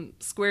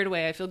squared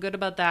away. I feel good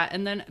about that.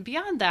 And then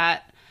beyond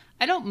that,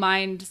 I don't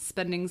mind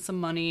spending some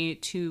money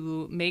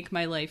to make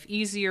my life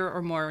easier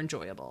or more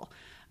enjoyable.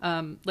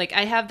 Like,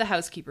 I have the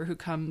housekeeper who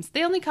comes.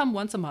 They only come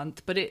once a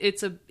month, but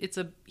it's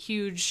a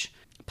huge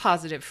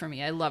positive for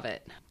me. I love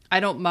it. I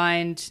don't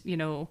mind,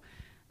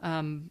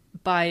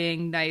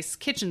 buying nice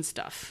kitchen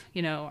stuff.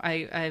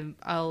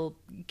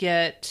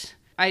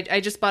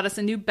 I just bought us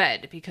a new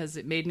bed because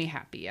it made me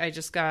happy. I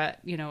just got,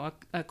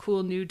 a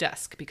cool new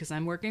desk because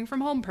I'm working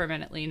from home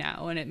permanently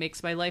now, and it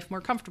makes my life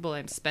more comfortable.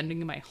 I'm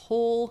spending my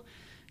whole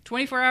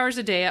 24 hours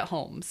a day at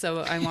home. So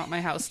I want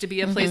my house to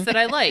be a place that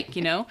I like,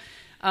 So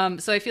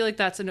I feel like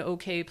that's an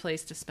okay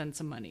place to spend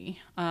some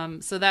money.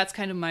 So that's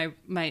kind of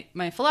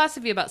my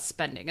philosophy about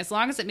spending. As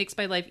long as it makes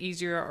my life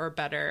easier or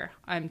better,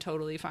 I'm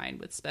totally fine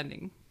with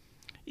spending.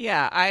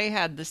 Yeah, I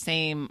had the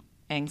same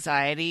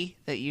anxiety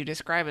that you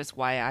describe as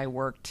why I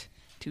worked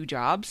 2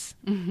 jobs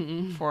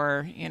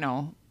for,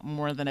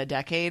 more than a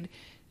decade.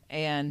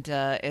 And,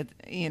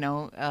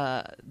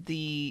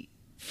 the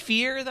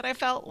fear that I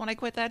felt when I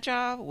quit that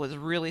job was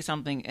really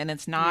something. And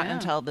it's not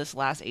until this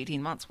last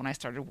 18 months when I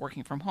started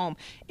working from home.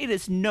 It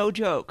is no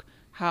joke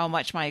how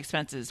much my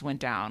expenses went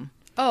down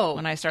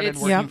when I started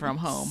working from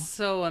home.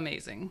 So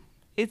amazing.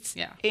 It's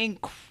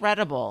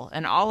incredible.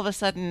 And all of a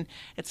sudden,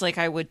 it's like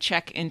I would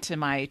check into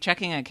my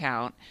checking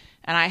account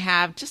and I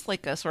have just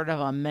like a sort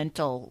of a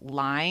mental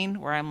line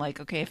where I'm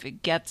like, okay, if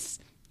it gets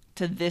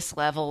to this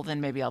level,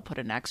 then maybe I'll put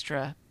an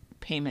extra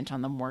payment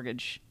on the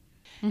mortgage.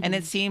 And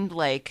it seemed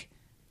like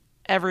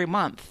every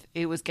month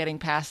it was getting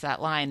past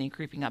that line and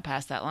creeping up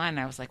past that line. And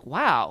I was like,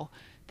 wow,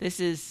 this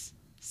is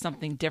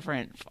something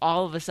different.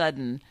 All of a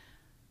sudden,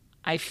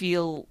 I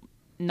feel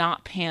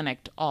not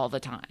panicked all the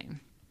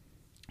time.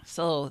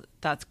 So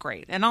that's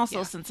great. And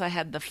also, since I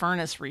had the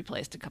furnace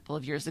replaced a couple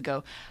of years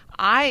ago,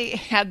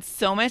 I had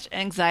so much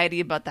anxiety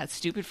about that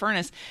stupid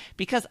furnace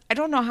because I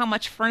don't know how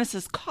much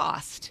furnaces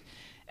cost.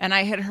 And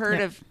I had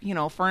heard of,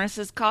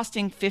 furnaces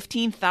costing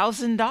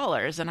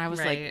 $15,000. And I was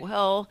like,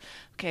 well,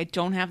 okay, I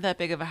don't have that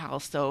big of a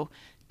house. So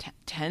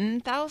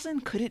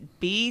 $10,000? Could it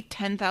be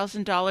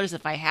 $10,000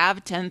 if I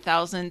have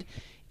 $10,000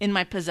 in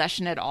my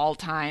possession at all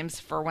times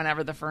for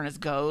whenever the furnace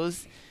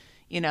goes?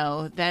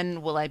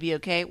 Then will I be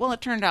okay? Well,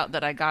 it turned out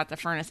that I got the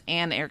furnace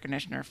and the air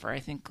conditioner for, I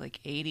think, like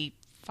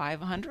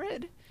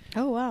 $8,500.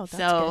 Oh, wow.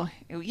 That's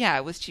good.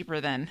 It was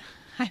cheaper than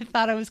I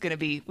thought it was going to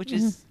be, which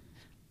is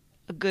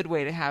a good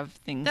way to have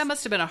things. That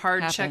must have been a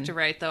hard happen. Check to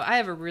write, though. I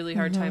have a really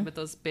hard time with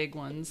those big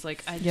ones.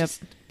 Like,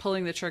 just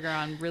pulling the trigger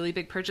on really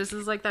big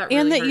purchases like that.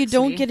 And really that you hurts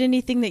don't me. get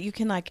anything that you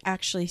can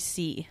actually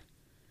see.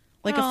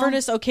 Like a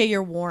furnace, okay,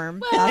 you're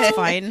warm. That's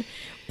fine.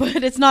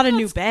 But it's not a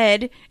new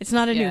bed. It's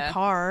not a new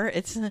car.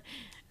 It's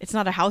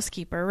not a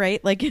housekeeper,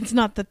 right? Like, it's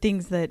not the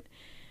things that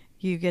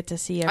you get to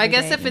see every I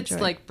guess day if it's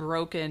like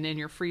broken and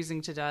you're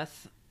freezing to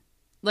death.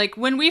 Like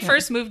when we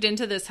first moved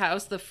into this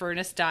house, the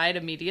furnace died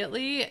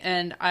immediately,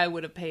 and I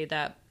would have paid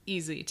that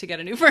easy to get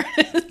a new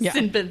furnace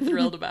and been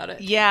thrilled about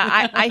it.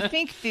 Yeah, I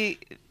think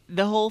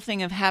the whole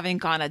thing of having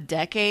gone a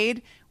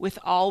decade with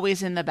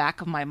always in the back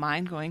of my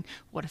mind going,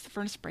 what if the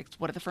furnace breaks?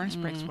 What if the furnace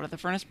breaks? What if the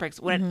furnace breaks?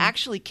 When it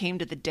actually came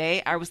to the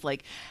day, I was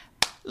like,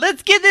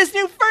 let's get this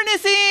new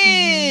furnace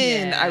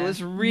in. Yeah. I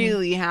was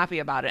really happy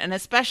about it. And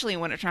especially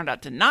when it turned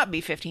out to not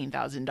be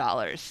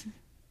 $15,000.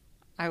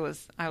 I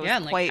was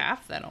and quite like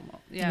half that almost.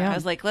 Yeah. I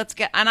was like, let's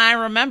get, and I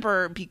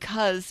remember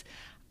because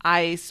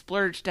I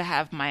splurged to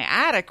have my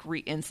attic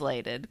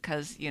re-insulated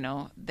because,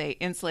 they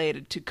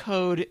insulated to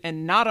code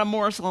and not a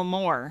morsel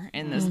more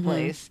in this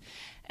place.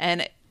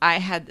 And I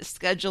had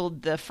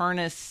scheduled the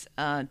furnace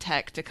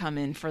tech to come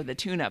in for the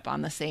tune-up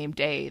on the same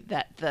day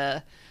that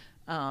the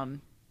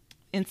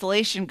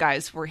insulation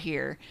guys were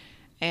here.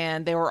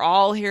 And they were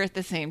all here at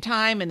the same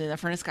time. And then the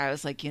furnace guy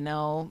was like,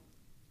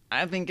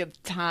 I think it's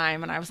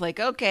time. And I was like,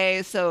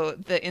 okay. So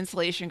the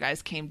insulation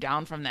guys came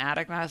down from the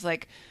attic and I was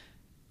like,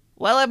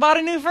 well, I bought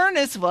a new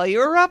furnace while you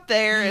were up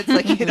there. It's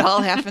like it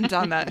all happened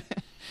on that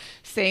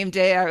same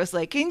day. I was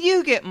like, and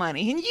you get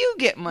money, and you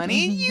get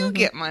money, and you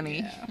get money.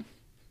 Yeah.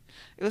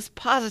 It was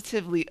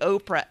positively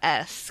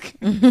Oprah-esque.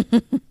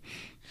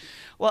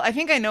 Well, I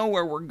think I know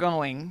where we're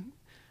going.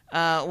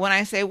 When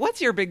I say, what's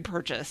your big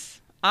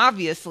purchase?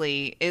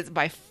 Obviously, it's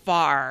by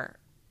far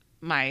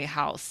my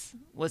house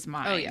was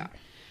mine. Oh, yeah.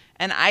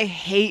 And I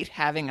hate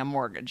having a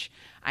mortgage.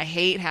 I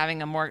hate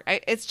having a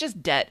mortgage. It's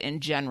just debt in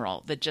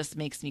general that just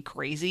makes me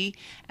crazy.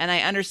 And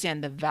I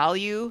understand the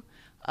value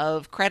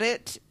of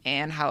credit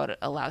and how it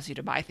allows you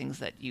to buy things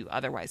that you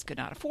otherwise could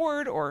not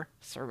afford or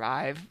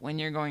survive when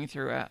you're going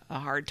through a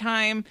hard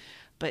time.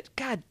 But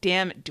God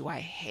damn it, do I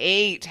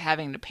hate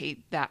having to pay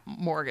that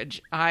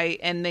mortgage.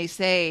 And they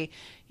say,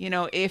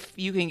 if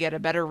you can get a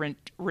better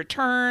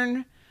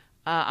return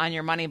on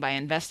your money by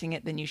investing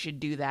it, then you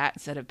should do that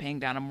instead of paying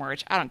down a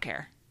mortgage. I don't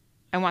care.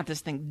 I want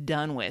this thing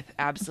done with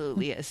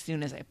absolutely as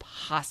soon as I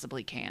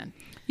possibly can.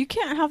 You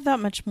can't have that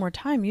much more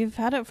time. You've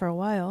had it for a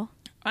while.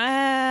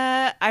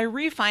 I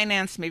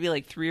refinanced maybe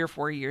like 3 or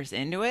 4 years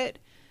into it.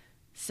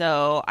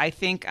 So I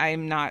think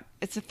I'm not,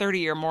 it's a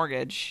 30-year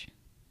mortgage.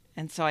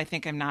 And so I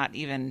think I'm not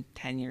even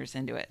 10 years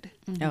into it.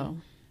 Oh.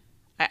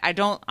 I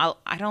don't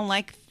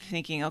like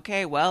thinking,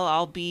 okay, well,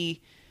 I'll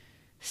be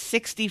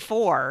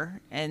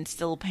 64 and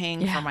still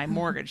paying for my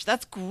mortgage.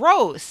 That's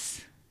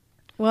gross.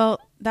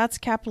 Well, that's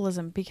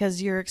capitalism,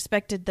 because you're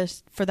expected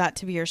for that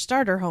to be your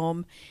starter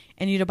home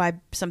and you to buy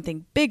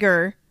something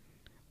bigger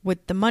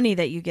with the money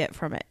that you get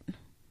from it.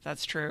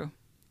 That's true.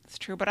 That's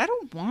true. But I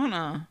don't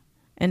wanna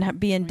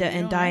Be in debt you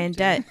and don't die have in to.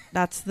 debt.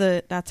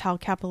 That's how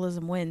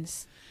capitalism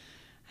wins.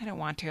 I don't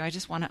want to. I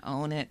just want to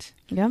own it.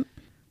 Yep.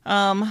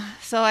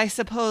 So I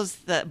suppose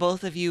that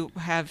both of you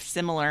have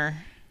similar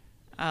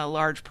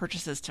large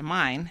purchases to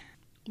mine.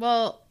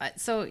 Well,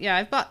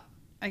 I've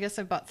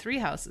bought 3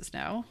 houses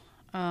now.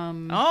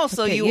 Oh,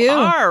 so Look at you you.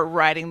 are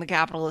riding the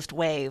capitalist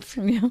wave.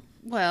 Yeah.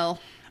 Well,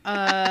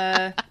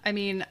 I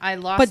mean, I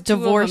lost But 2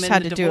 divorce of them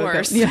had in to the do it.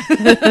 divorce.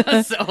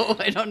 Yeah. So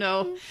I don't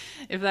know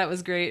if that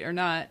was great or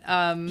not.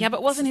 Yeah,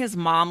 but wasn't his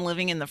mom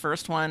living in the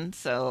first one?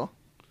 So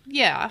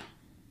Yeah,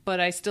 but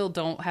I still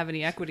don't have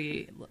any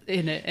equity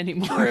in it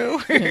anymore.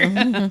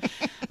 So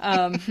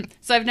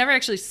I've never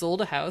actually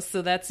sold a house,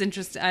 so that's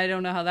interesting. I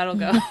don't know how that'll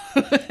go.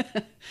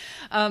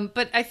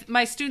 But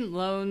my student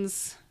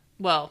loans,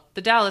 well,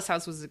 the Dallas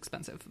house was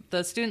expensive.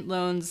 The student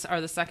loans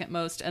are the second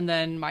most, and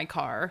then my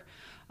car.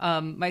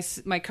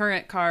 My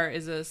current car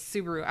is a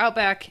Subaru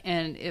Outback,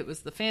 and it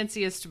was the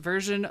fanciest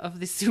version of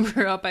the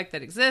Subaru Outback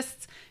that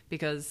exists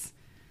because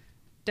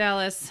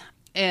Dallas.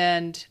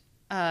 And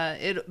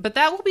but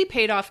that will be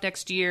paid off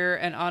next year,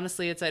 and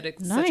honestly, it's at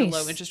such a Nice.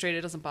 low interest rate,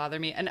 it doesn't bother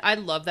me. And I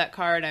love that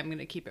car, and I'm going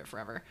to keep it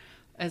forever.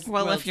 As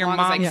well, if as your long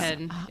as I mom's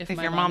can, if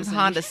my your mom mom's is in-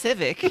 Honda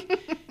Civic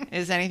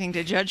is anything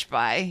to judge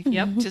by,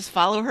 Yep. just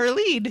follow her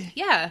lead.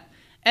 Yeah.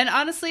 And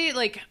honestly,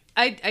 like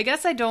I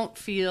guess I don't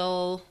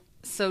feel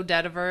so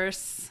debt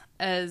averse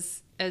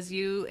as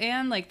you,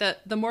 Anne. Like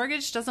the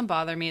mortgage doesn't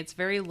bother me. It's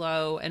very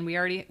low, and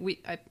I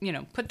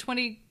put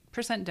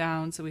 20%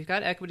 down, so we've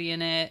got equity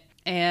in it.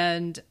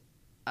 And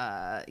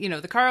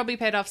the car will be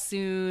paid off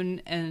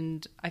soon,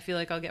 and I feel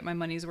like I'll get my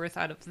money's worth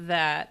out of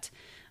that.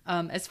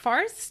 As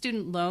far as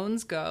student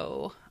loans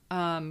go,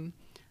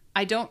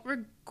 I don't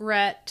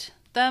regret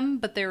them,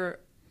 but they're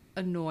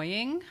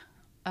annoying.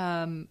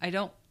 I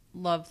don't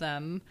love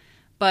them,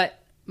 but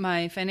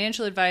my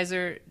financial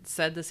advisor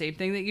said the same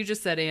thing that you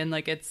just said, Anne.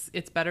 Like it's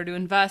better to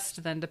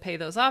invest than to pay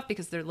those off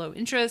because they're low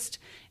interest.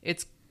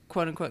 It's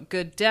quote unquote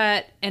good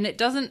debt, and it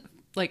doesn't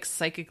like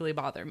psychically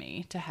bother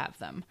me to have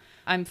them.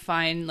 I'm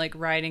fine like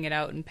riding it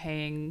out and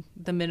paying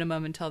the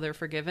minimum until they're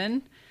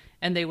forgiven,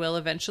 and they will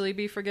eventually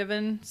be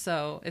forgiven.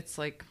 So it's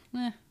like,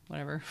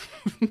 whatever.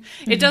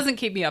 It doesn't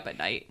keep me up at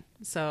night,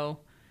 so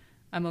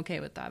I'm okay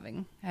with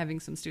having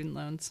some student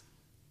loans.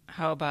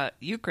 How about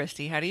you,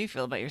 Christy? How do you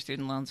feel about your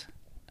student loans?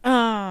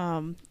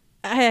 They're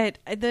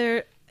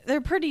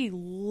pretty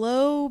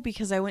low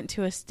because I went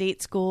to a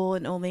state school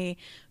and only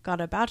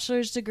got a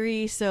bachelor's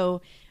degree,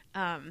 so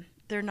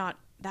they're not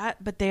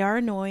that, but they are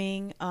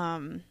annoying,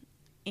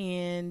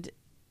 and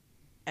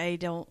I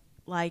don't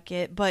like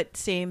it. But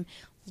same,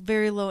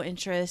 very low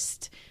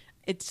interest.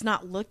 It's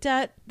not looked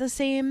at the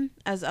same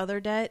as other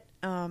debt.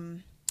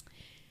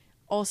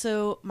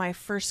 Also, my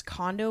first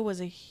condo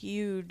was a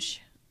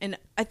huge, and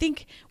I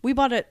think we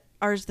bought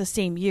ours the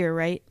same year,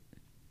 right?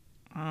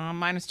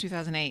 Mine was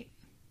 2008.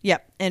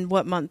 Yep. And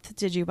what month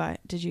did you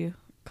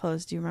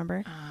close? Do you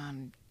remember?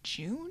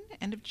 June,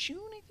 end of June,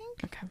 I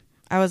think. Okay.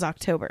 I was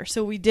October.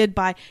 So we did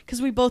buy,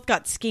 because we both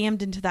got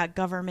scammed into that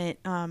government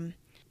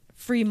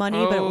free money,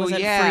 but it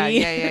wasn't free.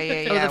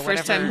 Yeah. The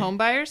first time home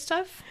buyer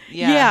stuff.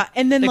 Yeah.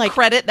 And then the like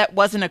credit that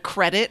wasn't a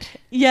credit.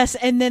 yes,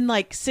 and then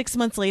like 6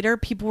 months later,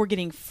 people were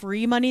getting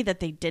free money that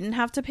they didn't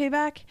have to pay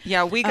back.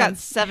 Yeah, we got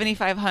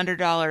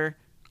 $7,500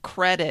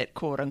 credit,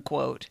 quote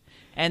unquote,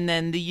 and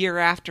then the year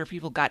after,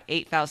 people got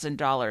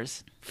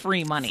 $8,000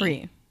 free money.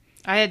 Free.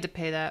 I had to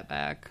pay that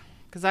back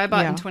because I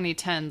bought Yeah. in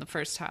 2010 the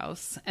first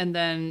house, and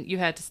then you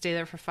had to stay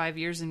there for 5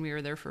 years, and we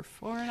were there for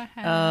 4.5.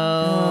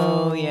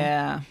 Oh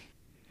yeah.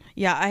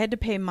 Yeah, I had to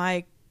pay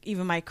my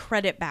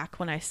credit back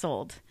when I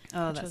sold.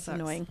 Oh, which that was sucks.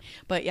 annoying.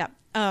 But yeah.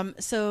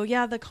 So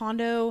yeah, the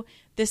condo,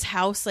 this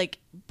house, like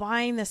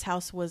buying this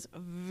house was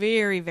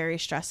very, very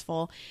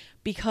stressful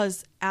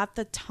because at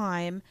the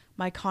time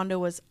my condo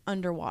was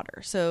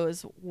underwater. So it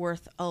was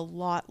worth a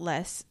lot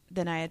less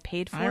than I had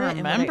paid for I it and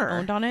what remember. I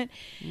owned on it.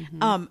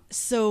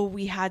 So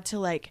we had to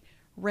like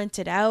rent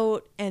it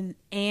out, and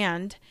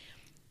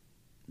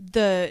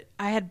I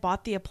had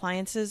bought the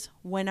appliances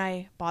when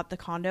I bought the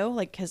condo,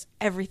 like, because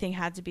everything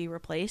had to be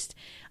replaced.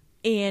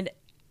 And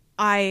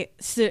I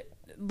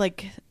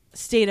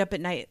stayed up at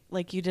night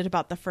like you did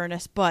about the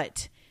furnace,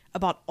 but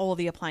about all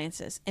the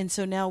appliances. And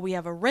so now we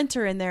have a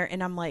renter in there,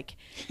 and I'm like,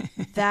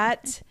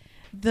 that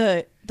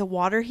the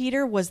water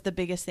heater was the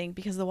biggest thing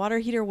because the water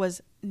heater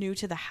was new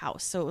to the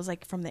house. So it was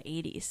like from the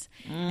 80s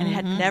and it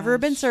had never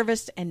been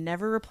serviced and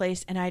never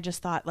replaced. And I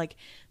just thought like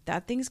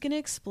that thing's going to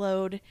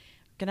explode.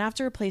 Gonna have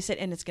to replace it,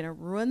 and it's gonna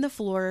ruin the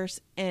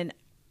floors, and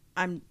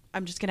I'm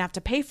just gonna have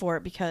to pay for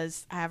it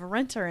because I have a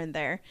renter in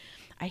there.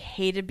 I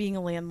hated being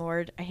a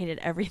landlord. I hated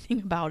everything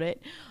about it.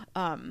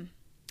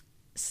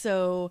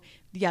 So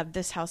yeah,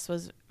 this house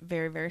was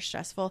very, very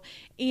stressful.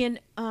 And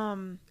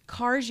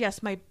cars,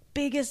 yes, my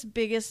biggest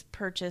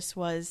purchase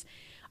was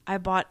I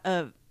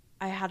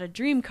had a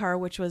dream car,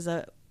 which was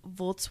a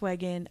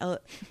Volkswagen, a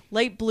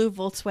light blue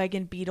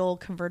Volkswagen Beetle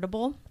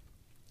convertible.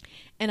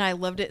 And I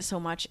loved it so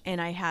much. And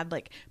I had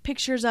like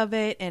pictures of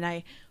it, and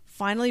I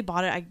finally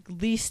bought it. I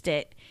leased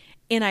it,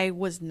 and I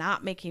was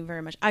not making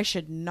very much. I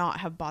should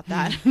not have bought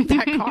that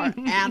car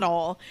at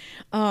all.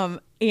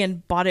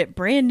 And bought it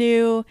brand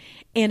new.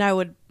 And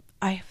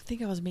I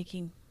think I was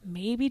making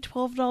maybe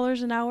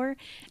 $12 an hour.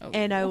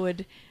 And I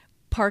would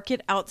park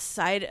it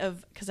outside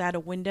because I had a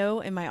window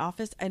in my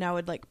office, and I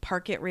would like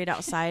park it right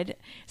outside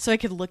so I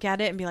could look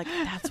at it and be like,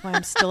 that's why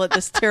I'm still at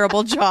this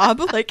terrible job.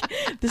 Like,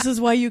 this is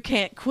why you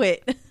can't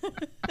quit.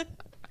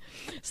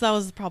 So that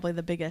was probably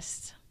the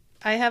biggest.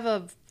 I have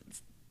a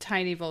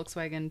tiny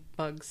Volkswagen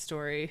Bug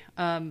story.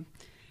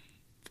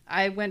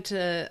 I went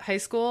to high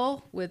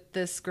school with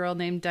this girl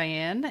named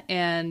Diane,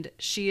 and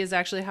she is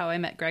actually how I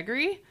met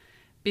Gregory,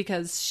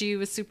 because she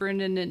was super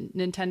into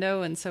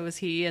Nintendo, and so was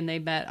he, and they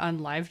met on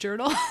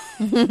LiveJournal.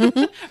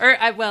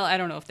 I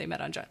don't know if they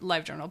met on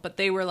LiveJournal, but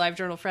they were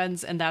LiveJournal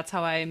friends, and that's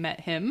how I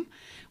met him,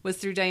 was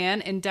through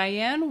Diane. And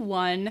Diane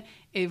won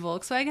a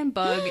Volkswagen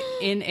Bug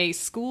in a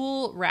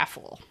school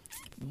raffle.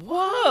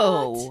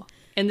 Whoa.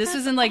 And this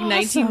is in like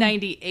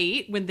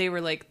 1998, when they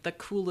were like the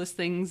coolest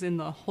things in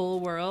the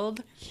whole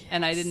world. Yes.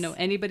 And I didn't know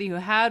anybody who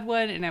had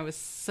one, and I was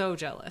so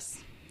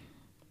jealous.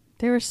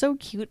 They were so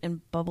cute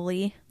and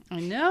bubbly. I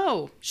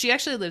know. She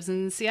actually lives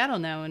in Seattle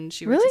now, and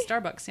she works at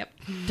Starbucks. Yep.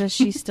 Does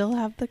she still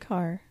have the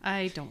car?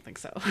 I don't think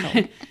so.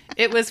 No.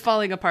 It was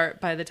falling apart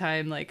by the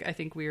time, like, I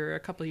think we were a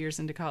couple years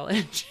into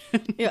college.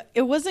 Yeah,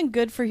 it wasn't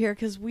good for here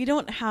because we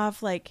don't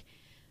have like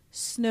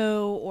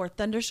snow or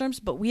thunderstorms,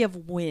 but we have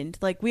wind.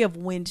 Like, we have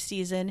wind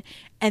season,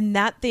 and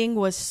that thing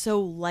was so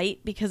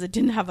light because it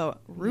didn't have a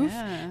roof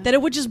that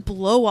it would just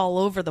blow all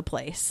over the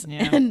place.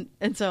 Yeah.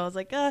 And so I was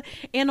like,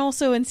 and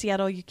also in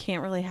Seattle, you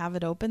can't really have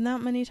it open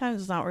that many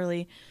times. It's not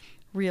really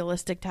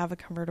realistic to have a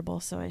convertible,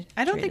 so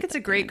I don't think it's a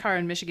great car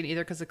in Michigan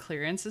either because the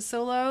clearance is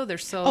so low. They're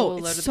so low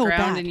to the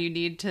ground, and you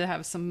need to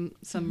have some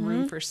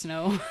room for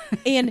snow.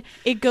 And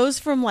it goes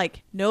from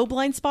like no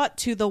blind spot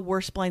to the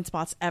worst blind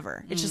spots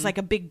ever. It's just like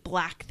a big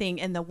black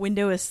thing, and the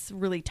window is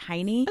really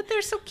tiny. But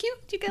they're so cute.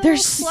 You get they're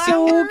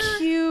so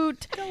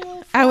cute.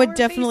 I would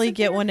definitely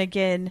get one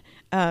again,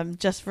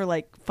 just for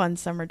like fun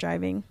summer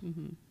driving.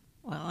 Mm-hmm.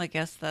 Well, I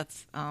guess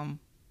that's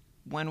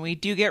when we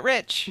do get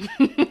rich.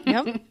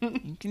 Yep,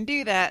 you can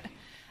do that.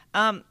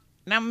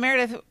 Now,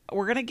 Meredith,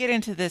 we're going to get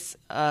into this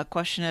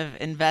question of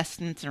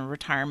investments and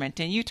retirement,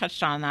 and you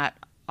touched on that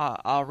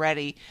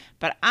already,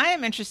 but I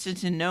am interested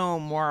to know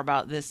more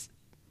about this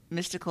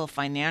mystical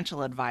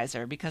financial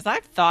advisor, because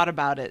I've thought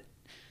about it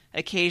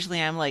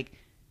occasionally. I'm like,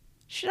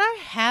 should I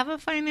have a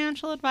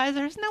financial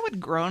advisor? Isn't that what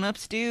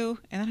grown-ups do?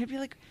 And then I'd be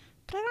like,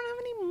 but I don't have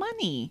any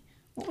money.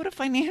 What would a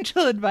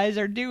financial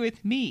advisor do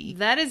with me?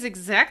 That is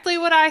exactly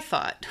what I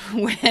thought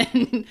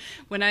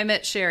when I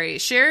met Sherry.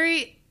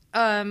 Sherry,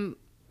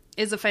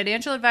 is a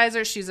financial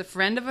advisor. She's a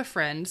friend of a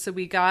friend, so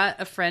we got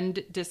a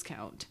friend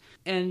discount.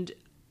 And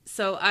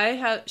so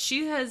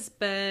she has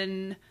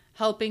been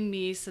helping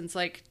me since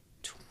like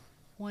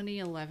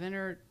 2011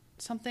 or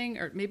something,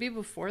 or maybe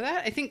before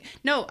that. I think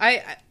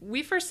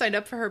we first signed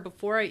up for her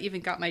before I even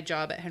got my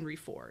job at Henry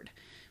Ford,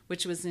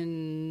 which was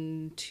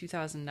in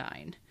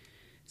 2009.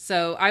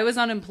 So I was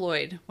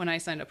unemployed when I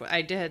signed up.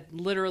 I did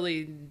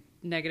literally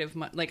negative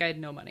money. Like, I had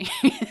no money.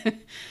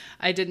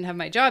 I didn't have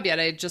my job yet.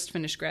 I had just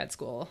finished grad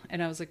school.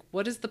 And I was like,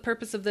 what is the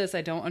purpose of this?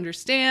 I don't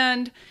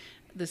understand.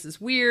 This is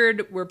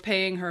weird. We're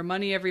paying her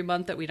money every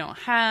month that we don't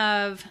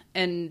have.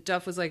 And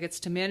Duff was like,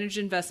 it's to manage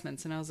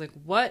investments. And I was like,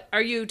 what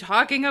are you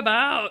talking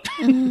about?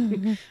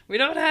 We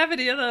don't have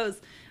any of those.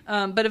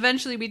 But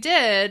eventually we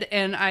did.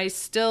 And I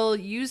still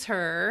use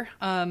her.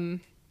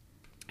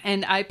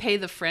 And I pay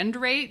the friend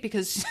rate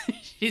because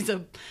she's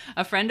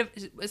a friend of,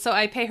 so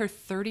I pay her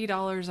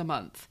 $30 a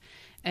month.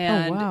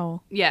 And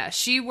wow. Yeah,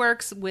 she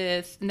works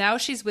now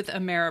she's with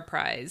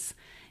Ameriprise,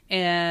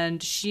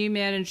 and she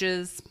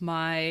manages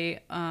my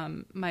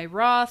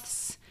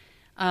Roths,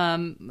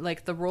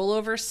 like the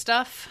rollover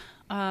stuff.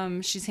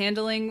 She's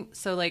handling.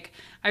 So like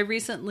I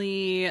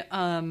recently,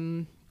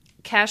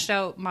 cashed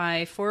out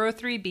my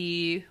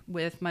 403B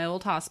with my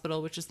old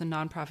hospital, which is the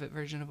nonprofit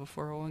version of a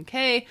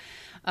 401k.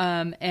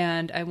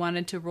 And I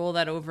wanted to roll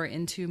that over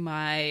into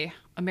my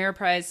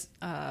Ameriprise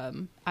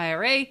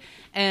IRA.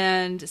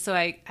 And so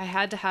I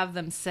had to have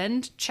them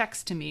send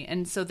checks to me.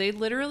 And so they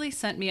literally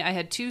sent me, I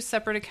had two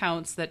separate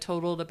accounts that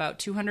totaled about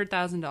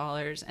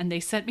 $200,000, and they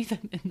sent me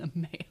them in the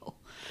mail.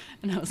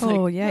 And I was like,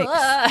 yikes.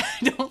 I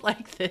don't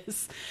like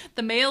this.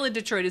 The mail in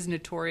Detroit is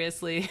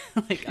notoriously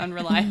like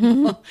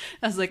unreliable.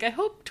 I was like, I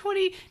hope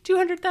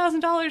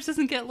 $200,000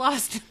 doesn't get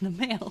lost in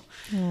the mail.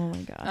 Oh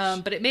my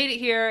gosh. But it made it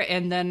here.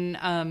 And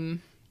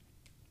then,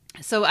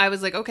 so I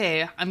was like,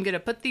 okay, I'm going to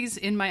put these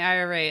in my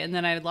IRA. And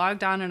then I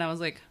logged on and I was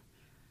like,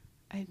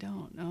 I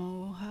don't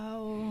know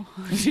how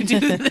to do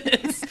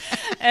this.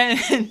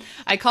 And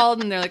I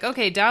called and they're like,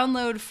 okay,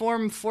 download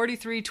form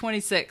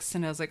 4326.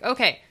 And I was like,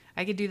 okay,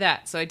 I could do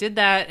that. So I did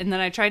that. And then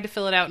I tried to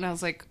fill it out and I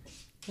was like,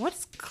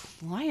 what's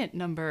client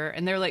number?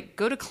 And they're like,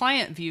 go to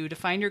client view to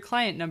find your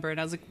client number. And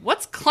I was like,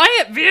 what's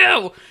client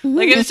view?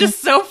 Like, it was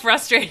just so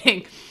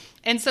frustrating.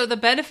 And so the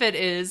benefit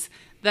is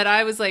that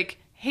I was like,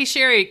 hey,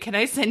 Sherry, can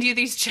I send you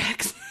these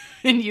checks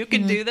and you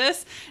can do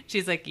this?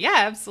 She's like, yeah,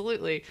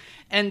 absolutely.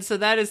 And so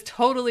that is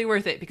totally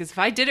worth it, because if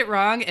I did it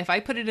wrong, if I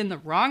put it in the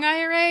wrong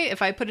IRA,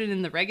 if I put it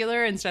in the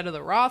regular instead of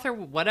the Roth or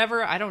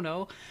whatever, I don't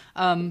know,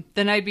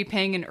 then I'd be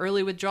paying an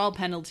early withdrawal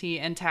penalty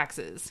and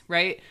taxes,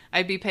 right?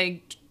 I'd be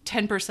paying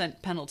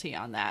 10% penalty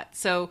on that.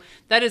 So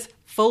that is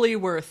fully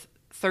worth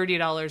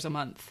 $30 a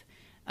month.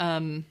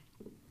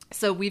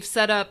 So we've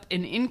set up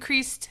an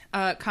increased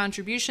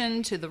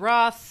contribution to the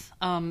Roth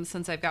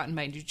since I've gotten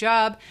my new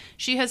job.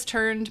 She has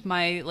turned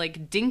my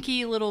like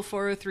dinky little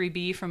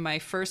 403B from my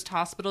first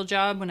hospital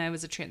job when I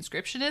was a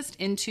transcriptionist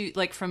into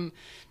like from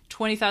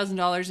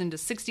 $20,000 into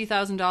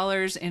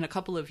 $60,000 in a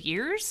couple of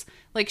years.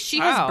 Like she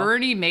has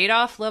Bernie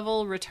Madoff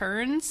level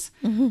returns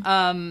in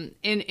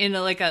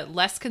a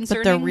less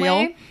concerning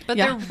way. But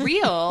they're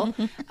real.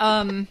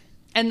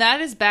 And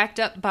that is backed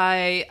up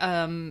by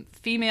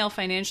female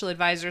financial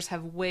advisors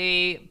have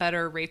way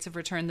better rates of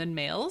return than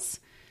males.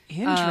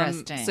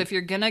 Interesting. So if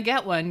you're going to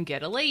get one,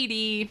 get a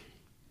lady.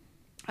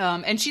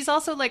 And she's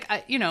also like,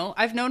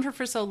 I've known her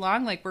for so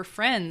long. Like we're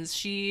friends.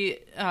 She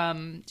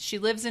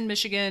lives in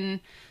Michigan,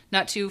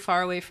 not too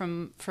far away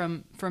from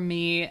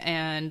me.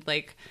 And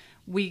like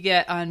we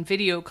get on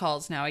video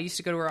calls now. I used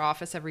to go to her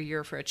office every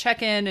year for a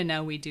check-in, and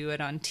now we do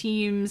it on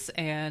Teams.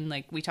 And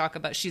like we talk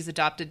about, she's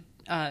adopted.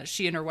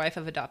 She and her wife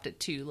have adopted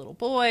 2 little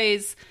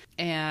boys,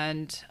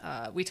 and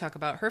we talk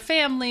about her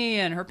family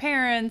and her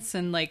parents,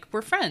 and like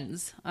we're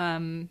friends.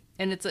 And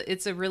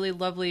it's a really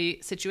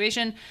lovely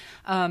situation.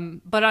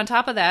 But on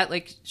top of that,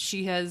 like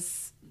she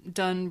has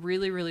done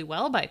really, really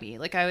well by me.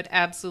 Like I would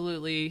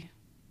absolutely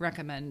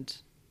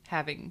recommend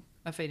having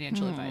a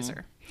financial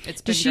advisor.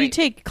 It's been Does she great.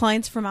 take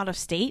clients from out of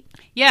state?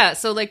 Yeah.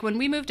 So like when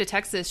we moved to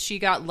Texas, she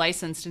got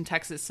licensed in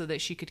Texas so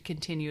that she could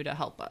continue to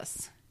help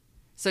us.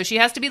 So she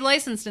has to be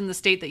licensed in the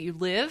state that you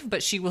live,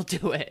 but she will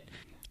do it.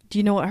 Do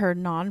you know what her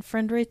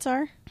non-friend rates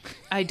are?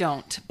 I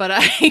don't, but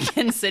I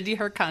can send you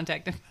her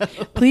contact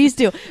info. Please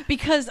do,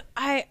 because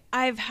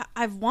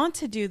I've want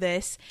to do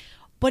this,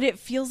 but it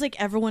feels like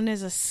everyone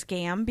is a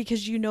scam,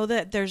 because you know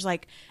that there's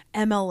like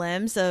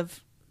MLMs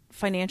of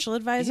financial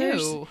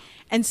advisors. Ew.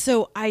 And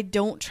so I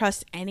don't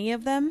trust any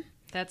of them.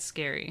 That's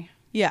scary.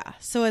 Yeah,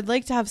 so I'd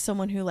like to have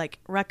someone who like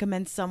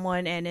recommends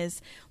someone and is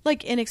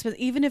like inexpensive,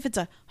 even if it's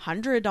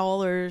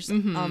 $100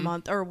 a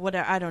month or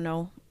whatever. I don't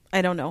know.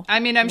 I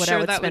mean, I'm what sure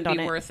would that would be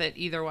be worth it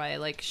either way.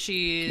 Like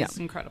she's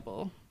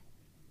incredible.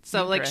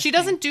 So like she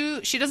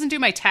Interesting. doesn't do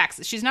my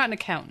taxes. She's not an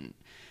accountant.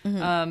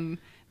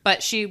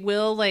 But she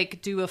will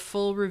like do a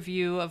full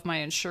review of my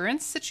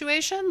insurance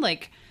situation.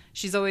 Like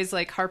she's always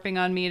like harping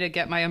on me to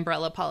get my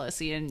umbrella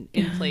policy in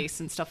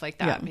place and stuff like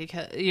that.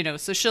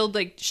 Because so she'll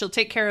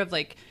take care of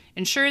like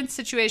insurance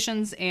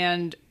situations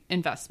and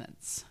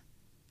investments.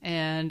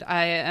 And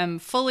I am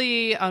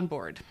fully on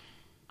board.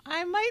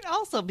 I might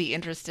also be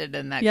interested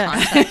in that Yeah.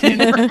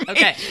 contact.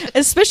 Okay.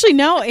 Especially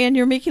now, Anne,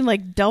 you're making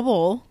like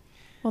double.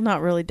 Well,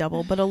 not really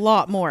double, but a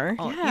lot more.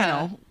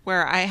 Well,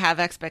 where I have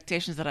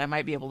expectations that I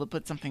might be able to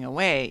put something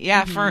away.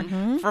 Yeah,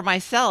 for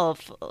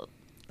myself,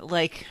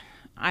 like,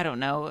 I don't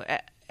know.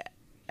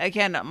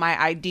 Again,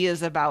 my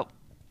ideas about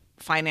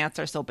finance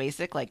are so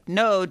basic, like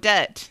no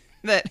debt.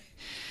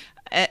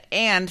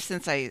 And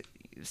since I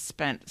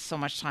spent so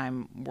much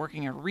time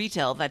working in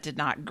retail, that did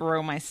not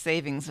grow my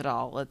savings at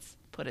all. Let's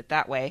put it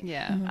that way.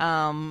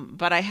 Yeah.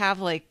 But I have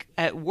like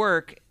at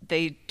work,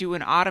 they do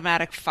an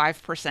automatic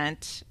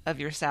 5% of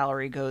your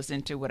salary goes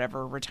into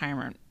whatever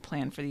retirement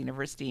plan for the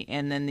university.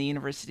 And then the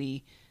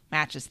university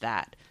matches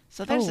that.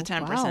 So there's a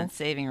 10%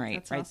 saving rate.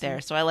 That's right awesome. There.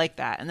 So I like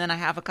that. And then I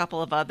have a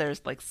couple of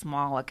others like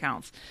small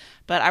accounts.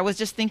 But I was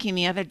just thinking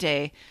the other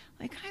day,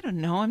 like, I don't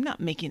know, I'm not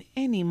making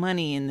any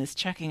money in this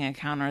checking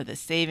account or the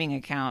saving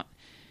account.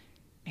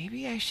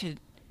 Maybe I should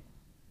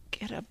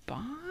get a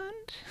bond?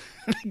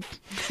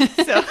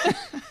 So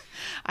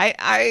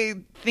I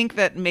think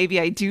that maybe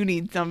I do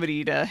need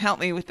somebody to help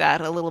me with that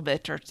a little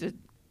bit, or to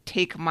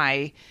take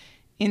my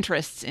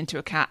interests into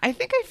account. I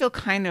think I feel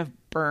kind of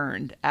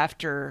burned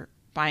after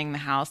buying the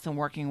house and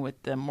working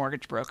with the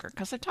mortgage broker,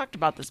 because I talked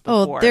about this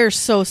before. Oh, they're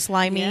so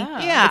slimy.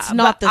 Yeah, it's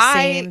not the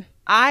same.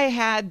 I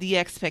had the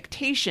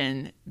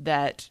expectation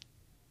that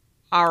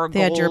our they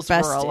goals had your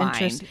best were aligned.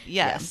 interest.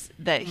 Yes,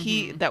 that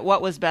that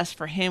what was best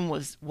for him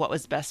was what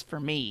was best for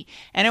me,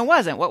 and it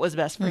wasn't. What was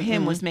best for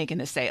him was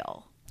making a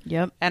sale.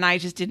 Yep. And I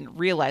just didn't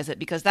realize it,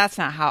 because that's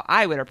not how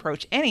I would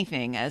approach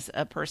anything as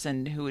a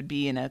person who would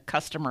be in a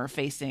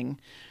customer-facing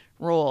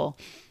role.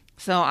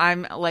 So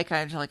I'm like,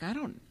 I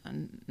don't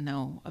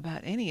know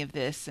about any of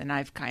this, and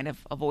I've kind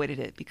of avoided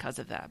it because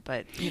of that.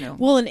 But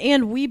Well,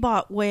 and we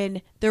bought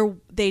when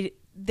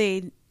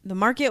the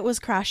market was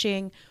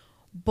crashing,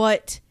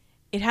 but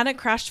it hadn't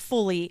crashed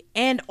fully,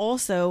 and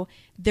also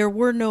there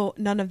were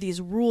none of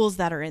these rules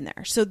that are in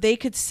there, so they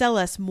could sell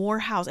us more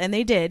house, and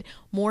they did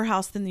more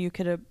house than you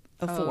could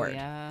afford. Oh,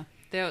 yeah.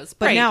 That was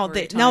but now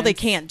great they times.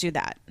 can't do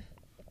that.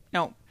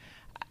 No.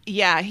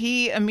 Yeah,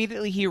 he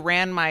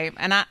ran my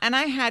and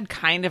I had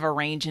kind of a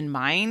range in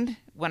mind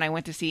when I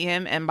went to see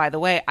him. And by the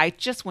way, I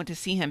just went to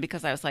see him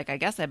because I was like, I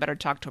guess I better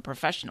talk to a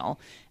professional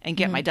and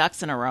get my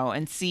ducks in a row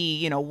and see,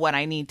 you know, what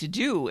I need to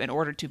do in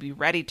order to be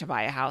ready to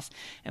buy a house.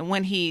 And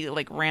when he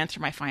like ran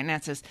through my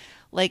finances,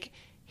 like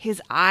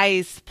his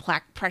eyes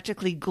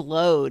practically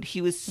glowed.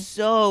 He was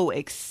so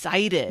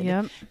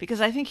excited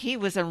because I think he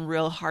was in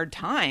real hard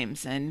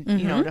times. And,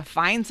 you know, to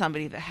find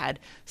somebody that had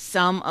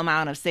some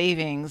amount of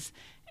savings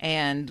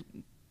and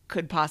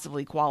could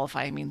possibly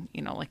qualify. I mean,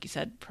 you know, like you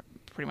said,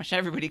 pretty much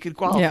everybody could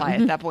qualify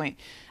at that point.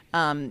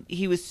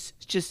 He was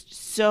just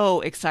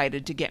so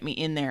excited to get me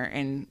in there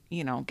and,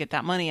 you know, get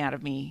that money out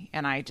of me.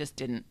 And I just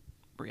didn't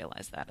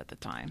realize that at the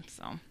time.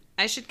 So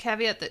I should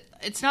caveat that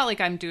it's not like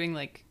I'm doing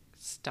like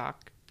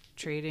stock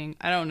trading.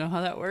 I don't know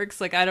how that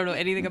works. Like, I don't know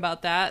anything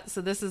about that.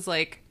 So this is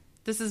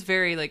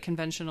very like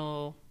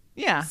conventional,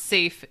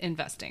 safe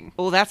investing.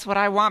 Well, that's what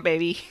I want,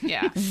 baby.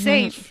 Yeah.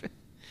 Safe.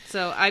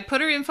 So I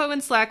put her info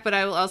in Slack, but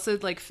I will also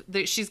like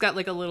she's got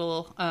like a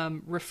little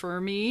refer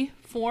me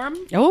form.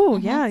 Oh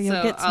yeah, you'll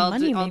so get some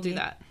money. I'll do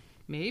that.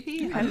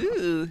 Maybe.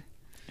 Ooh.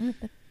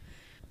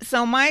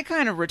 So my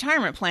kind of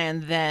retirement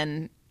plan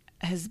then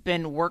has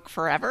been work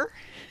forever.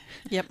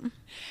 Yep.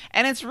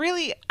 And it's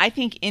really, I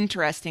think,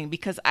 interesting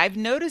because I've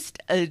noticed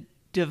a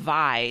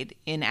divide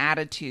in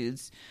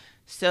attitudes.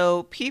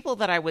 So people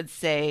that I would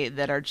say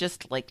that are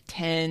just like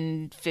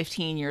 10,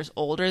 15 years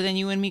older than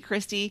you and me,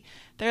 Christy,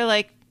 they're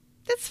like,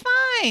 that's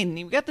fine.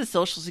 You've got the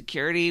Social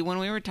Security. When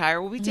we retire,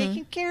 we'll be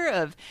taken care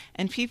of.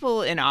 And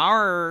people in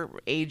our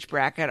age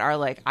bracket are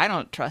like, I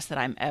don't trust that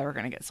I'm ever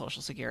going to get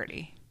Social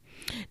Security.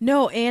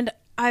 No, and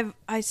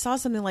I saw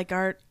something like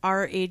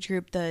our age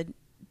group, the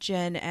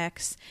Gen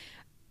X,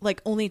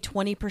 like only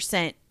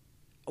 20%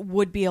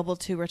 would be able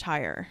to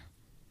retire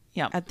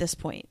at this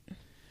point.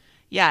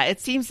 Yeah, it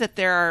seems that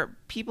there are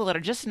people that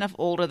are just enough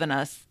older than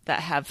us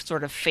that have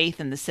sort of faith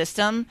in the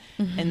system,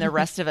 and the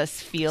rest of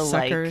us feel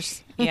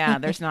Suckers.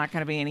 like, there's not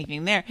going to be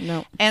anything there.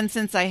 No. And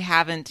since I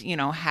haven't, you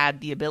know, had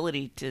the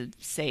ability to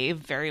save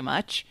very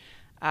much,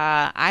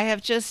 I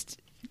have just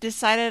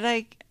decided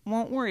I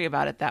won't worry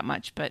about it that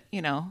much. But,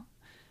 you know,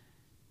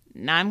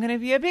 now I'm going to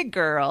be a big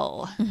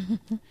girl.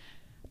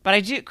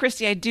 But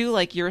Christy, I do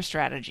like your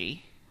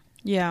strategy.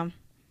 Yeah.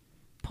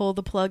 Pull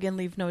the plug and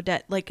leave no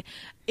debt. Like,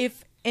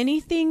 if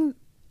anything,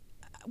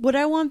 what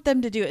I want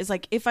them to do is,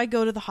 like, if I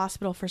go to the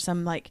hospital for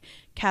some like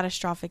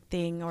catastrophic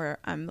thing or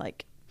I'm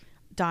like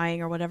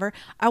dying or whatever,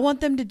 I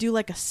want them to do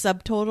like a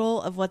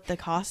subtotal of what the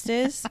cost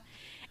is.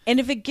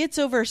 And if it gets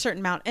over a certain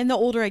amount, and the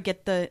older I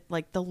get, the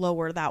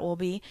lower that will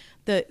be,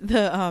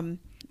 when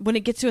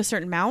it gets to a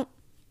certain amount,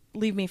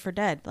 leave me for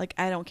dead. Like,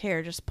 I don't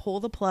care. Just pull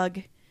the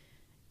plug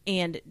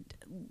and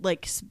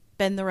like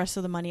spend the rest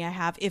of the money I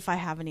have if I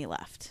have any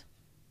left.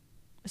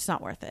 It's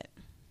not worth it.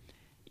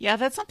 Yeah,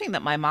 that's something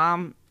that my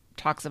mom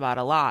talks about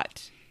a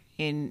lot.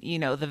 In, you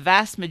know, the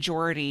vast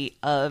majority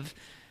of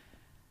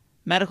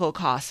medical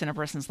costs in a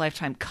person's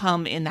lifetime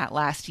come in that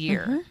last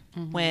year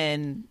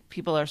when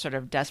people are sort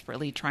of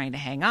desperately trying to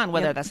hang on,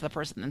 whether that's the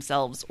person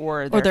themselves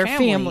or their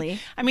family.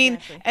 I mean,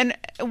 and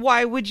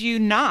why would you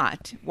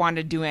not want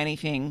to do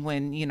anything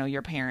when, you know,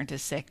 your parent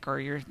is sick or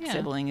your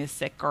sibling is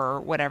sick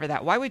or whatever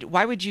that? Why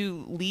would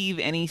you leave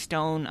any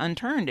stone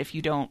unturned if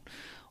you don't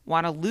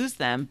want to lose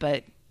them?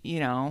 But, you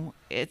know,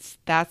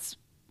 that's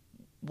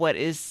what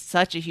is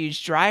such a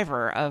huge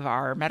driver of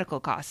our medical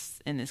costs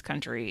in this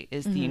country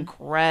is the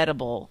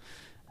incredible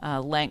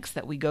lengths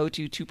that we go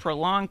to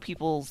prolong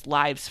people's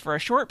lives for a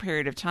short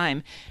period of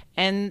time.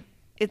 And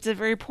it's a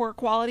very poor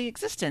quality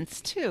existence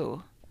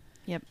too.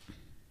 Yep.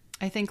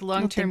 I think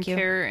long-term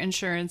care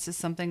insurance is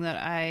something that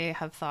I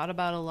have thought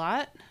about a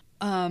lot.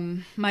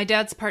 My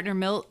dad's partner,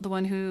 Milt, the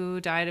one who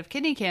died of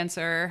kidney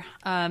cancer,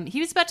 he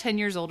was about 10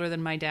 years older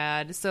than my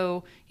dad.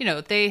 So, you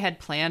know, they had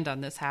planned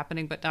on this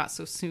happening, but not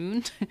so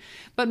soon.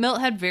 But Milt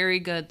had very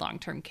good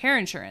long-term care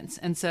insurance.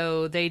 And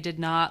so they did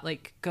not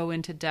like go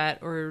into debt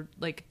or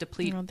like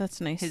deplete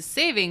his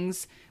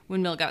savings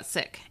when Milt got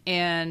sick.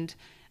 And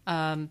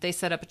they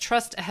set up a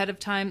trust ahead of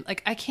time.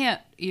 Like, I can't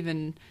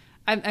even...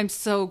 I'm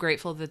so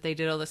grateful that they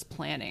did all this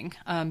planning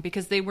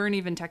because they weren't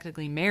even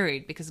technically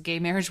married because gay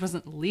marriage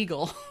wasn't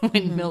legal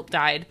when Milt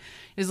died.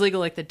 It was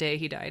legal like the day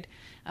he died.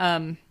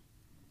 And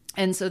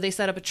so they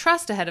set up a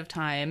trust ahead of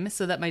time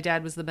so that my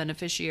dad was the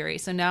beneficiary.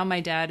 So now my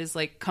dad is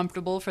like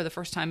comfortable for the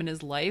first time in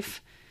his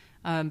life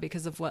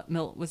because of what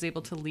Milt was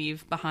able to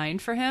leave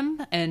behind for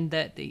him and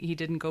that he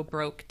didn't go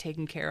broke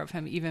taking care of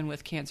him even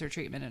with cancer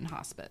treatment and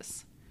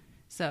hospice.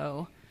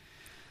 So...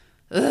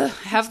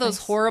 have those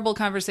horrible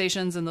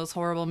conversations and those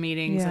horrible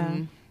meetings.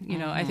 And, you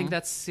know, I think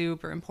that's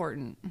super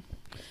important.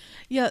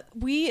 Yeah.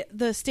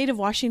 The state of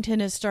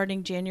Washington is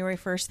starting January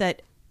 1st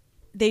that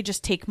they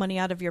just take money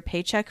out of your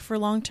paycheck for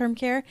long-term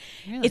care.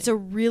 Really? It's a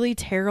really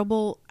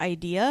terrible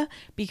idea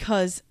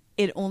because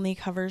it only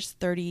covers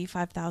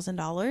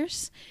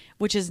 $35,000,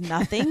 which is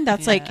nothing.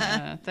 That's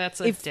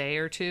that's a day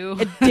or two.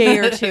 A day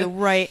or two.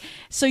 Right.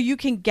 So you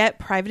can get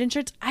private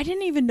insurance. I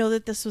didn't even know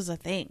that this was a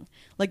thing.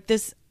 Like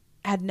this,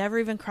 had never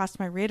even crossed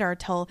my radar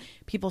till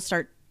people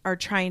are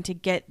trying to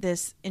get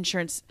this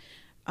insurance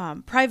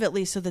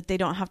privately so that they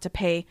don't have to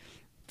pay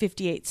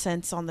 58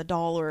 cents on the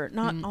dollar.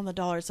 Not on the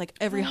dollar. It's like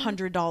every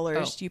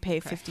 $100 you pay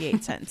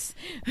 58 cents.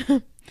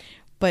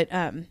 But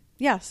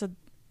yeah, so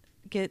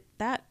get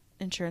that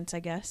insurance, I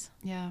guess.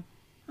 Yeah.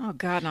 Oh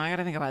God, now I got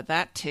to think about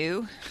that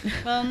too.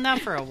 Well,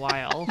 not for a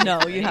while.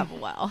 No, you have a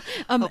while.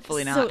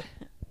 Hopefully not.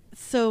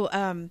 So,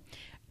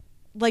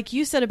 like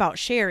you said about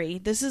Sherry,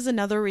 this is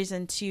another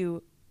reason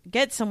to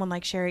get someone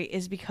like Sherry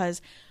is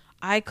because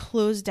I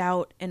closed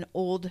out an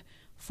old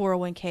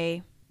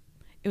 401k.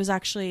 It was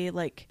actually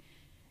like,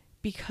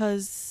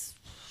 because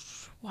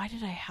why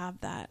did I have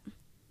that?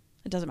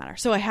 It doesn't matter.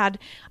 So I had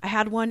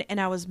one,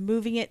 and I was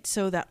moving it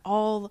so that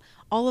all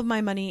of my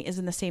money is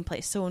in the same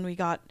place. So when we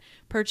got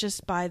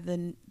purchased by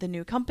the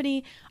new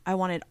company, I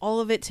wanted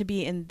all of it to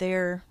be in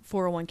their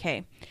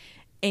 401k.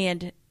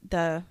 And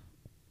the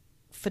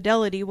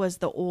Fidelity was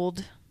the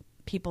old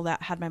people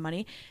that had my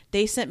money.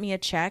 They sent me a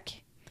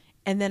check,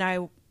 and then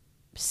I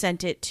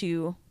sent it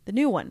to the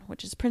new one,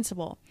 which is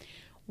Principal.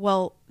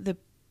 Well, the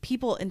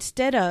people,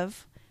 instead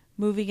of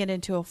moving it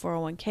into a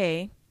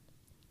 401k,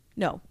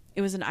 no,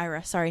 it was an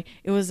IRA. Sorry.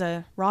 It was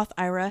a Roth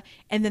IRA.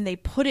 And then they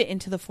put it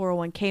into the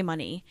 401k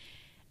money.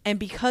 And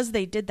because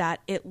they did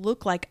that, it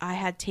looked like I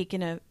had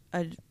taken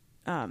an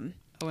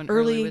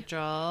early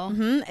withdrawal.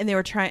 And they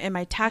were trying, and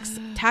my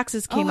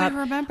taxes came up. I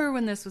remember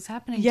when this was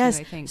happening. Yes.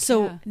 Too, I think.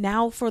 So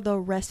now for the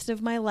rest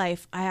of my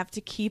life, I have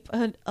to keep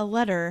a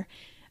letter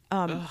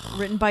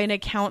written by an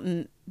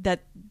accountant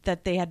that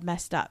they had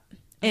messed up.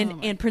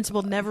 And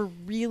Principal never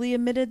really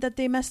admitted that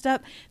they messed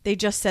up. They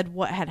just said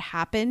what had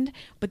happened,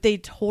 but they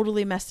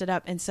totally messed it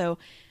up. And so,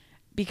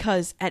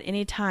 because at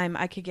any time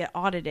I could get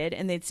audited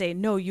and they'd say,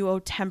 no, you owe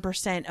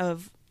 10%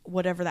 of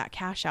whatever that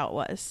cash out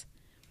was.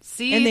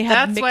 See, and they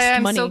had that's why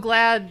I'm money. so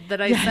glad that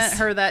I sent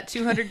her that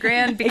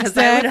 $200,000 because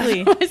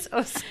Exactly. I would always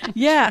owe so much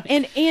Yeah,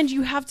 money. and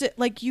you have to,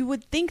 like, you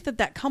would think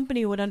that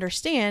company would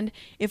understand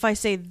if I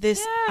say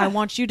this, I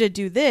want you to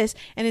do this,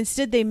 and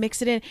instead they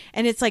mix it in,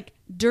 and it's like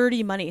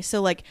dirty money.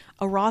 So like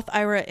a Roth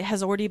IRA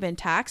has already been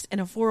taxed and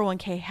a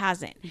 401k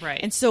hasn't. Right.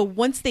 And so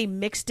once they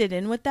mixed it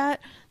in with that,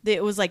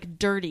 it was like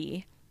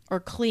dirty or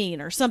clean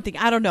or something.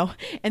 I don't know.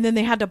 And then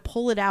they had to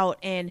pull it out,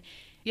 and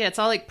Yeah, it's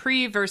all like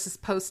pre versus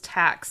post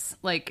tax.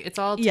 Like it's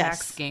all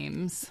tax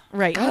games.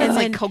 right. God, and it's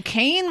then like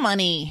cocaine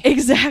money.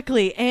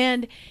 exactly.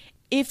 And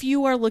if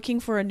you are looking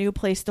for a new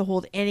place to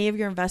hold any of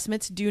your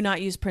investments, do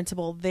not use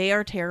Principal. They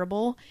are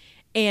terrible.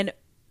 And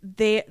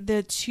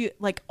the two,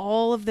 like,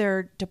 all of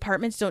their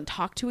departments don't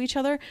talk to each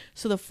other.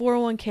 So the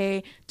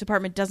 401k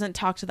department doesn't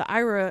talk to the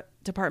IRA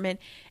department.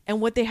 And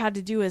what they had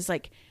to do is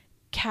like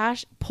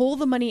pull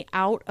the money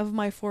out of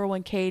my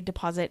 401k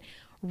deposit,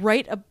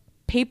 write a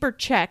paper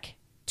check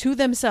to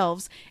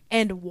themselves,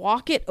 and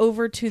walk it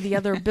over to the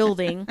other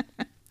building.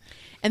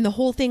 And the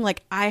whole thing,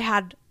 like, I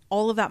had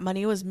all of that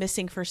money was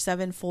missing for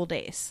 7 full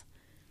days.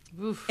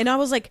 Oof. And I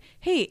was like,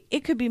 hey,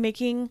 it could be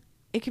making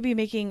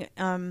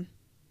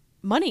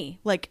money.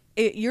 Like,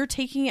 you're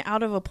taking it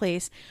out of a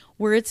place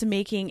where it's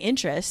making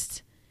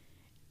interest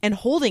and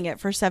holding it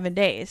for 7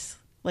 days.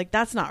 Like,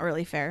 that's not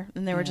really fair.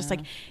 And they were just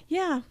like,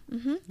 but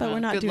we're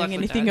not good luck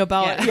doing with anything that.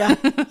 about it.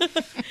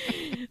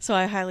 Yeah. So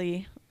I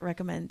highly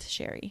recommend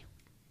Sherry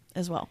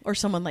as well, or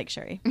someone like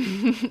Sherry.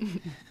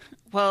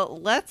 Well,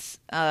 let's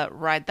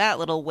ride that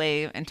little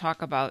wave and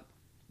talk about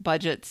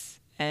budgets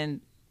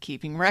and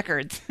keeping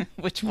records,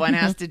 which one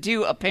has to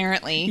do,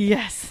 apparently.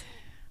 Yes.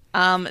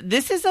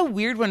 This is a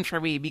weird one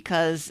for me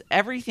because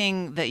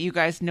everything that you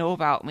guys know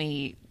about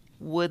me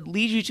would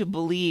lead you to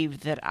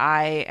believe that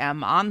I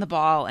am on the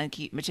ball and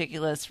keep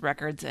meticulous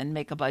records and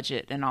make a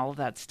budget and all of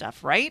that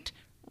stuff, right?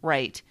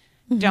 Right.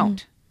 Mm-hmm.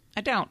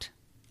 I don't.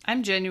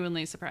 I'm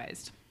genuinely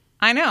surprised.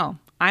 I know.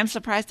 I'm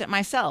surprised at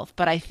myself,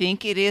 but I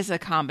think it is a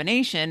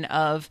combination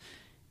of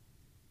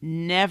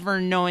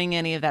never knowing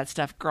any of that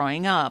stuff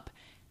growing up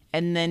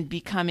and then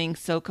becoming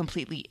so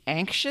completely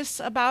anxious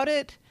about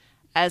it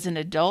as an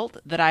adult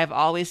that I've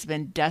always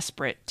been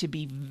desperate to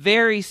be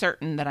very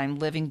certain that I'm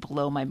living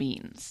below my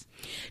means.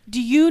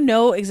 Do you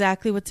know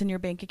exactly what's in your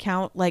bank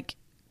account, like,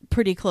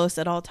 pretty close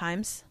at all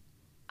times?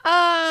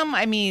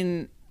 I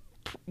mean,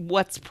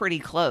 what's pretty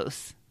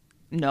close?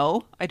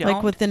 No, I don't.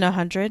 Like within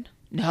 100?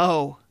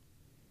 No.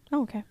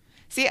 Oh, okay.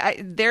 See,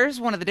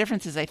 there's one of the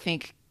differences. I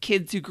think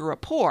kids who grew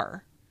up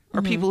poor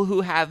or people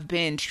who have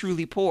been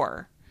truly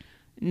poor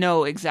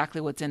know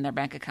exactly what's in their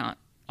bank account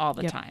all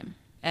the time.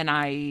 And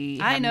I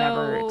have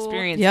never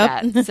experienced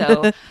that.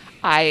 So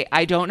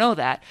I don't know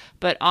that.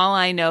 But all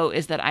I know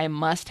is that I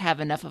must have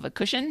enough of a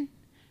cushion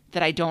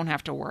that I don't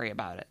have to worry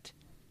about it.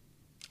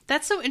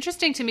 That's so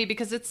interesting to me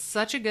because it's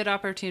such a good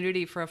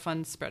opportunity for a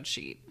fun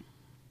spreadsheet.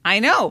 I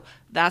know.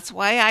 That's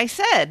why I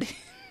said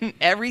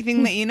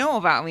everything that you know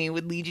about me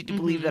would lead you to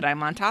believe that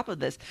I'm on top of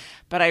this.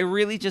 But I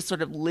really just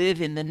sort of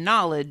live in the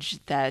knowledge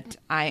that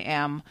I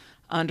am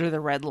under the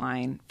red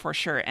line for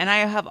sure. And I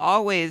have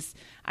always,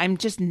 I'm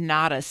just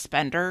not a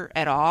spender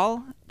at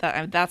all.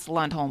 That's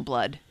Lundholm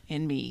blood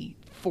in me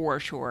for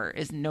sure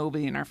is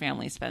nobody in our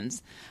family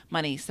spends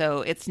money.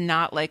 So it's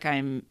not like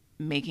I'm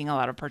making a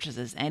lot of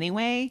purchases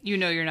anyway. You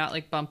know, you're not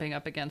like bumping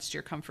up against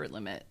your comfort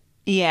limit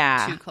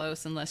Yeah. too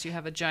close unless you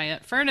have a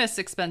giant furnace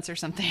expense or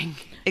something.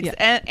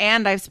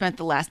 And I've spent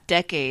the last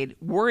decade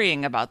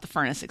worrying about the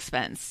furnace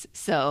expense.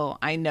 So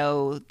I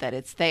know that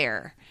it's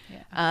there.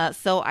 Yeah.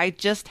 So I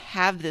just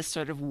have this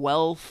sort of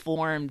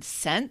well-formed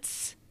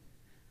sense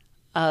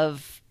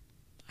of,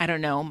 I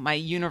don't know, my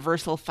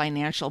universal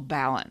financial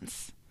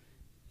balance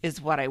is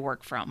what I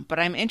work from. But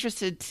I'm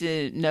interested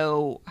to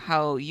know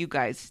how you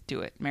guys do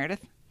it.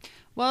 Meredith?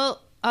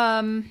 Well,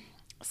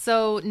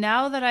 so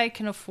now that I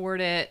can afford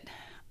it,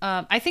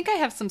 I think I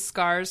have some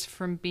scars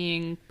from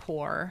being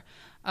poor,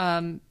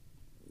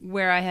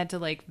 where I had to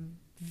like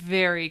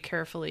very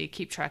carefully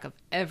keep track of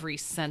every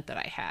cent that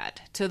I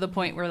had, to the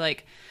point where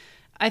like,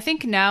 I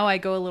think now I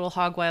go a little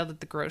hog wild at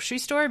the grocery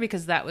store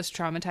because that was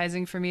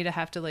traumatizing for me to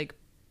have to like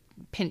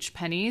pinch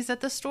pennies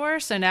at the store.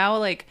 So now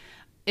like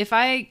if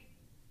I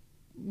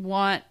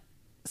want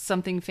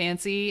something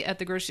fancy at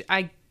the grocery,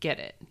 I get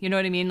it. You know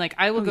what I mean? Like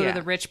I will go to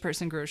the rich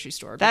person grocery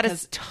store. That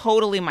is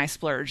totally my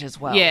splurge as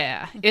well.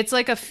 Yeah. It's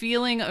like a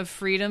feeling of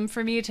freedom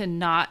for me to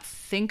not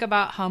think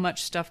about how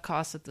much stuff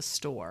costs at the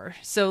store.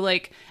 So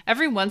like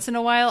every once in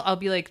a while I'll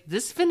be like,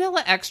 this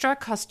vanilla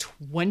extract costs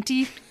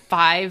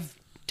 $25.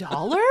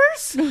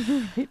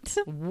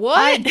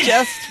 What?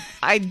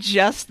 I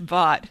just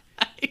bought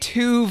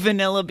 2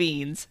 vanilla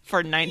beans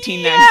for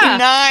 $19.99.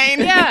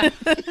 Yeah.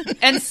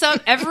 And so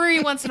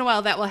every once in a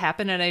while that will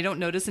happen and I don't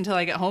notice until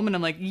I get home and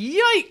I'm like,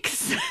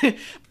 yikes.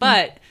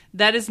 But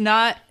that is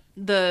not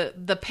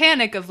the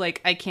panic of like,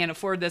 I can't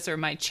afford this, or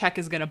my check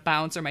is going to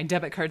bounce, or my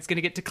debit card's going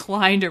to get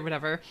declined or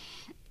whatever.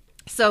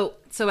 So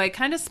I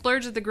kind of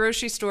splurge at the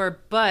grocery store,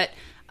 but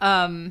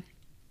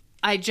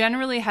I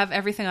generally have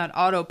everything on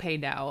auto pay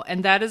now,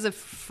 and that is a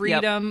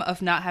freedom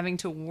of not having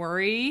to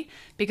worry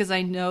because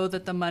I know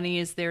that the money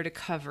is there to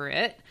cover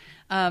it.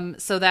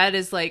 So that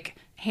is like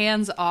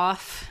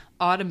hands-off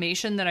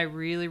automation that I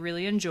really,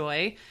 really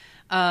enjoy.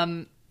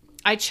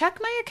 I check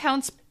my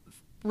accounts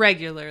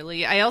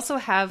regularly. I also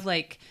have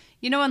like,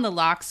 you know, on the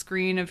lock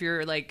screen of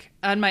your, like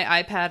on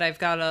my iPad, I've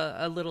got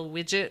a little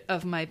widget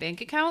of my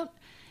bank account.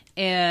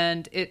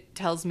 And it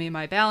tells me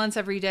my balance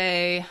every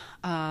day.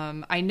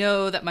 I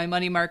know that my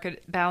money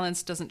market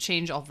balance doesn't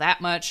change all that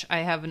much. I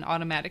have an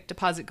automatic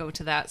deposit go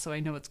to that, so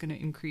I know it's going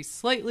to increase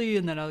slightly,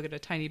 and then I'll get a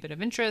tiny bit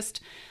of interest.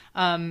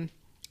 And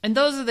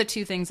those are the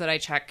two things that I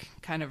check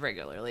kind of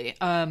regularly.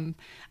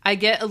 I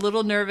get a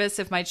little nervous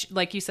if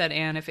like you said,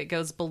 Anne, if it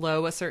goes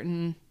below a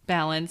certain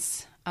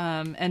balance,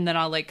 and then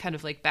I'll like kind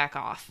of like back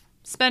off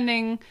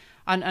spending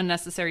on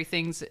unnecessary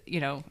things, you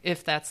know,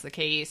 if that's the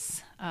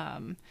case.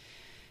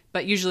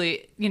 But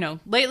usually, you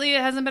know, lately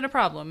it hasn't been a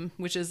problem,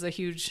 which is a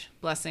huge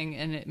blessing,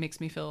 and it makes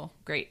me feel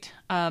great.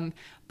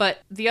 But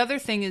the other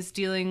thing is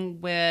dealing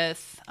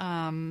with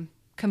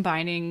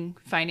combining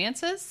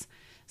finances.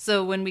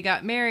 So when we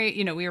got married,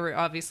 you know, we were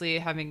obviously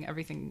having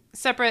everything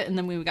separate. And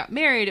then when we got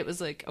married, it was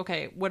like,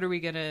 okay, what are we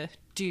going to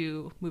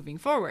do moving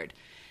forward?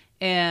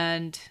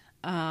 And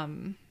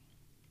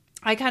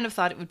I kind of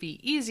thought it would be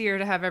easier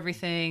to have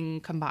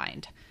everything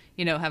combined.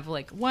 You know, have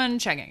like one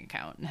checking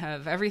account and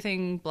have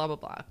everything blah, blah,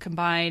 blah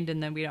combined.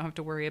 And then we don't have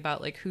to worry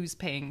about like who's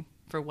paying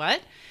for what.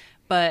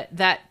 But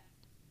that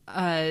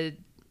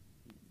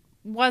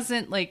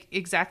wasn't like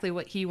exactly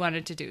what he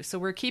wanted to do. So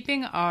we're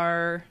keeping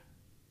our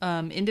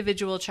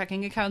individual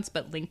checking accounts,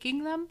 but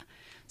linking them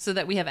so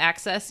that we have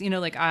access. You know,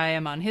 like I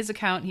am on his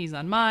account, he's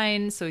on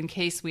mine. So in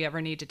case we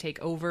ever need to take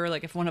over,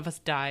 like if one of us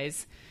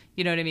dies,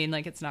 you know what I mean?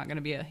 Like it's not going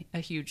to be a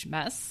huge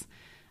mess.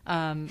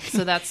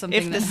 So that's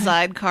something if the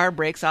sidecar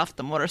breaks off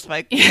the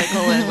motorcycle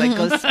and like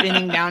goes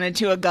spinning down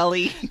into a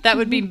gully, that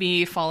would be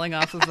me falling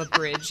off of a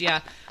bridge.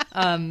 Yeah.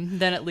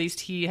 Then at least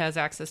he has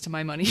access to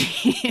my money.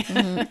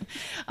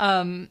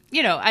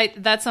 You know,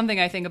 that's something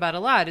I think about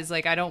a lot is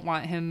like, I don't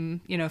want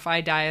him, you know, if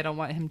I die, I don't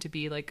want him to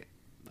be like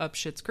up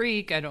Schitt's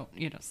Creek. I don't,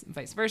 you know,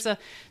 vice versa.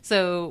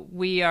 So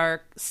we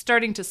are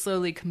starting to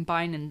slowly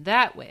combine in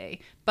that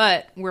way,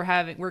 but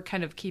we're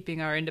kind of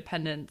keeping our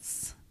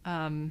independence,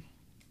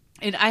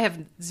 and I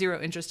have zero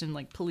interest in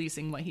like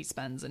policing what he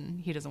spends, and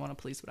he doesn't want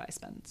to police what I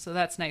spend. So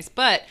that's nice.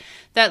 But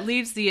that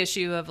leaves the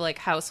issue of like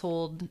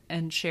household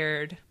and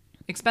shared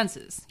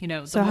expenses, you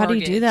know. So how do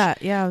you do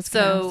that? Yeah.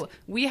 So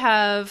we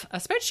have a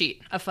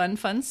spreadsheet, a fun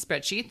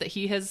spreadsheet that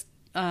he has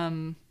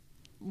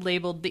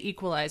labeled the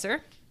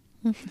Equalizer.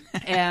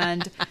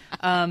 And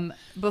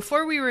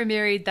before we were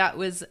married, that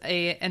was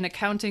an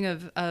accounting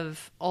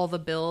of all the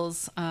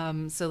bills.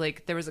 So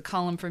like there was a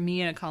column for me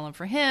and a column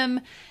for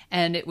him,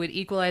 and it would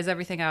equalize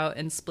everything out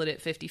and split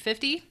it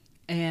 50-50.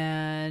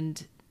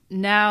 And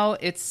now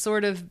it's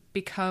sort of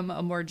become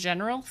a more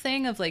general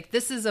thing of like,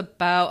 this is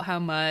about how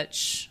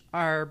much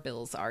our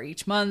bills are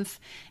each month.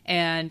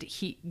 And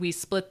we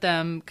split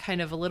them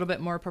kind of a little bit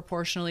more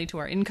proportionally to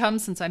our income,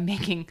 since I'm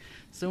making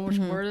so much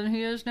more than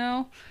he is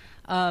now.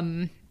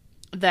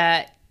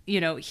 That, you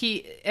know,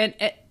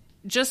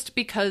 just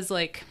because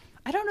like,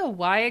 I don't know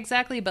why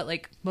exactly, but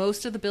like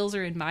most of the bills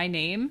are in my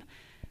name.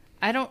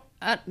 I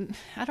I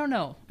don't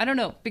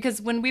know.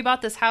 Because when we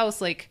bought this house,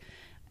 like,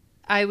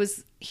 I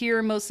was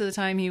here most of the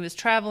time. He was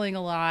traveling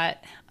a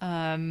lot.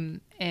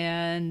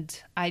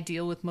 And I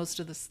deal with most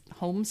of this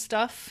home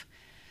stuff.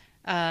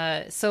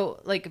 So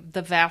like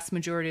the vast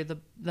majority of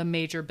the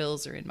major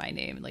bills are in my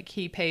name. Like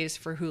he pays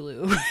for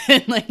Hulu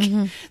and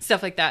like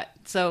stuff like that.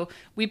 So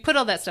we put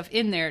all that stuff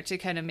in there to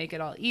kind of make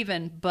it all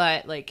even,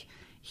 but like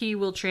he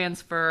will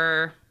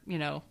transfer,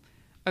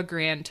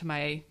 $1,000 to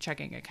my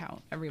checking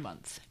account every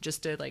month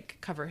just to like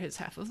cover his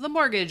half of the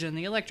mortgage and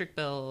the electric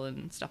bill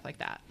and stuff like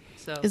that.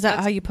 So is that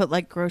how you put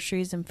like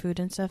groceries and food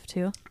and stuff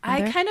too?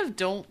 I kind of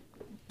don't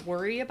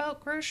worry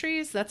about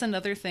groceries. That's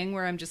another thing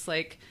where I'm just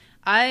like,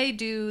 I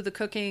do the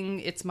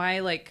cooking. It's my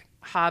like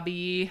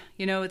hobby,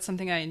 it's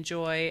something I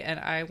enjoy and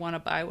I want to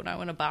buy what I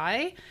want to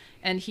buy.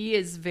 And he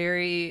is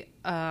very,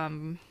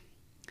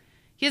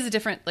 he has a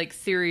different like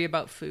theory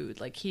about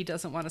food. Like he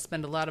doesn't want to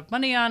spend a lot of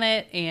money on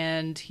it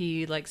and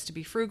he likes to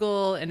be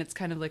frugal, and it's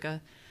kind of like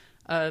a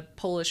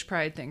Polish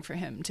pride thing for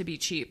him to be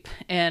cheap.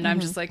 And I'm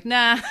just like,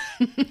 nah,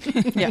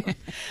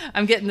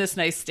 I'm getting this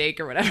nice steak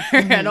or whatever.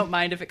 I don't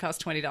mind if it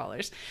costs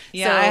 $20.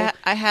 Yeah. So,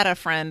 I had a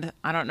friend,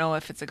 I don't know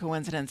if it's a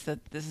coincidence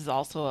that this is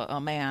also a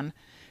man,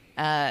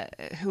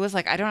 who was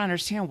like, I don't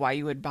understand why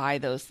you would buy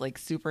those like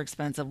super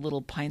expensive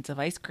little pints of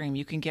ice cream.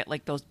 You can get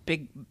like those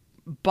big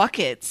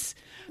buckets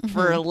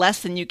for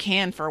less than you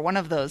can for one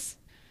of those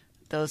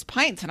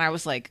pints. And I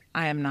was like,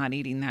 I am not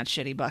eating that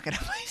shitty bucket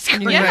of ice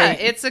cream. Yeah,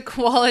 it's a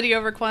quality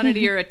over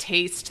quantity or a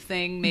taste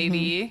thing,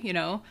 maybe,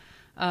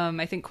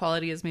 I think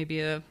quality is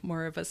maybe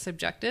more of a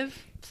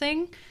subjective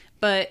thing,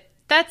 but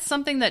that's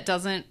something that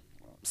doesn't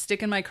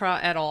stick in my craw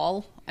at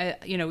all.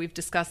 We've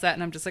discussed that,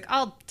 and I'm just like,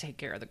 I'll take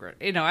care of the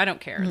grocery. I don't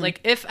care.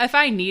 Like if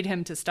I need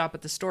him to stop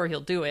at the store,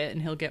 he'll do it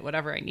and he'll get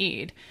whatever I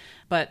need.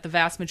 But the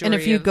vast majority.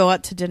 And if you go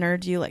out to dinner,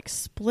 do you like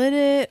split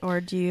it, or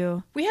do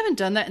you? We haven't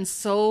done that in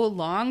so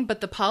long,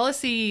 but the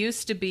policy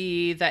used to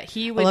be that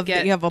he would I love get.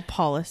 That you have a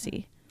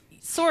policy.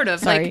 Sort of.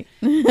 Sorry.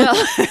 Like,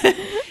 well,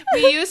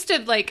 we used to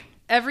like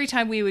every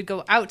time we would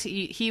go out to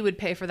eat, he would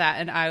pay for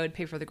that and I would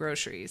pay for the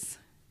groceries.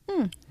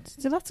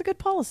 So that's a good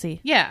policy.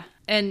 Yeah.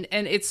 And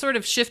it's sort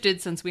of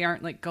shifted since we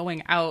aren't like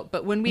going out.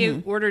 But when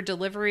we order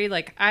delivery,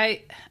 like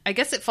I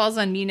guess it falls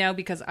on me now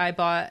because I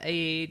bought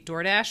a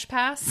DoorDash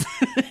pass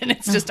and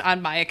it's just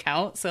on my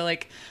account. So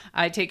like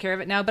I take care of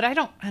it now, but I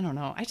don't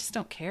know. I just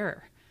don't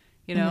care.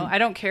 I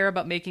don't care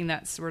about making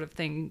that sort of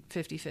thing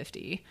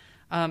 50-50,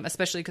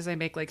 especially because I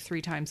make like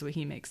 3 times what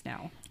he makes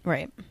now.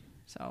 Right.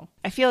 So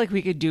I feel like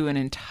we could do an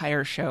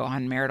entire show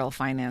on marital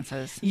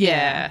finances.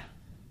 Yeah.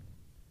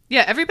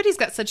 Yeah, everybody's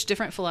got such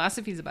different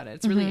philosophies about it.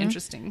 It's really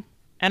interesting.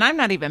 And I'm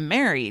not even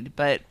married,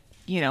 but,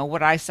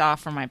 what I saw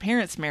from my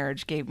parents'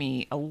 marriage gave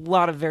me a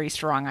lot of very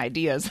strong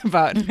ideas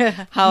about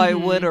how I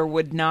would or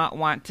would not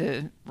want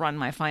to run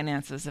my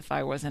finances if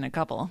I was in a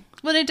couple.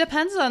 Well, it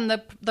depends on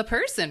the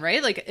person,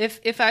 right? Like,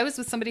 if I was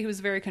with somebody who was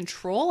very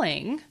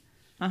controlling,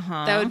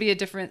 that would be a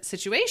different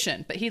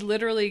situation. But he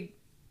literally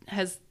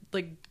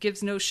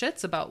gives no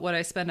shits about what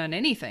I spend on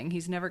anything.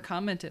 He's never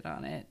commented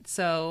on it.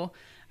 So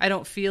I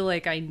don't feel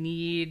like I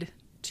need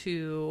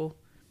to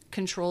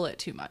control it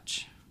too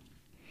much.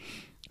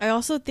 I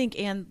also think,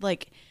 and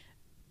like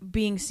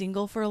being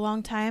single for a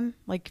long time,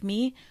 like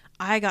me,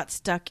 I got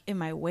stuck in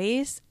my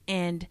ways.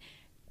 And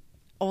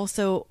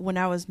also when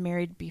I was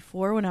married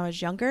before, when I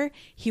was younger,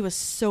 he was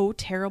so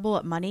terrible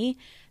at money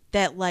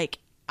that like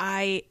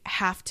I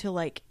have to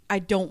like, I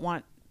don't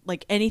want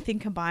like anything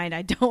combined.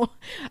 I don't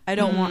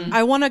want,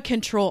 I want to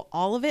control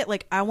all of it.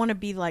 Like I want to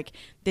be like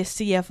the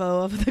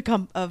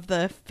CFO of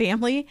the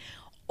family,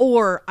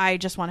 or I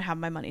just want to have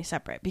my money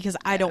separate because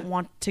I don't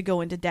want to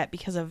go into debt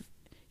because of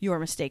your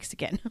mistakes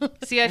again.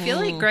 See, I feel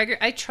like Gregor,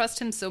 I trust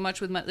him so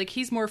much with money. Like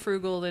he's more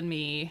frugal than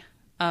me.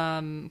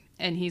 And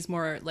he's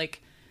more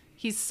like,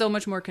 he's so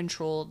much more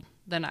controlled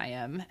than I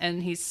am.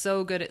 And he's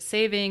so good at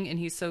saving, and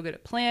he's so good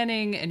at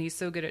planning, and he's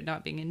so good at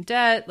not being in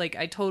debt. Like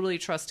I totally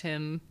trust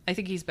him. I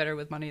think he's better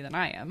with money than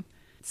I am.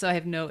 So I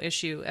have no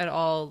issue at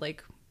all.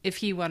 Like if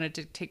he wanted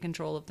to take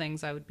control of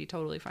things, I would be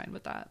totally fine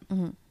with that.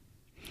 Mm-hmm.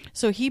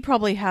 So he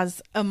probably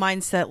has a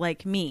mindset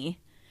like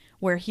me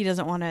where he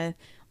doesn't want to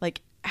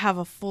like have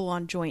a full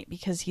on joint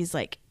because he's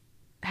like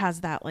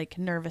has that like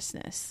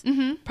nervousness.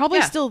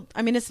 Probably still,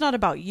 I mean, it's not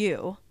about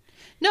you.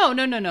 No.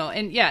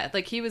 And yeah,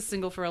 like he was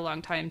single for a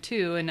long time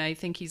too. And I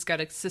think he's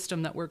got a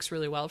system that works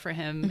really well for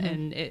him,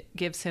 and it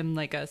gives him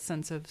like a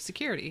sense of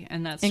security,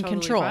 and that's and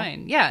totally control.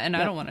 Fine. Yeah. And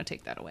I don't want to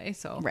take that away.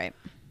 So Right.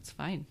 It's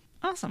fine.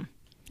 Awesome.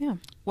 Yeah.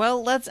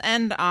 Well, let's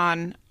end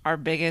on our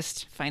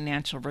biggest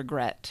financial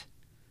regret.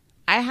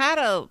 I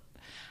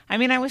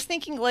was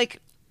thinking like,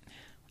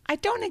 I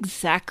don't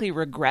exactly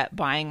regret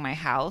buying my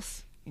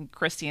house. And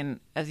Christian,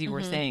 as you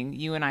were saying,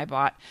 you and I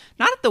bought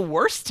not at the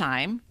worst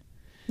time.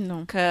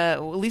 No. At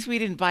least we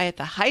didn't buy at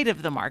the height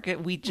of the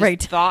market. We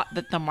just thought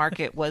that the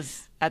market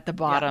was at the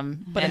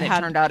bottom, but and it it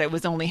had turned out it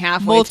was only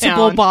halfway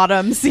multiple down.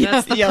 bottoms.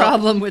 That's the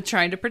problem with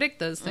trying to predict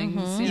those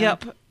things. Yeah.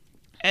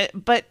 Yep.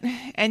 But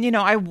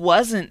I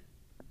wasn't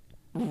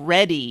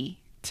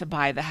ready to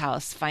buy the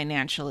house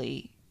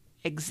financially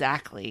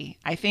exactly.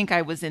 I think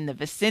I was in the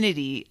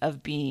vicinity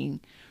of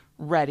being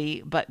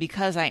ready, but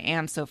because I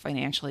am so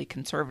financially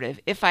conservative,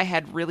 if I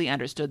had really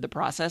understood the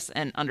process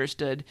and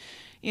understood,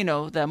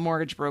 the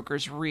mortgage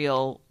broker's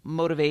real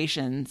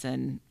motivations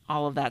and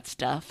all of that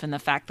stuff, and the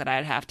fact that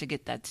I'd have to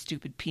get that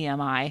stupid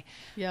PMI,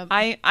 Yep.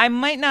 I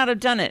might not have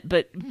done it.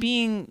 But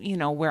being,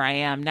 where I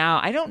am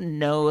now, I don't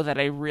know that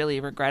I really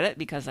regret it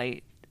because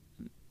I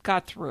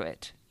got through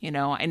it.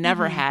 I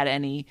never had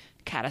any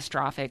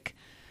catastrophic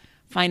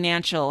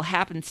financial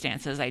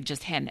happenstances. I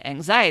just had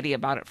anxiety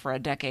about it for a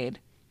decade.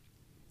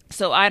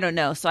 So I don't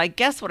know. So I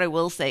guess what I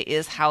will say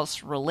is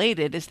house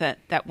related is that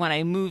when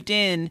I moved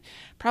in,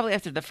 probably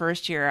after the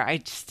first year, I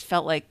just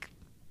felt like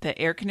the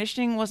air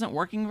conditioning wasn't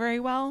working very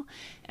well.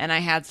 And I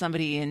had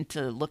somebody in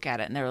to look at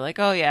it, and they were like,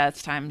 oh yeah,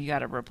 it's time. You got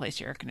to replace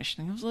your air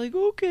conditioning. I was like,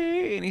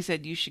 okay. And he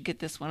said, you should get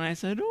this one. I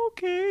said,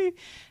 okay.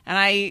 And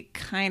I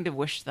kind of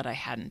wish that I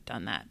hadn't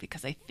done that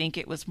because I think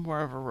it was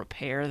more of a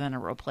repair than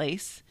a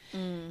replace.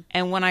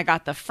 And when I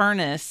got the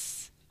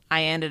furnace,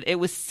 it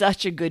was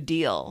such a good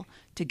deal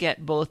to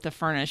get both the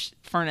furnace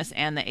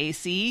and the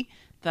AC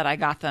that I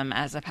got them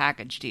as a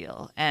package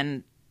deal.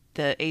 And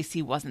the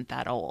AC wasn't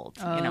that old.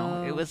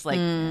 It was like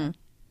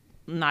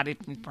not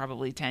even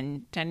probably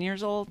 10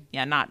 years old.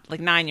 Yeah, not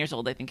like 9 years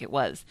old, I think it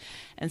was.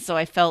 And so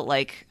I felt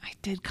like I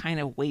did kind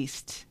of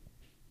waste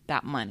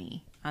that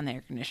money on the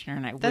air conditioner,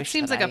 and I wish that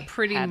seems like I a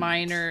pretty hadn't.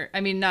 minor.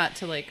 I mean, not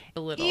to like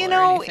belittle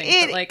or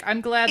anything, but like I'm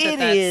glad that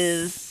that's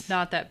is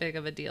not that big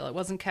of a deal. It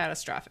wasn't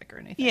catastrophic or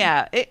anything.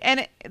 Yeah,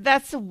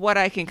 that's what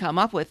I can come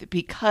up with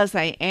because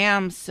I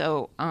am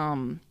so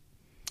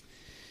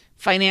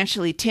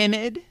financially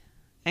timid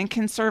and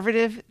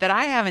conservative that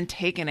I haven't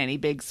taken any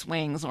big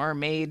swings or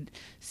made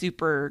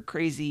super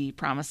crazy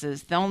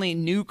promises. The only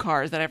new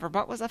cars that I ever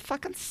bought was a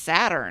fucking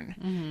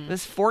Saturn. It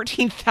was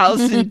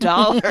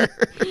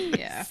 $14,000.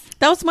 Yeah.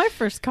 That was my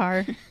first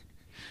car.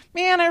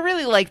 Man, I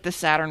really liked the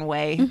Saturn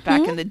way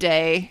back in the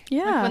day.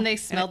 Yeah. Like when they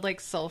smelled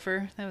like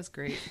sulfur. That was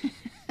great.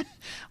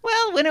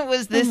 Well, when it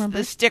was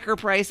the sticker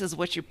price is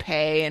what you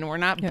pay, and we're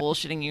not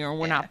bullshitting you, or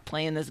we're not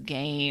playing this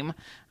game.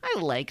 I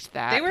liked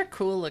that. They were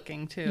cool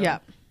looking too. Yeah.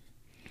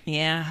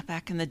 Yeah,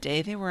 back in the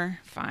day, they were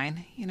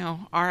fine.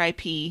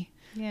 R.I.P.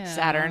 Yeah.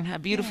 Saturn, a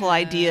beautiful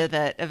idea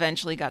that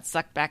eventually got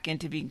sucked back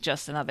into being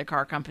just another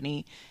car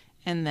company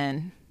and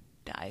then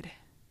died.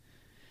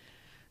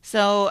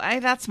 So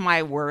that's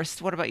my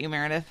worst. What about you,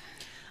 Meredith?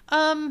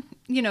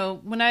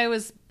 When I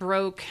was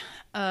broke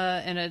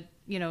and a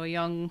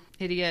young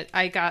idiot,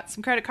 I got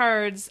some credit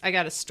cards. I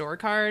got a store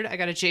card. I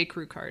got a J.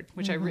 Crew card,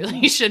 which I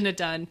really shouldn't have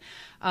done.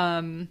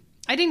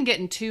 I didn't get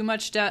in too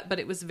much debt, but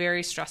it was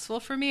very stressful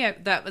for me.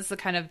 That was the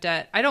kind of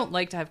debt. I don't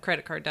like to have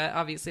credit card debt.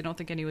 Obviously, I don't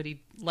think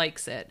anybody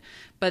likes it.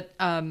 But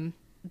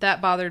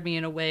that bothered me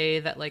in a way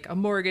that like a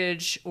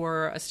mortgage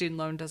or a student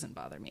loan doesn't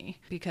bother me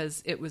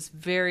because it was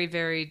very,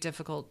 very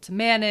difficult to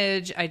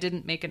manage. I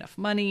didn't make enough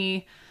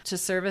money to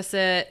service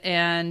it.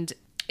 And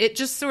it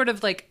just sort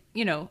of like,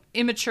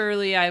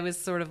 immaturely, I was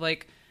sort of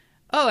like,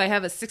 oh, I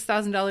have a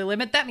 $6,000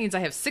 limit. That means I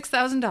have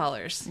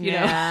 $6,000, you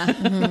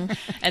know?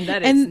 And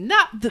that is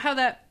not how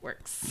that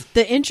works.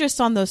 The interest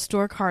on those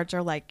store cards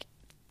are like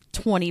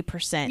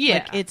 20%.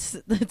 Yeah. Like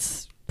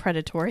it's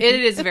predatory.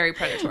 It is very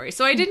predatory.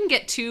 So I didn't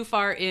get too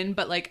far in,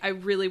 but like I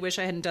really wish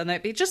I hadn't done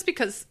that just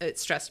because it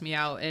stressed me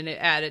out and it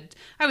added.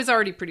 I was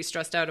already pretty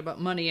stressed out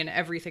about money and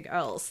everything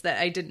else that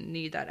I didn't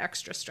need that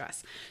extra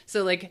stress.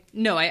 So like,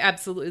 no, I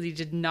absolutely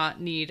did not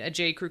need a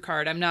J. Crew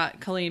card. I'm not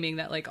claiming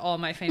that like all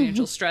my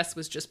financial stress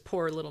was just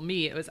poor little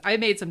me. It was I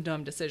made some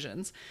dumb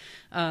decisions,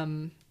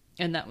 and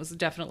that was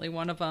definitely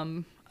one of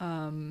them.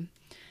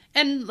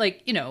 And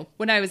like,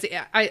 when I was,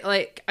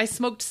 I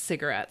smoked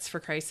cigarettes for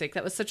Christ's sake.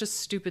 That was such a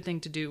stupid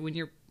thing to do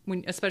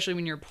especially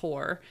when you're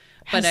poor.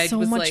 But I so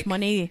was much like,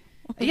 money.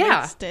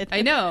 yeah, wasted.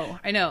 I know.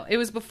 It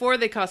was before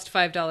they cost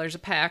 $5 a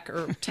pack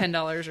or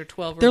 $10 or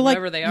 12 or They're like,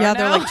 whatever they are. yeah,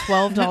 now. they're like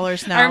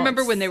 $12 now. I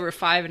remember when they were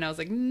 $5 and I was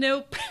like,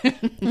 nope.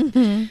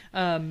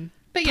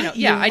 But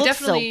You I look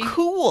definitely so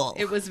cool.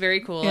 It was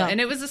very cool, Yeah. and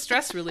it was a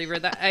stress reliever.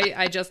 That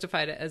I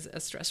justified it as a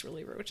stress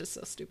reliever, which is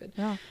so stupid.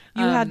 Yeah.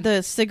 You had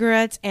the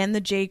cigarettes and the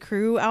J.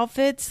 Crew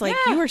outfits. Like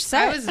you were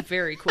set. I was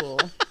very cool.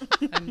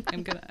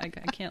 I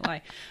can't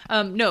lie.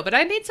 No, but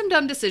I made some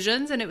dumb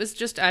decisions, and it was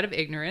just out of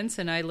ignorance,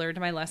 and I learned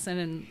my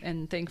lesson,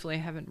 and thankfully I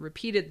haven't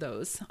repeated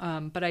those.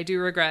 But I do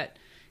regret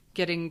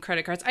getting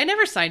credit cards. I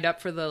never signed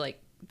up for the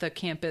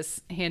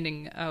campus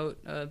handing out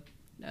a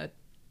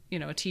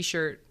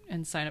T-shirt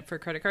and sign up for a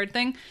credit card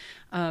thing.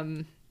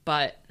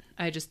 But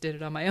I just did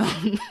it on my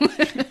own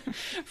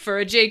for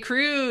a J.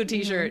 Crew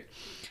T-shirt.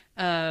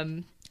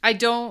 I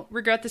don't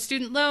regret the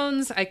student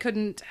loans. I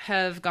couldn't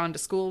have gone to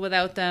school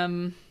without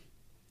them.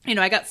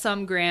 I got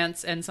some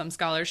grants and some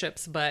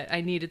scholarships, but I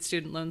needed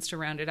student loans to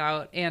round it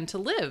out and to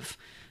live,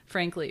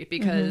 frankly,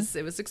 because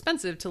it was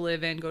expensive to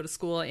live and go to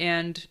school.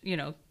 And,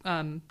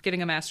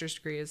 getting a master's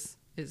degree is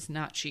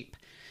not cheap.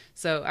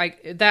 So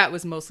that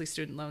was mostly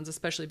student loans,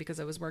 especially because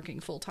I was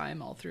working full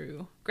time all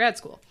through grad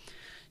school.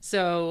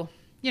 So,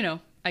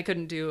 I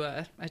couldn't do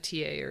a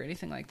TA or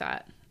anything like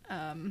that.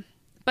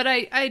 But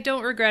I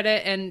don't regret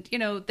it. And,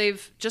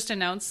 they've just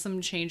announced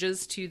some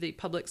changes to the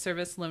public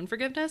service loan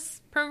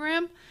forgiveness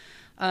program.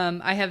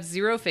 I have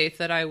zero faith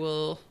that I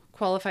will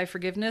qualify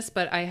forgiveness,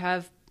 but I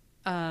have,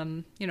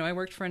 I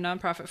worked for a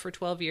nonprofit for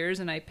 12 years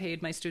and I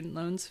paid my student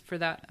loans for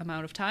that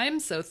amount of time.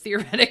 So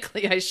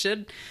theoretically I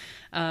should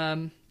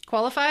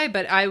qualify,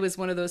 but I was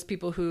one of those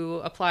people who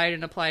applied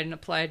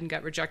and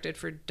got rejected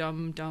for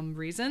dumb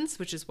reasons,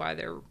 which is why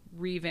they're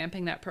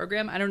revamping that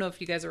program. I don't know if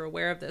you guys are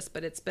aware of this,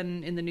 but it's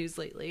been in the news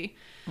lately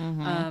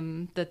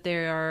that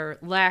they are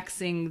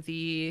laxing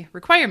the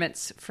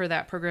requirements for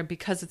that program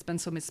because it's been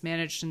so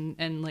mismanaged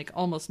and like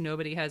almost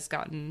nobody has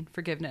gotten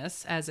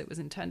forgiveness as it was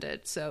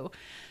intended. So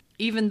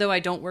even though I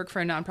don't work for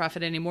a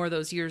nonprofit anymore,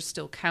 those years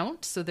still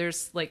count. So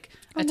there's like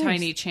a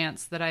tiny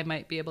chance that I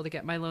might be able to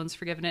get my loans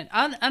forgiven. And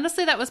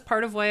honestly, that was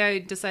part of why I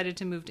decided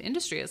to move to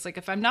industry. It's like,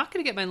 if I'm not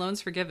going to get my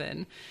loans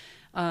forgiven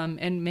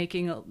and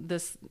making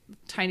this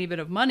tiny bit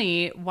of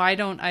money, why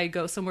don't I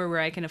go somewhere where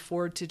I can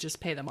afford to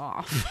just pay them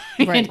off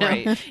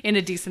right. in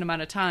a decent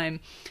amount of time?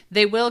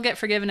 They will get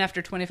forgiven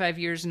after 25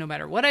 years no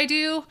matter what I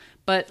do.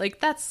 But like,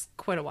 that's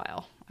quite a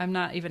while. I'm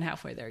not even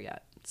halfway there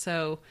yet.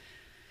 So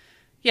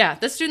yeah,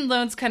 the student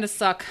loans kind of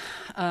suck.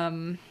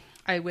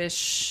 I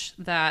wish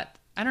that,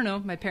 I don't know,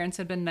 my parents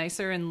had been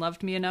nicer and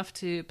loved me enough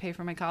to pay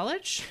for my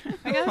college,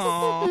 I guess.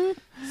 Aww.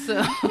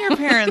 So Your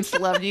parents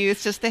loved you.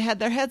 It's just they had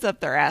their heads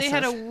up their asses. they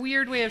had a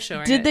weird way of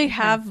showing it. Did they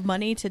have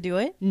money to do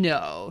it?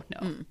 No.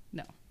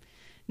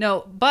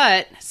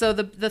 But so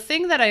the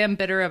thing that I am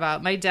bitter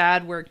about, my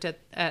dad worked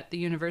at the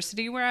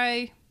university where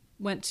I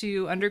went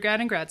to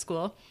undergrad and grad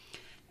school,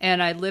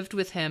 and I lived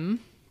with him.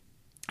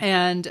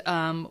 And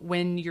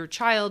when your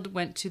child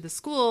went to the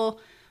school,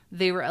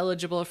 they were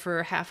eligible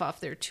for half off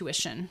their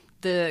tuition.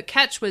 The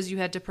catch was you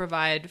had to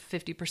provide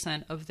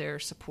 50% of their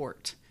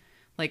support,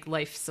 like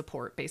life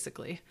support,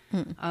 basically.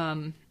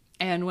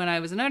 And when I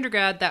was an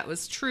undergrad, that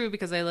was true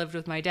because I lived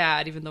with my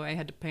dad, even though I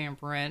had to pay him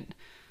rent.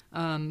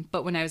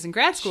 But when I was in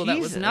grad school, that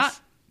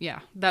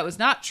was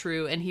not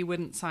true, and he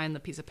wouldn't sign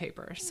the piece of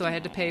paper. So I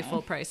had to pay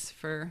full price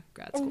for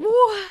grad school.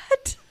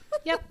 What?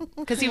 Yep.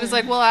 Because he was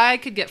like, well, I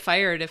could get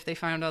fired if they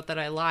found out that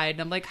I lied.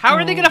 And I'm like, how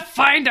are they going to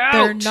find out?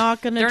 They're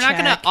not going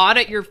to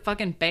audit your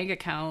fucking bank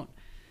account.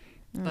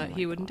 But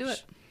he wouldn't do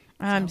it.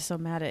 I'm so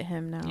mad at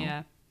him now.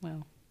 Yeah.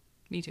 Well,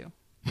 me too.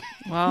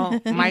 Well,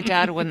 my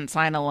dad wouldn't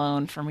sign a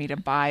loan for me to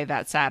buy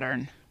that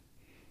Saturn.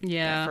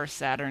 Yeah. The first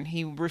Saturn.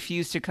 He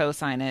refused to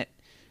co-sign it.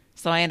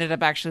 So I ended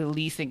up actually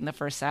leasing the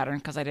first Saturn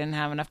because I didn't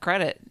have enough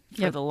credit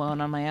for the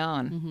loan on my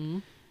own. Mm-hmm.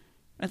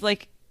 It's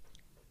like,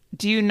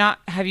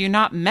 have you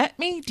not met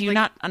me? Do you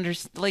not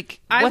understand?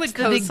 Like, I what's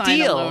would the big co-sign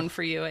deal? a loan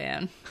for you,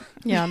 Anne.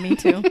 Yeah, me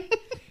too.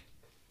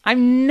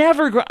 I'm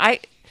never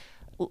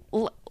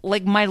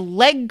like my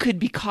leg could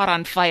be caught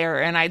on fire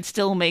and I'd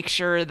still make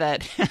sure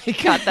that I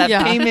got that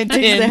payment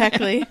in.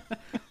 Exactly.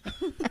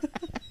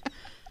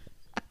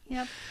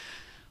 Yep.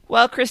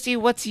 Well, Christy,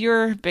 what's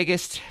your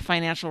biggest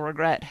financial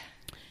regret?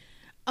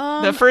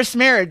 The first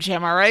marriage,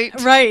 am I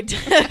right? Right.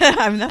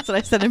 I mean, that's what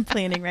I said in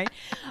planning, right?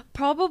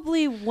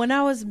 Probably when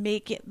I was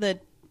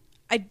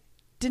I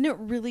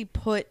didn't really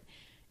put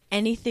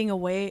anything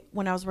away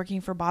when I was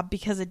working for Bob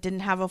because it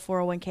didn't have a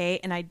 401k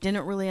and I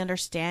didn't really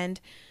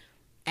understand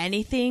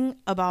anything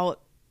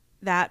about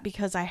that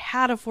because I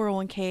had a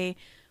 401k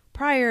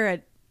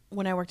prior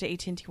when I worked at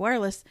AT&T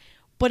Wireless,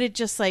 but it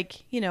just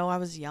like, I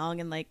was young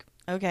and like,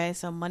 okay,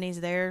 so money's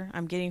there.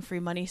 I'm getting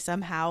free money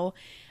somehow.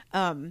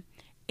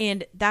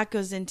 And that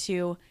goes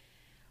into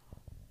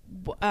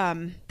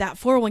that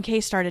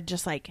 401k started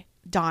just like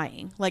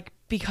dying, like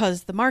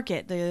because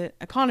the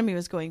economy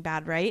was going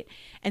bad, right?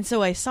 And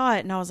so I saw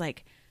it and I was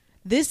like,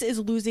 this is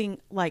losing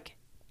like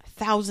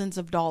thousands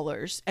of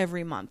dollars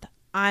every month.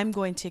 I'm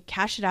going to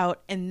cash it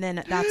out. And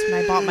then that's when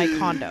I bought my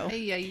condo.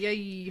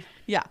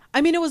 Yeah.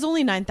 I mean, it was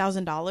only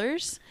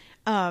 $9,000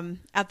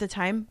 at the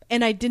time.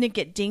 And I didn't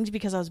get dinged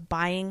because I was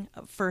buying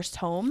a first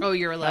home. Oh,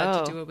 you're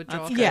allowed to do a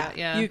withdrawal credit.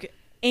 Yeah.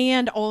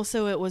 And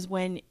also it was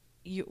when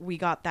we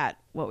got that,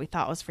 what we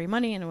thought was free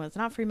money and it was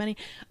not free money.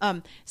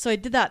 So I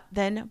did that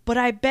then, but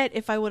I bet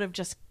if I would have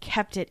just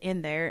kept it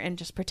in there and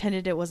just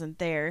pretended it wasn't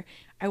there,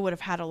 I would have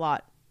had a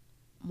lot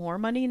more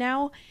money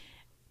now,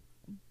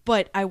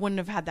 but I wouldn't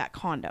have had that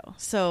condo.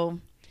 So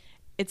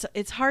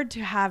it's hard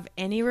to have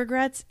any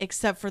regrets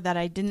except for that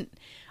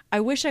I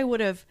wish I would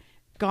have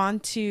gone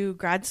to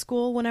grad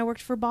school when I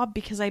worked for Bob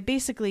because I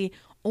basically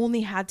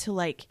only had to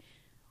like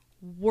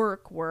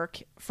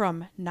work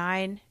from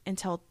 9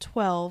 until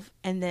 12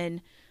 and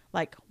then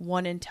like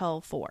 1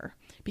 until 4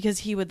 because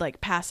he would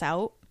like pass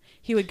out.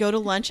 He would go to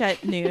lunch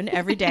at noon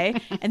every day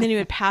and then he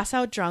would pass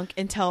out drunk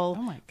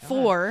until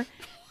 4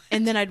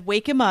 and then I'd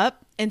wake him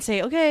up and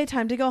say, okay,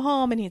 time to go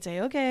home. And he'd say,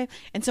 okay.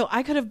 And so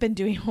I could have been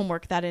doing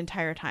homework that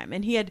entire time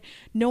and he had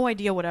no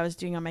idea what I was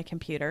doing on my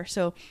computer.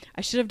 So I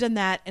should have done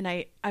that. And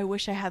I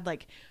wish I had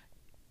like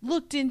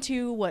looked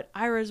into what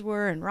IRAs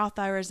were and Roth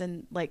IRAs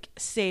and like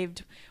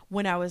saved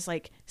when I was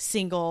like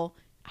single,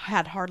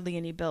 had hardly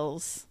any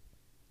bills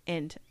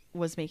and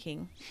was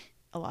making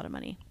a lot of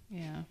money.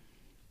 Yeah.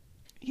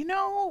 you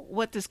know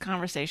what this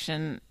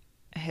conversation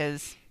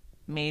has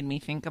made me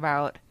think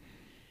about?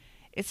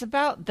 It's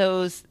about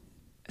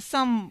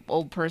some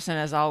old person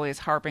is always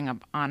harping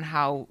up on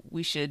how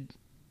we should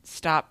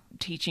stop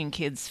teaching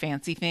kids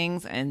fancy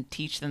things and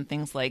teach them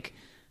things like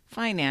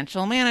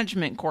financial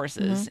management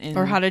courses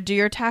or how to do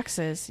your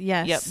taxes.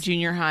 Yes. Yep,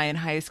 junior high and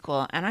high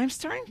school. And I'm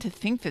starting to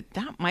think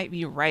that might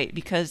be right,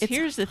 because It's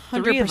here's the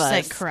 100% three of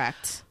us,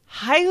 correct.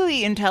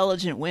 highly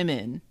intelligent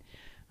women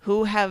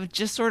who have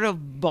just sort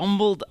of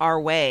bumbled our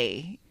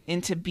way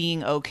into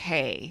being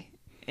okay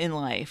in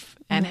life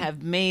and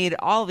have made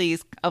all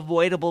these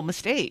avoidable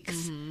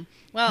mistakes.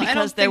 Well, I Because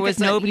don't there think was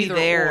it's an nobody either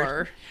there.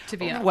 or, to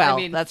be honest. Well, I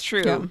mean, that's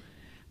true. Yeah.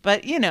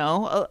 But,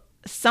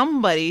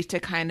 somebody to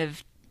kind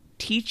of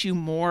teach you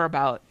more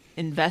about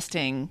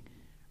investing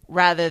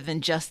rather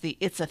than just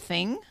it's a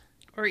thing.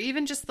 or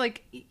even just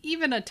like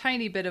even a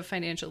tiny bit of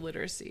financial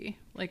literacy,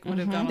 like would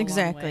have gone a long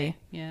Exactly. way.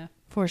 Yeah.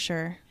 For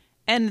sure.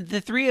 And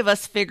the three of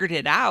us figured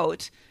it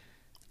out.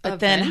 But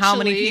then how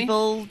many Eventually.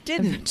 people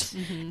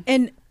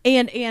didn't?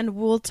 And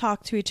we'll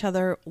talk to each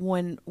other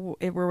when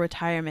we're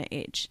retirement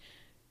age,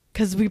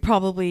 because we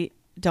probably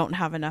don't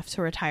have enough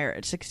to retire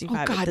at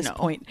 65 God, at this no.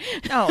 point.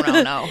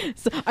 No.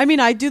 So, I mean,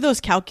 I do those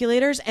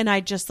calculators and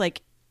I just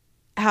like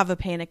have a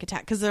panic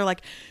attack because they're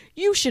like,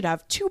 you should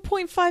have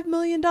 $2.5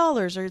 million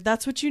or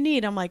that's what you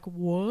need. I'm like,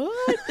 what?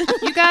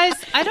 You guys,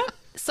 I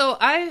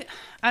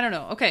don't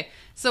know. Okay.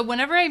 So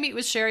whenever I meet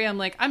with Sherry, I'm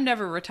like, I'm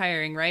never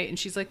retiring, right? And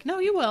she's like, no,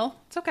 you will.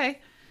 It's okay.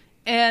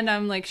 And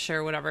I'm like,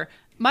 sure, whatever.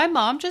 My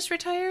mom just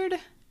retired,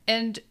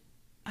 and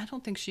I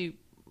don't think she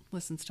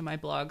listens to my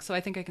blog, so I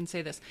think I can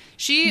say this.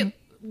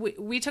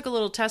 We took a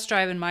little test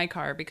drive in my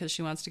car because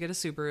she wants to get a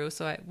Subaru,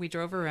 so we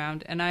drove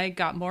around, and I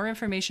got more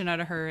information out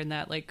of her in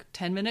that like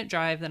 10-minute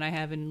drive than I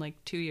have in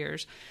like 2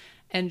 years.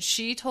 And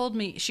she told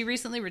me she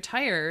recently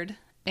retired,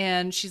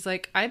 and she's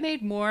like, I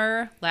made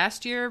more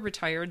last year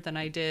retired than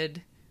I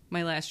did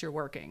my last year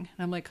working.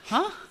 And I'm like,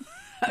 huh?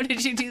 How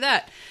did you do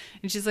that?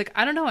 And she's like,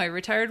 I don't know. I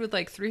retired with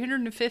like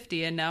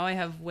 350 and now I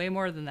have way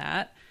more than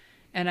that.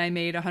 And I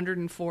made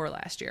 104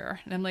 last year.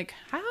 And I'm like,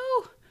 how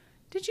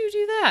did you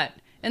do that?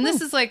 And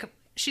this is like,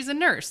 she's a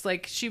nurse.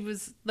 Like she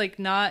was like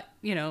not,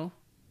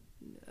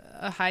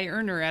 a high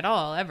earner at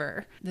all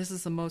ever. This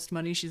is the most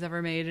money she's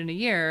ever made in a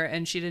year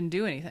and she didn't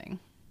do anything.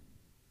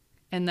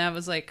 And that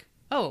was like,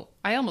 oh,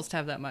 I almost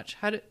have that much.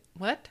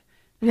 What?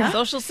 Yeah.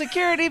 Social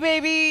Security,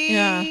 baby.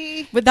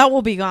 Yeah. But that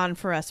will be gone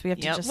for us. We have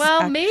to Yep. just.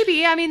 Well,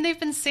 maybe. I mean, they've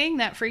been saying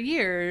that for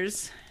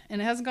years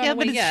and it hasn't gone Yeah, away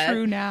but it's yet.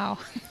 true now.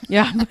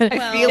 Yeah. But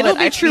Well, Feel it'll it.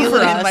 be I true feel for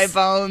it us. in my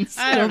bones.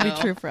 I don't It'll know.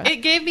 be true for us. It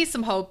gave me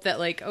some hope that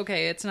like,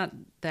 okay, it's not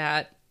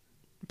that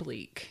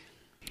bleak.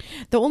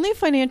 The only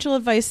financial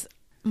advice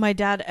my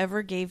dad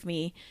ever gave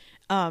me,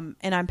 and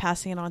I'm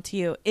passing it on to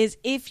you, is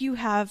if you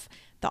have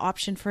the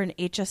option for an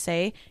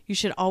HSA, you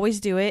should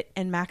always do it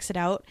and max it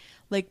out.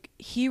 Like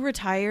he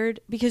retired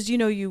because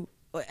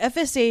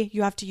FSA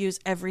you have to use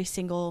every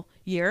single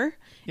year.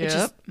 It's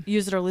just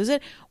use it or lose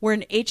it. Where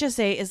an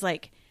HSA is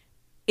like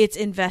it's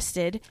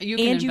invested You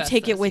can and you invest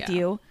take it this, with yeah.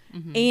 you,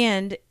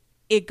 and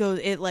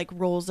it like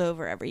rolls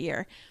over every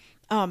year.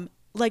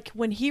 Like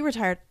when he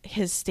retired,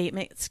 his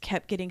statements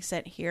kept getting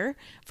sent here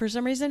for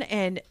some reason,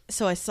 and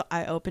so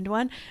I opened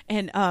one,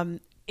 and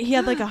he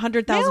had like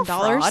 $100,000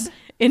 fraud.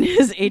 in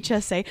his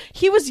HSA.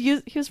 He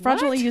was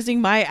fraudulently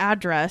using my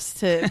address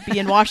to be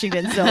in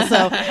Washington still,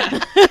 so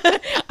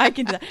I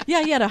can do that.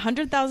 Yeah, he had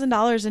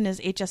 $100,000 in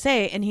his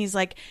HSA, and he's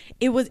like,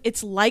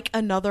 it's like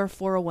another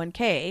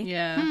 401k,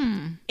 Yeah.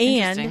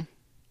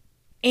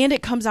 and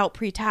it comes out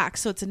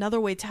pre-tax, so it's another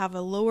way to have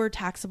a lower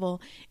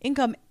taxable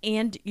income,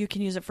 and you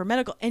can use it for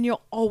medical, and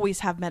you'll always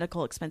have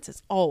medical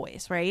expenses,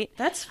 always, right?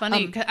 That's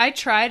funny. 'Cause I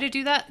try to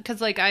do that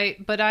because like I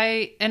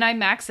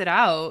max it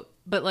out,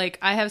 but like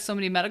I have so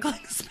many medical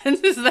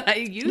expenses that I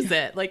use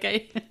it. Like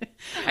I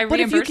But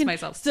if you reimburse can,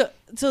 myself.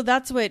 so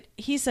that's what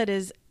he said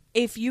is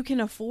if you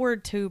can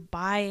afford to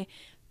buy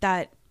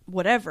that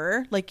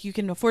whatever, like you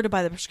can afford to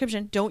buy the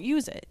prescription, don't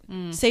use it.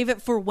 Save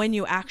it for when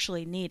you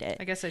actually need it.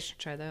 I guess I should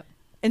try that.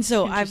 And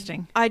so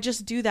Interesting. I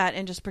just do that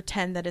and just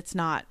pretend that it's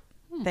not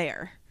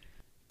there.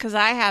 Because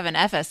I have an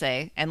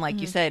FSA, and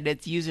like you said,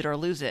 it's use it or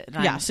lose it.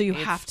 And Yeah, so you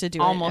it's have to do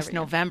it almost every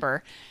year.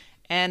 November.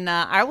 And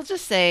I will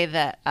just say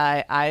that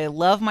I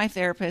love my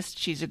therapist.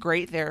 She's a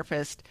great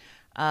therapist.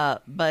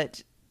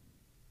 But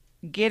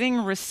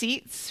getting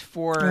receipts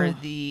for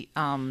the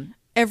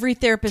Every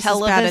therapist is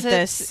bad at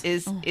televisits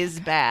this. is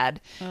bad.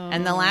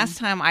 And the last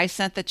time I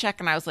sent the check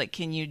and I was like,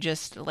 can you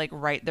just like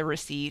write the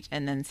receipt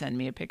and then send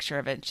me a picture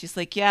of it? And she's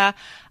like, yeah,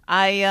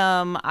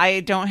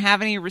 I don't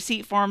have any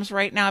receipt forms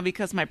right now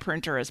because my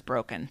printer is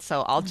broken.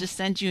 So I'll just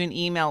send you an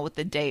email with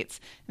the dates.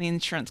 And the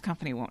insurance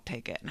company won't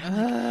take it. And I'm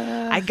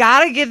like, I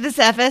gotta get this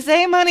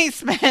FSA money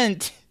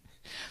spent.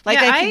 Like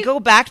Yeah, I could go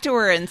back to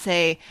her and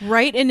say,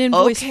 Write an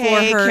invoice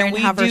okay, for her can and we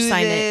have her do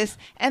sign this?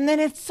 And then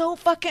it's so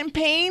fucking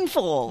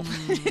painful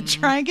to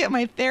try and get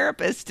my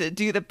therapist to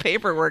do the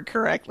paperwork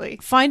correctly.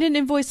 Find an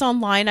invoice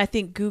online. I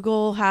think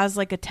Google has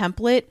like a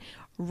template.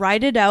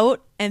 write it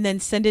out and then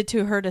send it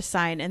to her to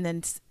sign, and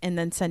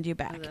then send you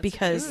back,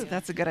 because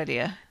That's a good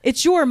idea.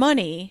 it's your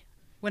money.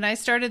 When I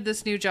started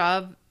this new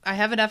job, I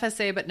have an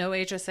FSA but no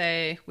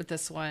HSA with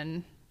this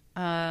one.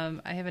 I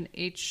have an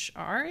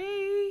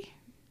HRA,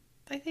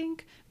 I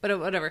think, but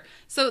whatever.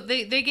 So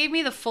they gave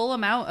me the full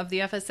amount of the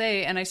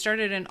FSA, and I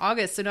started in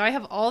August. So now I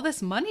have all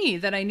this money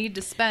that I need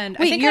to spend.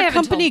 I Wait, think your I have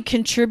company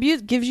until,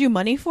 gives you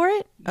money for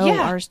it? Oh,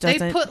 yeah, ours doesn't.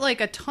 they put like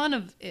a ton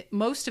of it,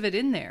 most of it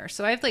in there.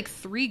 So I have like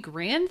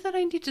 $3,000 that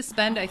I need to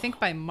spend, I think,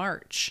 by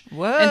March.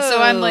 Whoa. And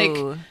so I'm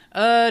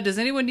like, does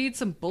anyone need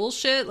some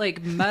bullshit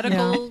like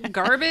medical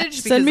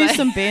garbage? Send me Because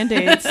some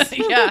Band-Aids.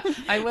 Yeah,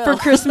 I will. For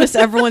Christmas,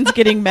 everyone's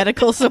getting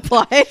medical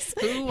supplies.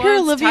 Who Here,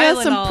 wants Olivia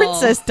has some Tylenol?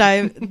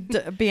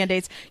 princess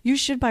Band-Aids. You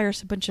should buy her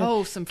a bunch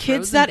of some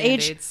kids frozen that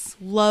Band-Aids.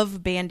 age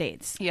love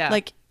Band-Aids. Yeah.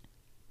 Like,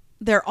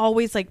 they're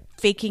always like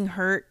faking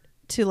hurt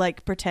to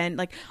like pretend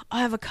like, oh,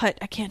 I have a cut.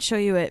 I can't show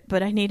you it,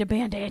 but I need a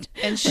Band-Aid.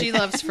 And she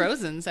loves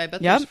Frozens. I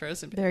bet Yep. there's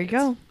Frozen There you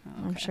Band-Aids.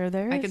 go. I'm sure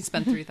there is. I can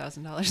spend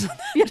 $3,000 on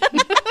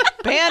that.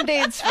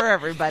 Band-Aids for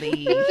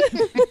everybody.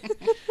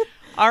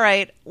 All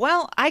right.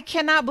 Well, I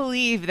cannot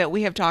believe that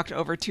we have talked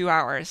over 2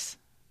 hours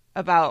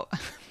about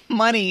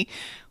money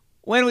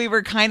when we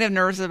were kind of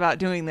nervous about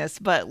doing this.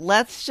 But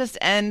let's just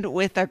end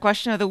with our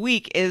question of the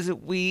week. Is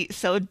we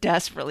so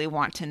desperately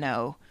want to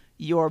know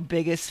your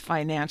biggest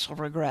financial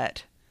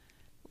regret.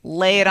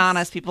 Lay it on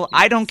us, people.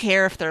 I don't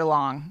care if they're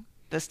long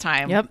this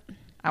time. Yep.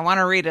 I want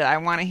to read it. I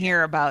want to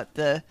hear about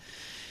the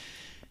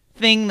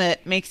thing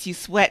that makes you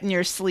sweat in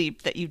your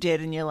sleep that you did,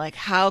 and you're like,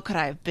 how could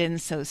I have been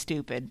so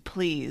stupid?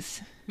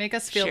 Please. Make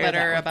us feel Share that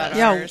better with about us.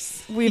 Yeah,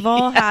 ours. we've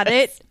all had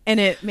it, and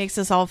it makes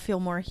us all feel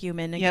more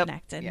human and Yep.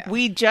 connected. Yeah.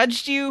 We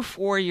judged you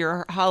for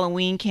your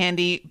Halloween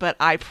candy, but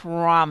I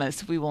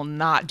promise we will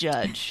not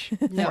judge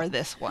for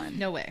this one.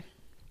 No way.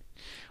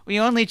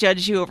 We only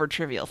judge you over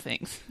trivial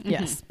things.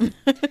 Yes.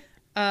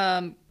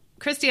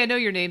 Christy, I know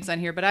your name's on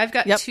here, but I've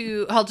got Yep.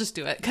 two. I'll just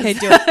do it. 'Cause Okay,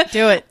 do it.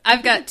 Do it.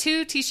 I've got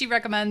two Tishi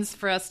recommends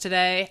for us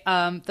today.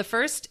 The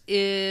first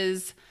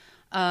is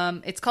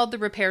it's called The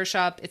Repair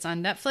Shop. It's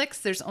on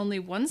Netflix. There's only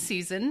one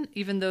season,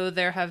 even though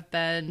there have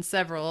been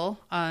several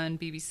on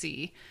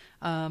BBC.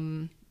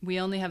 We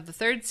only have the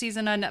third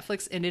season on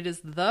Netflix, and it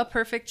is the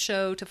perfect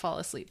show to fall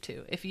asleep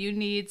to. If you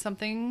need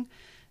something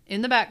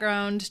in the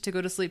background to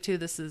go to sleep to,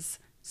 this is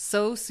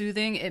so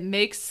soothing. It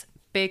makes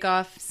Bake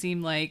Off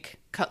seem like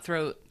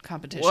cutthroat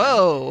competition.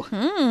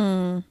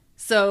 Whoa.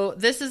 So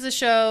this is a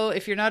show,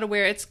 if you're not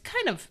aware, it's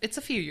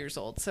a few years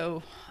old.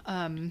 So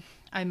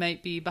I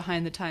might be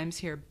behind the times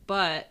here,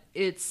 but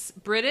it's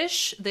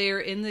British. They're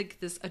in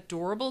this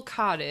adorable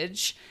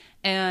cottage,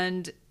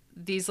 and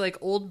these like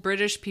old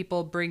British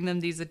people bring them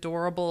these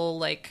adorable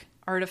like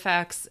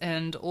artifacts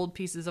and old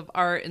pieces of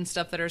art and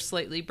stuff that are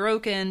slightly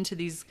broken to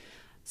these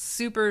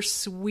super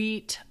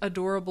sweet,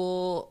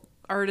 adorable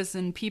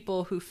artisan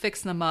people who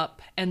fix them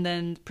up and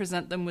then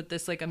present them with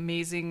this like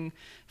amazing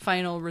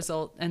final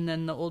result, and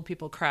then the old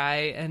people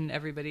cry and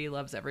everybody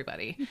loves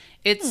everybody.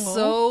 It's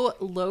so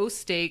low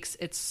stakes.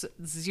 It's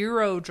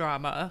zero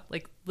drama,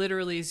 like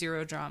literally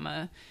zero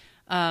drama.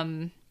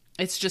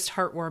 It's just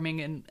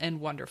heartwarming and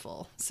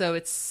wonderful. So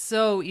it's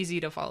so easy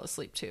to fall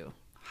asleep to.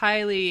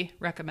 Highly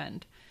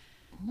recommend.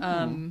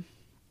 I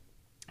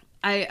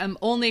am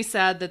only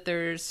sad that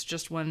there's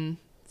just one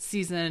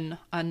season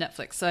on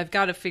Netflix, so I've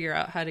got to figure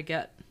out how to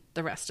get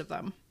the rest of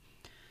them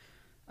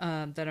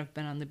that have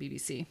been on the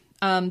BBC.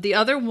 The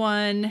other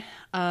one,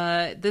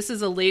 this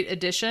is a late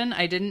edition.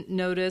 I didn't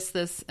notice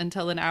this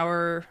until an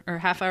hour or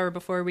half hour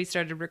before we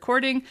started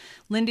recording.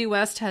 Lindy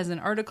West has an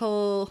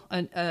article,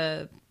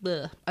 an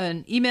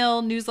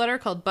email newsletter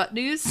called Butt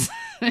News,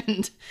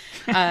 and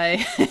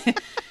I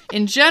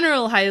in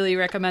general highly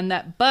recommend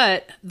that.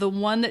 But the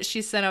one that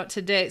she sent out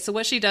today, so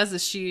what she does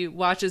is she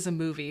watches a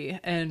movie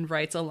and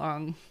writes a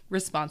long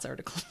response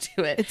article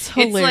to it. It's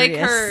hilarious.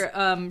 It's like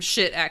her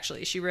Shit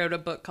Actually. She wrote a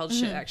book called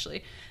Shit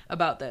Actually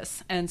about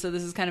this. And so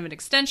this is kind of an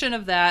extension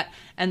of that.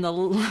 And the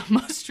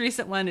most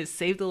recent one is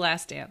Save the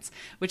Last Dance,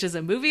 which is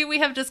a movie we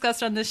have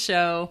discussed on this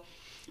show.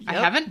 I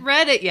haven't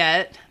read it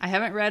yet. I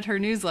haven't read her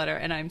newsletter,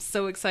 and I'm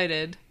so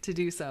excited to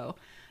do so.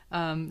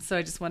 So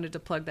I just wanted to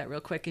plug that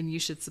real quick, and you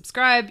should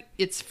subscribe.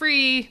 It's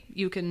free.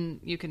 You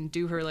can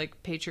do her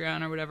like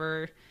Patreon or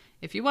whatever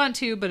if you want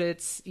to,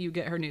 but you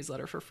get her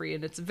newsletter for free,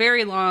 and it's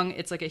very long.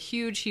 It's like a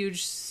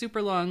huge,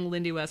 super long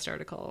Lindy West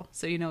article,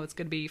 so you know it's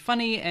going to be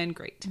funny and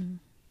great.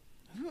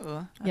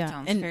 Ooh, that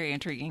sounds very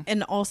intriguing.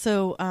 And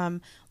also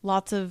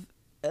lots of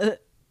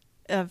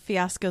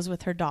fiascos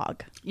with her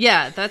dog.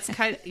 Yeah, that's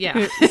kind of, yeah.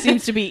 Who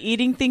seems to be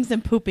eating things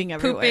and pooping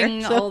everywhere.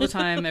 Pooping all the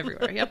time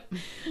everywhere. Yep.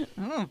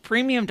 Oh,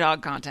 premium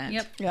dog content.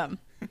 Yep. Yeah.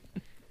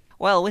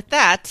 Well, with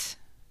that,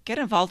 get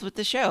involved with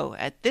the show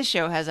at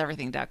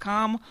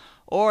thisshowhaseverything.com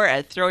or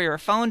at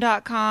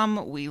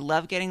throwyourphone.com. We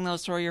love getting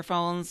those throw your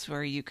phones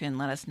where you can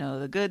let us know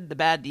the good, the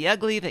bad, the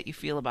ugly that you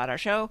feel about our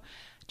show.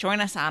 Join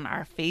us on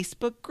our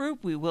Facebook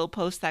group. We will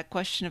post that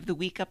question of the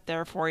week up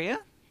there for you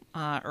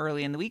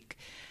early in the week.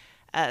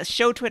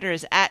 Show Twitter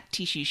is at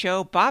Tishi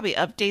Show. Bobby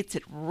updates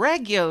it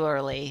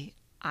regularly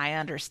I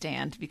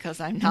understand because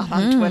I'm not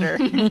on Twitter.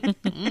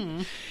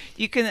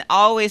 You can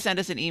always send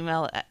us an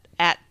email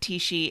at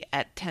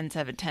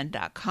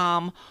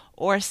tishi@10710.com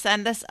or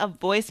send us a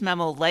voice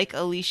memo like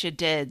Alicia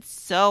did.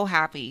 So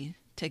happy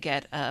to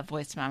get a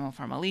voice memo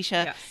from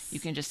Alicia. Yes. You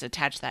can just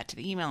attach that to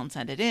the email and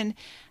send it in.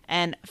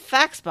 And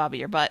fax Bobby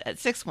your butt at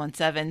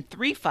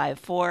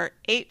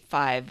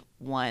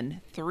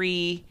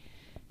 617-354-8513.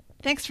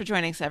 Thanks for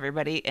joining us,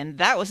 everybody. And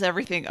that was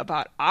everything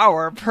about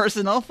our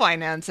personal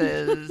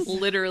finances.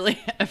 Literally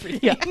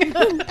everything.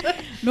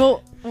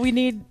 No, we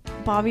need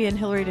Bobby and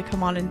Hillary to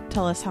come on and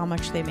tell us how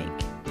much they make.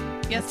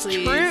 Yes, That's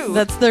please. true.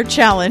 That's their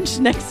challenge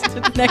next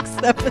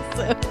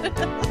episode.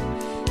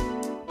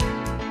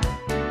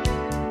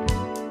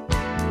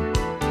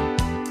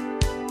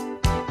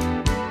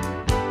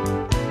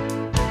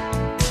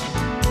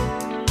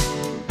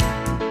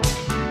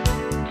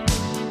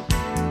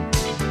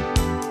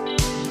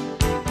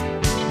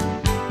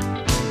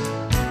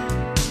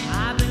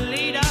 I've been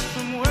laid up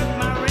from work,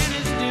 my rent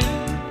is due.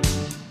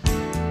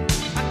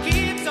 My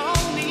kids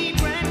all need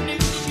brand new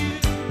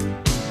shoes.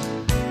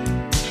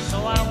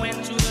 So I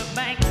went to the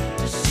bank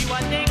to see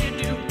what they could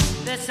do.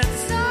 They said,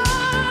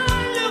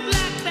 son, look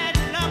like that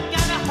luck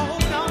got a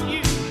hold on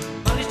you.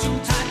 But it's too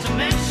tight to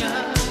mention.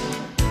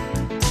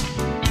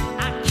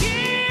 I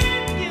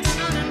can't give an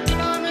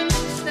unemployment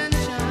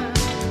extension.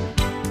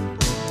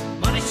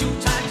 But it's too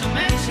tight to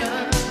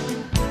mention.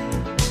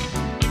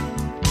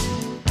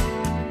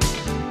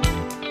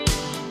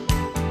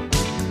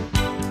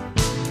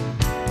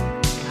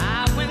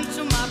 I went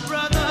to my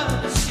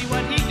brother to see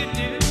what he could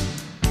do.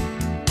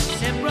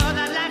 Said,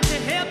 brother, I'd like to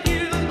help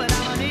you, but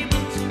I'm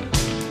unable to.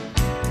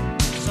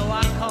 So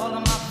I called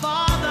on my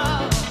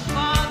father,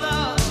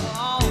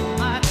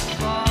 almighty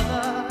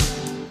father.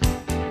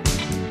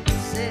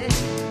 Said,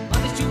 but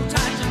it's too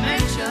tight to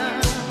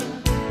mention.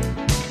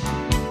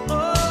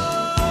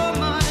 Oh,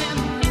 money,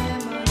 money,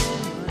 money, money.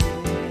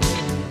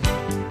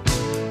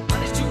 But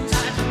it's too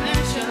tight to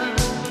mention.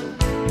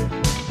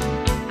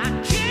 I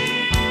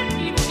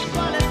can't even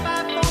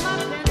qualify for my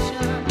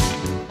pension.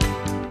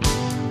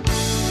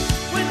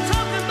 We're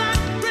talking about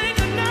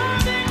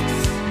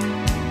Reaganomics.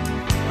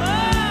 Oh,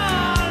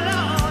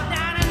 Lord,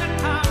 down in the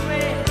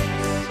Congress.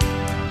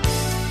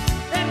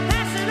 They're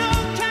passing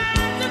all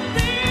kinds of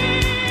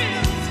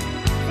bills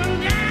from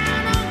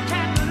down on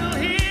Capitol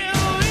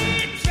Hill. We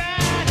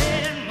tried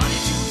it, money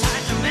too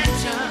tight to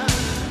mention.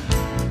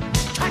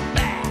 Cut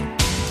back.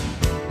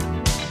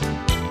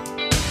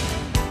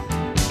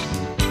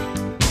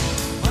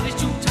 Money's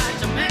too tight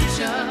to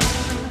mention.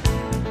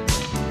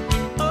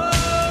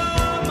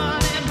 Oh,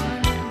 money, money, money,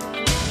 money.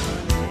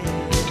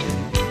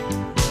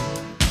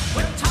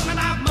 We're talking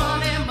about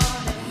money,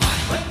 money.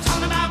 We're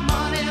talking about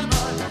money,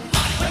 money.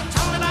 We're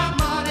talking about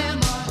money, money.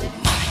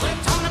 We're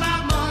talking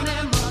about money,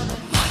 money.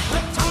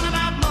 We're talking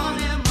about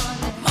money,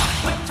 money.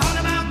 We're talking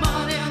about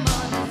money,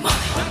 money.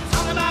 We're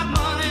talking about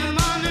money,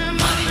 money,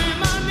 money,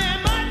 money,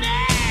 money.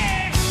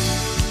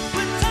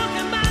 We're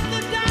talking about the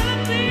dollar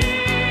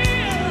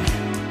bill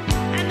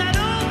and that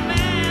old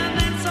man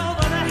that's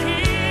over the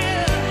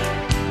hill.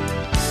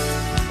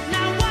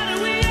 Now what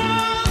are we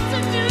all to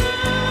do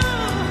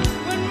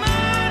when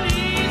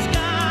money's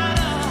got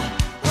a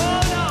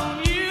hold on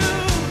you?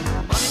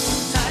 Money's too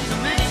tight to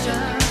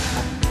mention.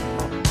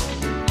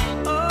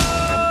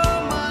 Oh,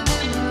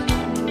 money, money,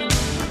 money.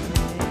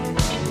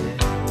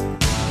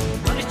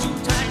 Money's too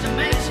tight to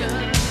mention.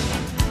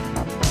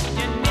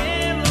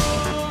 Dinero,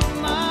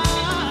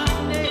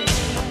 money.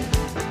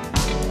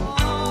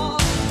 Oh,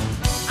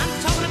 I'm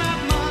talking about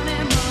money,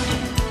 money.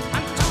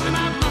 I'm talking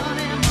about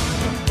money,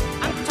 money.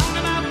 I'm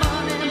talking about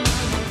money, money.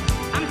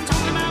 I'm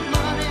talking about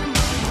money,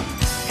 money.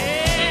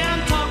 Yeah,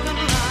 I'm talking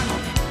money.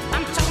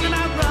 I'm talking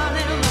about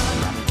running,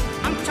 running.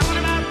 I'm talking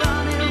about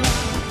running, running.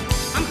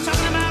 I'm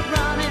talking about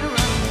running,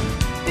 running.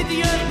 Did the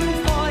earth move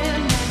for you,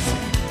 Nancy?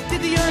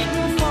 Did the earth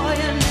move for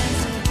you,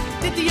 Nancy?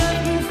 Did the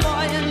earth move for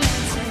you,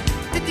 Nancy?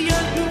 Did the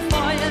earth move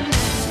for you,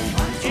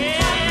 Nancy?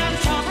 Yeah, I'm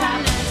talking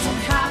Nancy.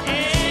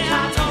 Yeah,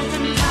 I'm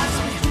talking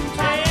Nancy.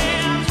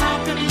 Yeah, I'm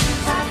talking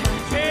Nancy.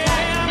 Yeah, I'm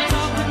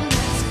talking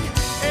Nancy.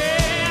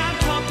 Yeah, I'm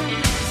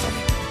talking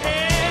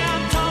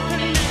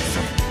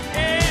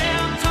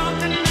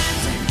Nancy. Yeah, I'm talking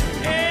Nancy.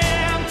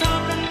 Yeah, I'm talking Nancy. Yeah, I'm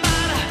talking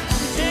about her.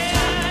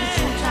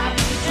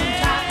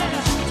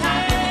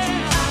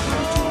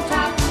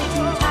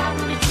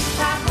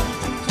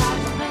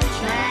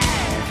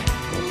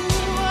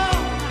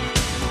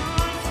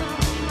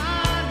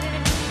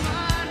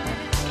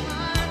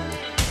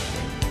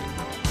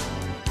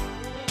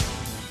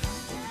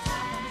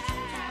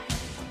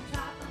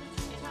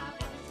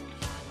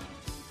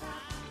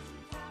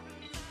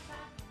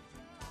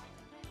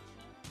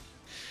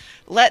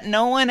 Let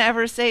no one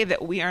ever say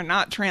that we are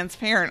not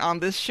transparent on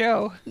this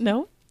show.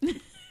 No?